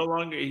thing. He's no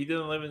longer. He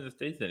doesn't live in the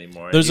States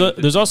anymore.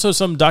 There's also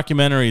some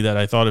documentary that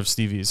I thought of,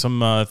 Stevie.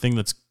 Some thing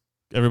that's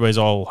everybody's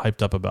all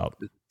hyped up about.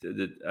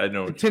 I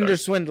know the Tinder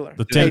swindler.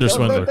 The Tinder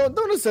swindler.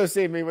 Don't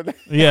associate me with that.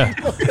 Yeah.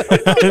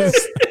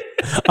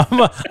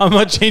 I'm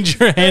gonna change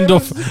your handle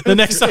the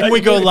next time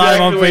we go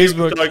live on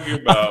Facebook.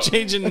 I'm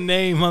changing the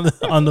name on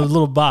the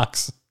little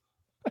box.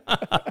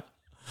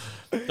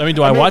 I mean,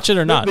 I watch it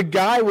or not? The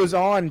guy was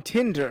on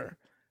Tinder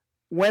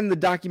when the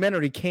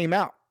documentary came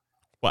out.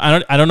 Well,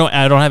 I don't know.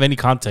 I don't have any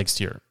context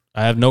here.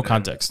 I have no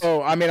context.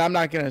 Oh, I mean, I'm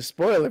not going to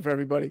spoil it for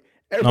everybody.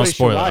 Everybody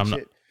should watch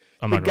it.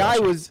 The guy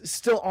was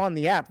still on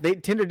the app.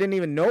 Tinder didn't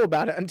even know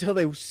about it until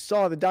they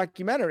saw the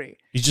documentary.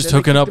 He's just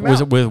hooking up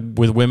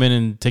with women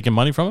and taking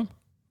money from them?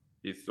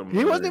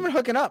 He wasn't even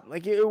hooking up.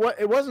 Like,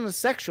 it wasn't a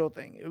sexual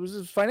thing. It was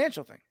a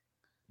financial thing.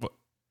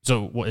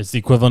 So what, it's the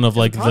equivalent of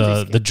like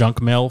Ponzi the scheme.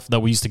 junk mail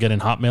that we used to get in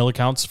Hotmail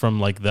accounts from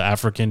like the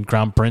African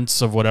crown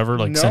prince of whatever,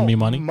 like send me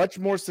money. Much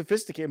more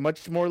sophisticated,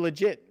 much more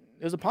legit.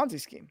 It was a Ponzi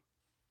scheme.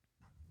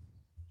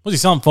 Was he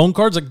selling phone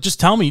cards? Like, just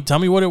tell me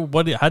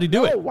how'd he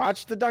do it?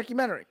 Watch the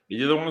documentary.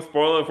 You don't want to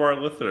spoil it for our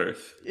listeners.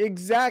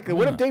 Exactly.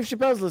 What if Dave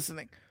Chappelle's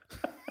listening?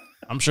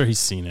 I'm sure he's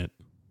seen it.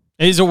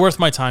 Is it worth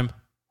my time?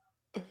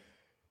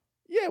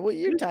 Yeah, well,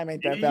 your time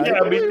ain't that Yeah,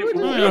 valuable. I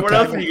mean, what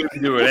else are you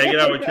going to do? Hanging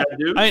out with Chad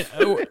Duke?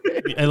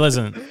 Hey,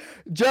 listen,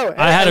 Joe,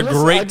 I had a listen,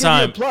 I'll great give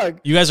time. You, a plug.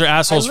 You guys are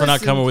assholes for not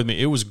listened- coming with me.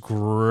 It was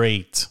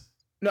great.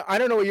 No, I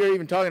don't know what you're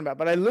even talking about,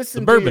 but I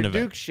listened to bourbon your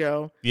event. Duke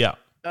show Yeah.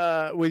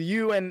 with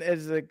you and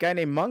as a guy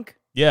named Monk.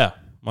 Yeah.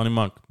 Money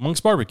Monk.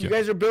 Monk's Barbecue. You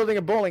guys are building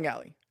a bowling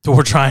alley. So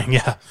we're trying.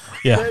 Yeah.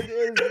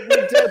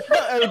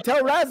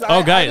 Tell Raz.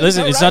 Oh, guy,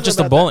 listen, it's not just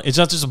a bowling. That. It's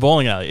not just a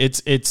bowling alley.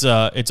 It's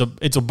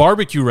a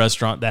barbecue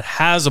restaurant that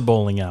has a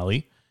bowling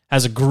alley,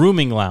 has a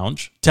grooming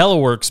lounge,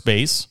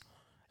 teleworkspace,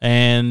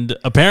 and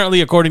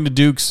apparently, according to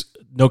Dukes,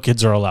 no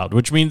kids are allowed,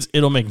 which means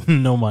it'll make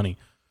no money.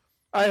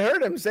 I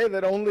heard him say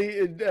that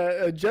only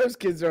Joe's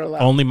kids are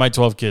allowed. Only my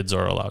 12 kids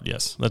are allowed.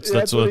 Yes, that's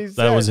what he that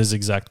said. was his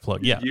exact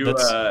plug. Yeah,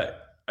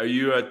 Are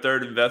you a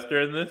third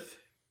investor in this?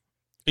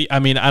 I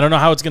mean, I don't know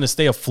how it's going to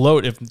stay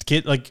afloat if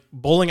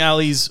bowling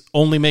alleys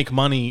only make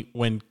money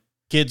when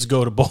kids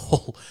go to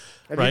bowl.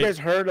 Have right? you guys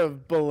heard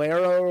of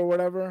Bolero or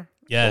whatever?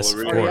 Yes, of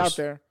Bolero. Already course. out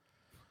there.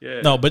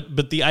 Yeah. No,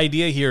 but the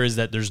idea here is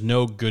that there's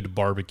no good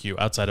barbecue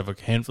outside of a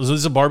handful. So this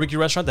is a barbecue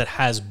restaurant that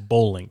has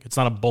bowling. It's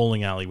not a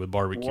bowling alley with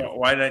barbecue.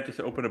 Why not just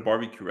open a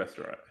barbecue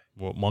restaurant?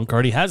 Well, Monk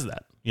already has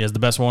that. He has the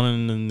best one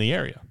in the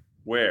area.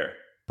 Where?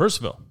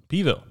 Percival,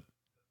 Peeville.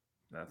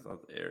 That's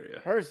not the area.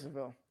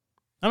 Percival.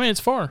 I mean, it's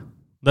far.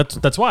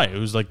 That's why it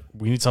was like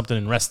we need something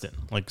in Reston,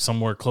 like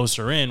somewhere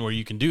closer in where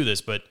you can do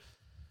this. But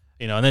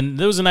and then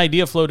there was an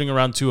idea floating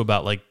around too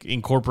about like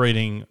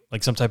incorporating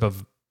like some type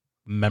of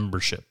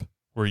membership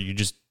where you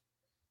just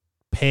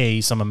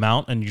pay some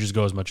amount and you just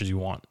go as much as you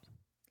want.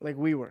 Like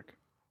WeWork.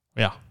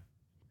 Yeah.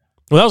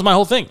 Well, that was my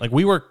whole thing. Like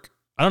WeWork,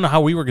 I don't know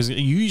how WeWork is. You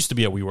used to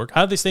be at WeWork.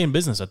 How did they stay in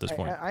business at this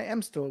point? I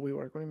am still at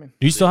WeWork. What do you mean?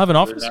 Do you still have an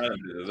office?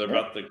 They're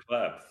about to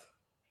collapse.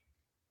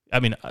 I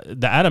mean,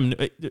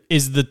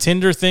 is the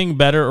Tinder thing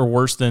better or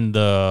worse than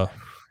the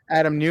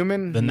Adam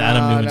Newman?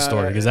 Adam Newman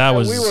story? Because that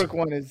was WeWork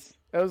one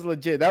that was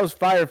legit. That was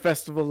Fire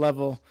Festival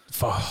level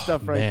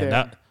stuff right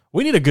there.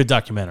 We need a good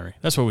documentary.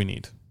 That's what we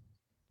need.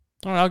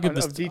 All right, I'll give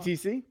this. Of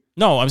DTC?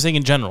 No, I'm saying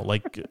in general.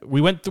 Like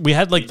we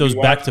had like those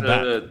back to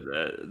back.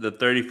 The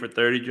 30 for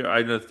 30.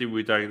 I know Steve,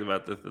 we were talking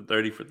about this. The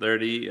 30 for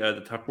 30,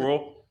 the tuck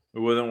rule. It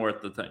wasn't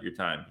worth your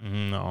time.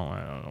 No,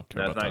 I don't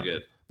care. That's about not that.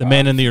 good. The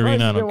Man in the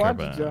surprised Arena. I you don't care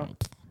didn't watch about.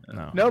 it,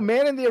 No, No,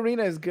 Man in the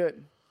Arena is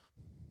good.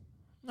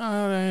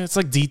 it's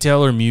like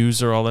Detail or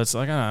Muse or all that.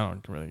 Like I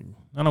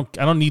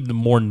don't need the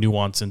more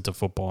nuance into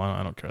football.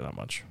 I don't care that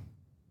much.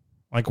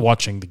 I like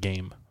watching the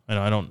game.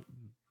 I don't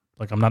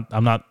like. I'm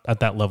not at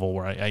that level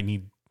where I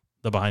need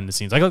the behind the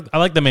scenes. I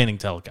like the Manning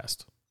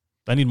telecast.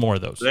 I need more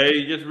of those.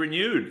 They just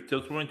renewed till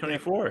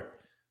 2024.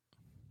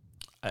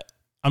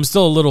 I'm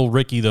still a little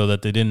Ricky though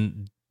that they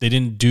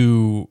didn't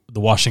do the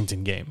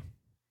Washington game.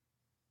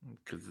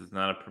 Because it's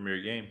not a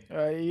premier game.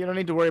 You don't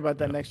need to worry about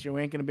that next year.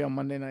 We ain't going to be on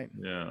Monday night.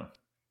 Yeah.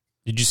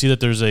 Did you see that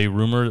there's a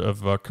rumor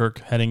of Kirk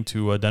heading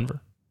to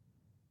Denver?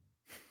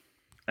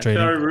 I saw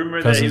a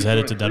rumor that Cousins he was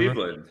headed going to Denver?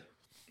 Cleveland.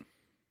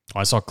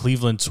 I saw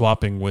Cleveland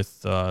swapping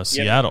with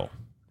Seattle.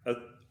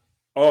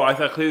 I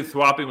thought Cleveland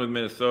swapping with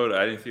Minnesota.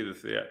 I didn't see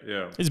this yet.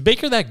 Yeah. Is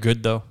Baker that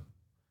good though,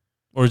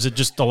 or is it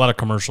just a lot of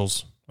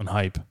commercials and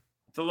hype?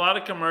 It's a lot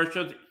of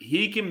commercials.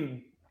 He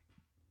can.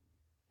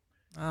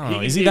 I don't know.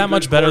 can Is be he a that good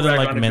much better than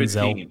like quarterback on a good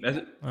Menzel?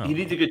 team. He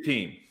needs a good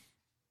team.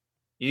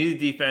 He needs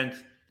defense.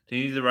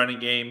 He needs a running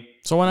game.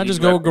 So why not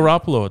just go with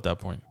Garoppolo at that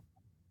point?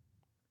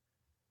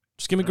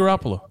 Just give me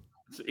Garoppolo.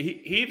 So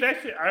he's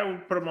actually. I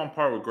would put him on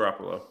par with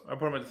Garoppolo. I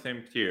put him at the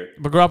same tier.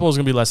 But Garoppolo's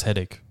gonna be less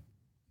headache.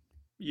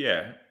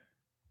 Yeah.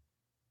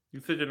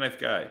 He's such a nice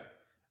guy.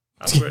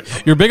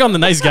 You're big on the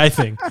nice guy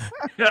thing.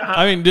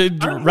 I mean,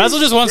 Razzle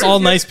just wants all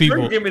nice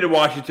people. Give me to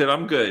Washington.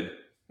 I'm good.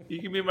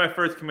 You can be my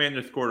first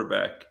Commanders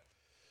quarterback.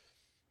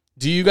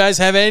 Do you guys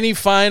have any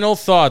final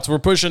thoughts? We're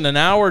pushing an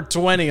hour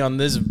 20 on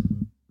this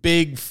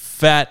big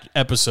fat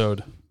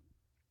episode.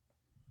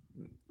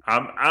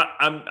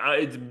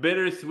 It's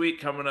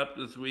bittersweet coming up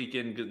this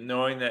weekend,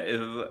 knowing that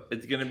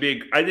it's going to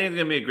be. I think it's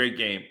going to be a great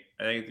game.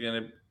 I think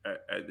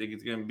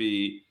it's going to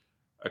be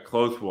a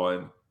close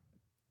one.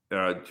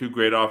 Two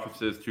great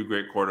offenses, two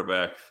great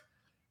quarterbacks,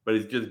 but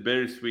it's just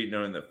bittersweet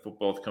knowing that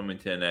football's coming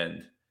to an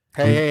end.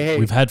 Hey!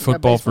 We've had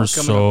football for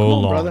so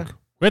long. Brother.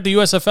 We had the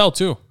USFL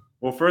too.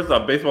 Well, first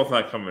off, baseball's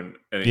not coming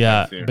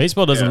anytime soon.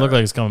 Baseball doesn't look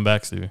like it's coming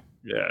back, Stevie.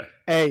 Yeah.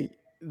 Hey,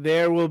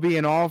 there will be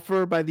an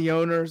offer by the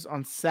owners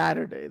on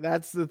Saturday.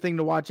 That's the thing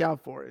to watch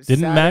out for.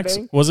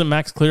 Wasn't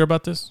Max clear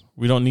about this?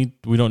 We don't need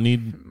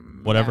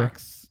whatever.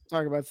 Max,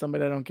 talk about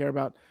somebody I don't care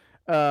about.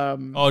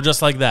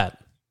 Just like that.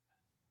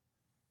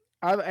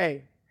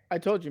 I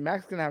told you,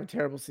 Max is gonna have a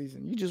terrible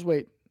season. You just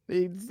wait.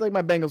 It's like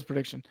my Bengals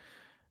prediction.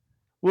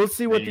 We'll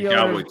see what the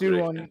owners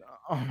do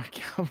Oh my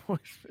Cowboys.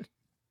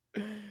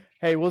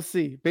 Hey, we'll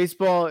see.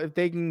 Baseball, if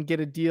they can get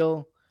a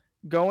deal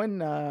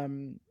going.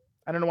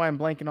 I don't know why I'm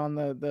blanking on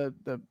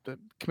the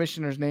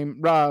commissioner's name.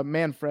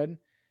 Manfred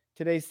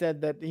today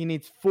said that he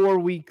needs 4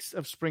 weeks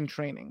of spring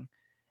training,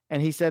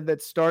 and he said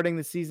that starting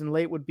the season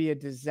late would be a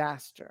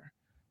disaster.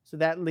 So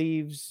that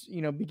leaves,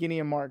 beginning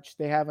of March.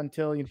 They have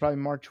until probably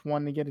March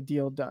 1 to get a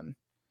deal done.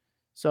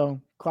 So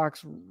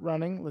clock's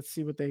running. Let's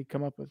see what they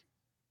come up with.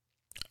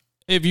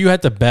 If you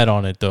had to bet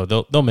on it, though,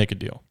 they'll make a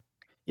deal.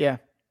 Yeah,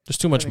 there's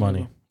too much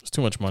money. There's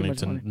too much money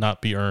to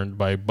not be earned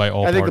by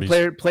all parties. I think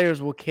the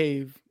players will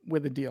cave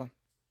with a deal.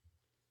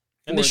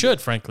 And they should,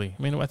 frankly.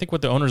 I mean, I think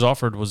what the owners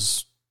offered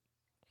was...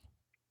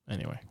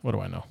 Anyway, what do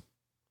I know?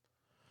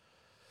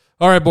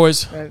 All right,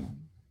 boys.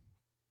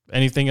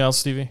 Anything else,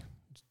 Stevie?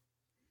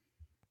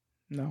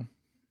 No.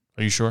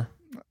 Are you sure?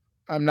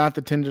 I'm not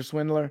the Tinder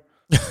swindler.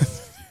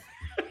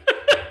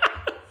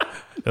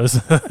 Let's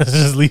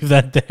just leave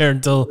that there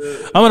until...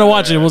 I'm going to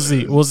watch it. We'll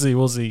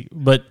see.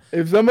 But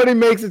if somebody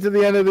makes it to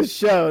the end of the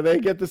show, they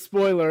get the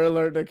spoiler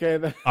alert,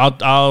 okay?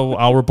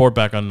 I'll report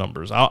back on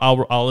numbers.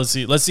 I'll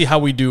let's see how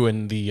we do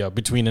in the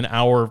between an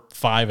hour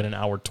 5 and an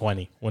hour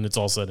 20 when it's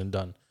all said and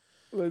done.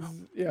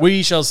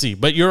 We shall see.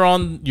 But you're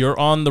on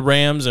the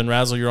Rams, and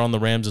Razzle, you're on the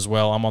Rams as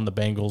well. I'm on the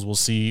Bengals.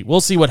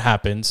 We'll see what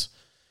happens.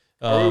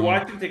 Are we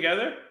watching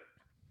together?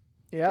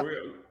 Yeah.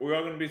 We're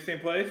all going to be the same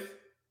place?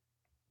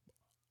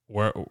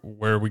 Where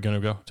are we going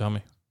to go? Tell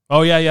me.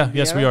 Oh, yeah.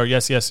 Yes, we are.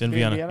 Yes, in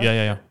Vienna.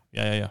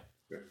 Yeah.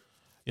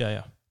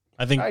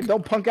 I think. Right,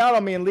 don't punk out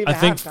on me and leave. I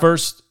think halftime.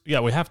 First.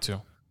 Yeah, we have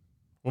to.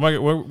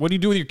 What do you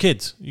do with your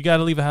kids? You got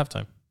to leave at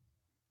halftime.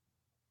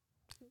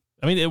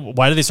 I mean,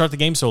 why did they start the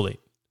game so late?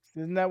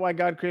 Isn't that why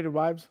God created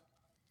wives?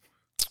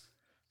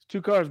 It's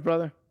 2 cars,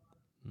 brother.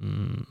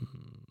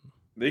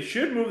 They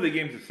should move the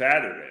game to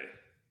Saturday.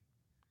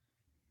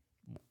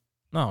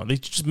 No, they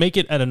just make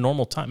it at a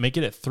normal time. Make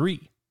it at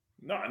 3.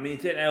 No, I mean,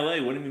 it's in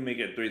LA. What do you mean make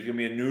it at 3? It's going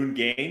to be a noon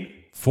game?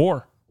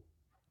 4.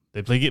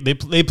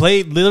 They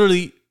play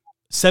literally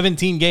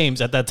 17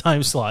 games at that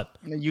time slot.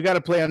 You got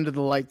to play under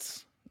the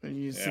lights.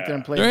 You sit there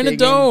and play. They're in a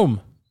dome.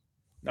 Game.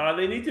 No,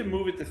 they need to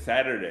move it to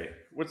Saturday.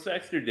 What's the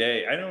extra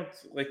day? I don't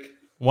like.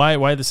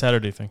 Why the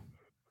Saturday thing?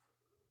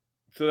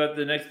 So that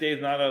the next day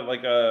is not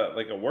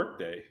a work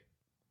day.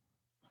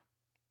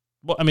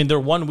 Well, I mean, they're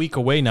 1 week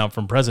away now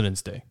from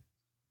President's Day.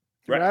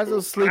 Right.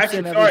 Razzle sleeps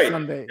in every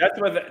Sunday. That's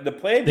what the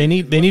plan. They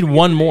need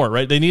one more,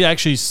 right? They need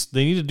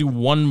to do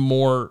one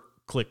more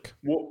click.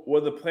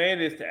 Well, the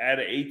plan is to add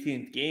an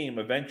 18th game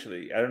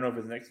eventually. I don't know if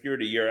it's next year or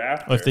the year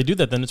after. Well, if they do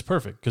that, then it's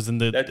perfect because then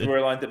that's where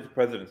it lines up to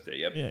President's Day.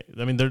 Yep. Yeah,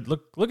 I mean,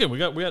 look at we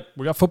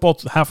got football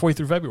halfway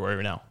through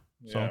February now.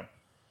 So, yeah.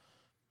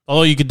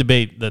 Although you could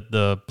debate that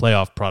the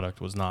playoff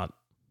product was not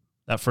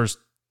that first,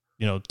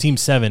 Team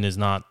 7 is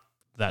not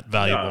that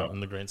valuable in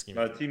the grand scheme.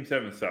 No, Team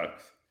 7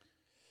 sucks.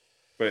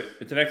 But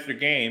it's an extra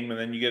game, and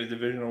then you get a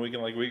divisional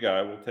weekend like we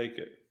got. We'll take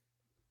it.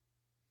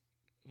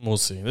 We'll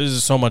see.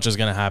 There's so much is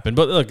going to happen.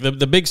 But look,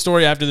 the big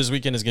story after this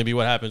weekend is going to be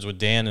what happens with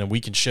Dan, and we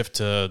can shift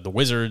to the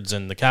Wizards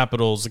and the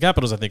Capitals. The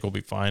Capitals, I think, will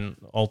be fine.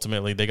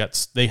 Ultimately,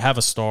 they have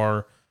a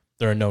star.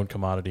 They're a known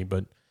commodity.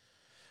 But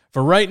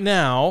for right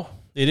now,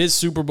 it is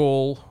Super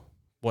Bowl.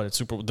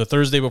 The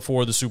Thursday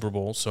before the Super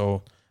Bowl.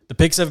 So the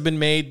picks have been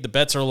made. The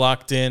bets are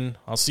locked in.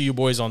 I'll see you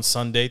boys on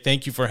Sunday.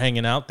 Thank you for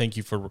hanging out. Thank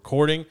you for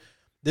recording.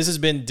 This has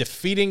been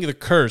Defeating the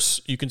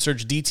Curse. You can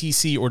search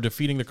DTC or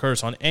Defeating the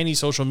Curse on any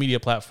social media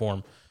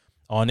platform,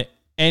 on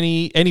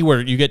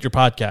anywhere you get your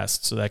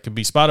podcasts. So that could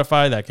be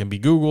Spotify, that can be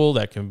Google,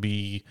 that can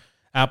be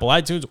Apple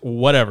iTunes,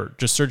 whatever.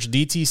 Just search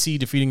DTC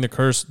Defeating the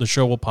Curse. The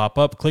show will pop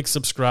up. Click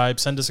subscribe.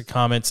 Send us a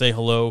comment. Say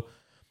hello.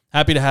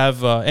 Happy to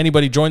have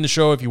anybody join the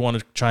show if you want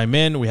to chime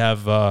in. We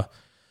have, I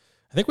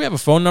think we have a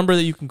phone number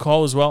that you can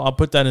call as well. I'll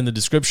put that in the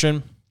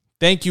description.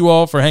 Thank you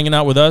all for hanging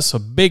out with us. A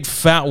big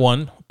fat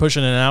one,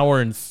 pushing an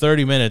hour and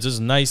 30 minutes. It's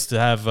nice to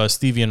have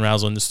Stevie and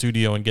Razzle in the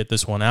studio and get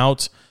this one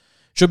out.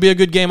 Should be a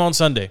good game on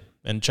Sunday.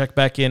 And check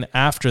back in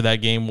after that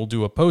game. We'll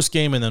do a post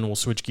game, and then we'll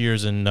switch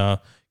gears and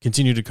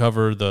continue to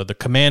cover the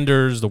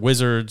Commanders, the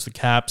Wizards, the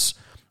Caps,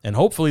 and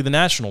hopefully the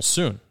Nationals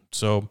soon.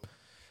 So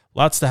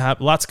lots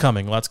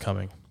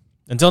coming.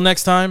 Until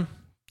next time,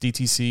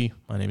 DTC,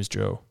 my name is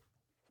Joe.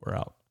 We're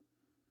out.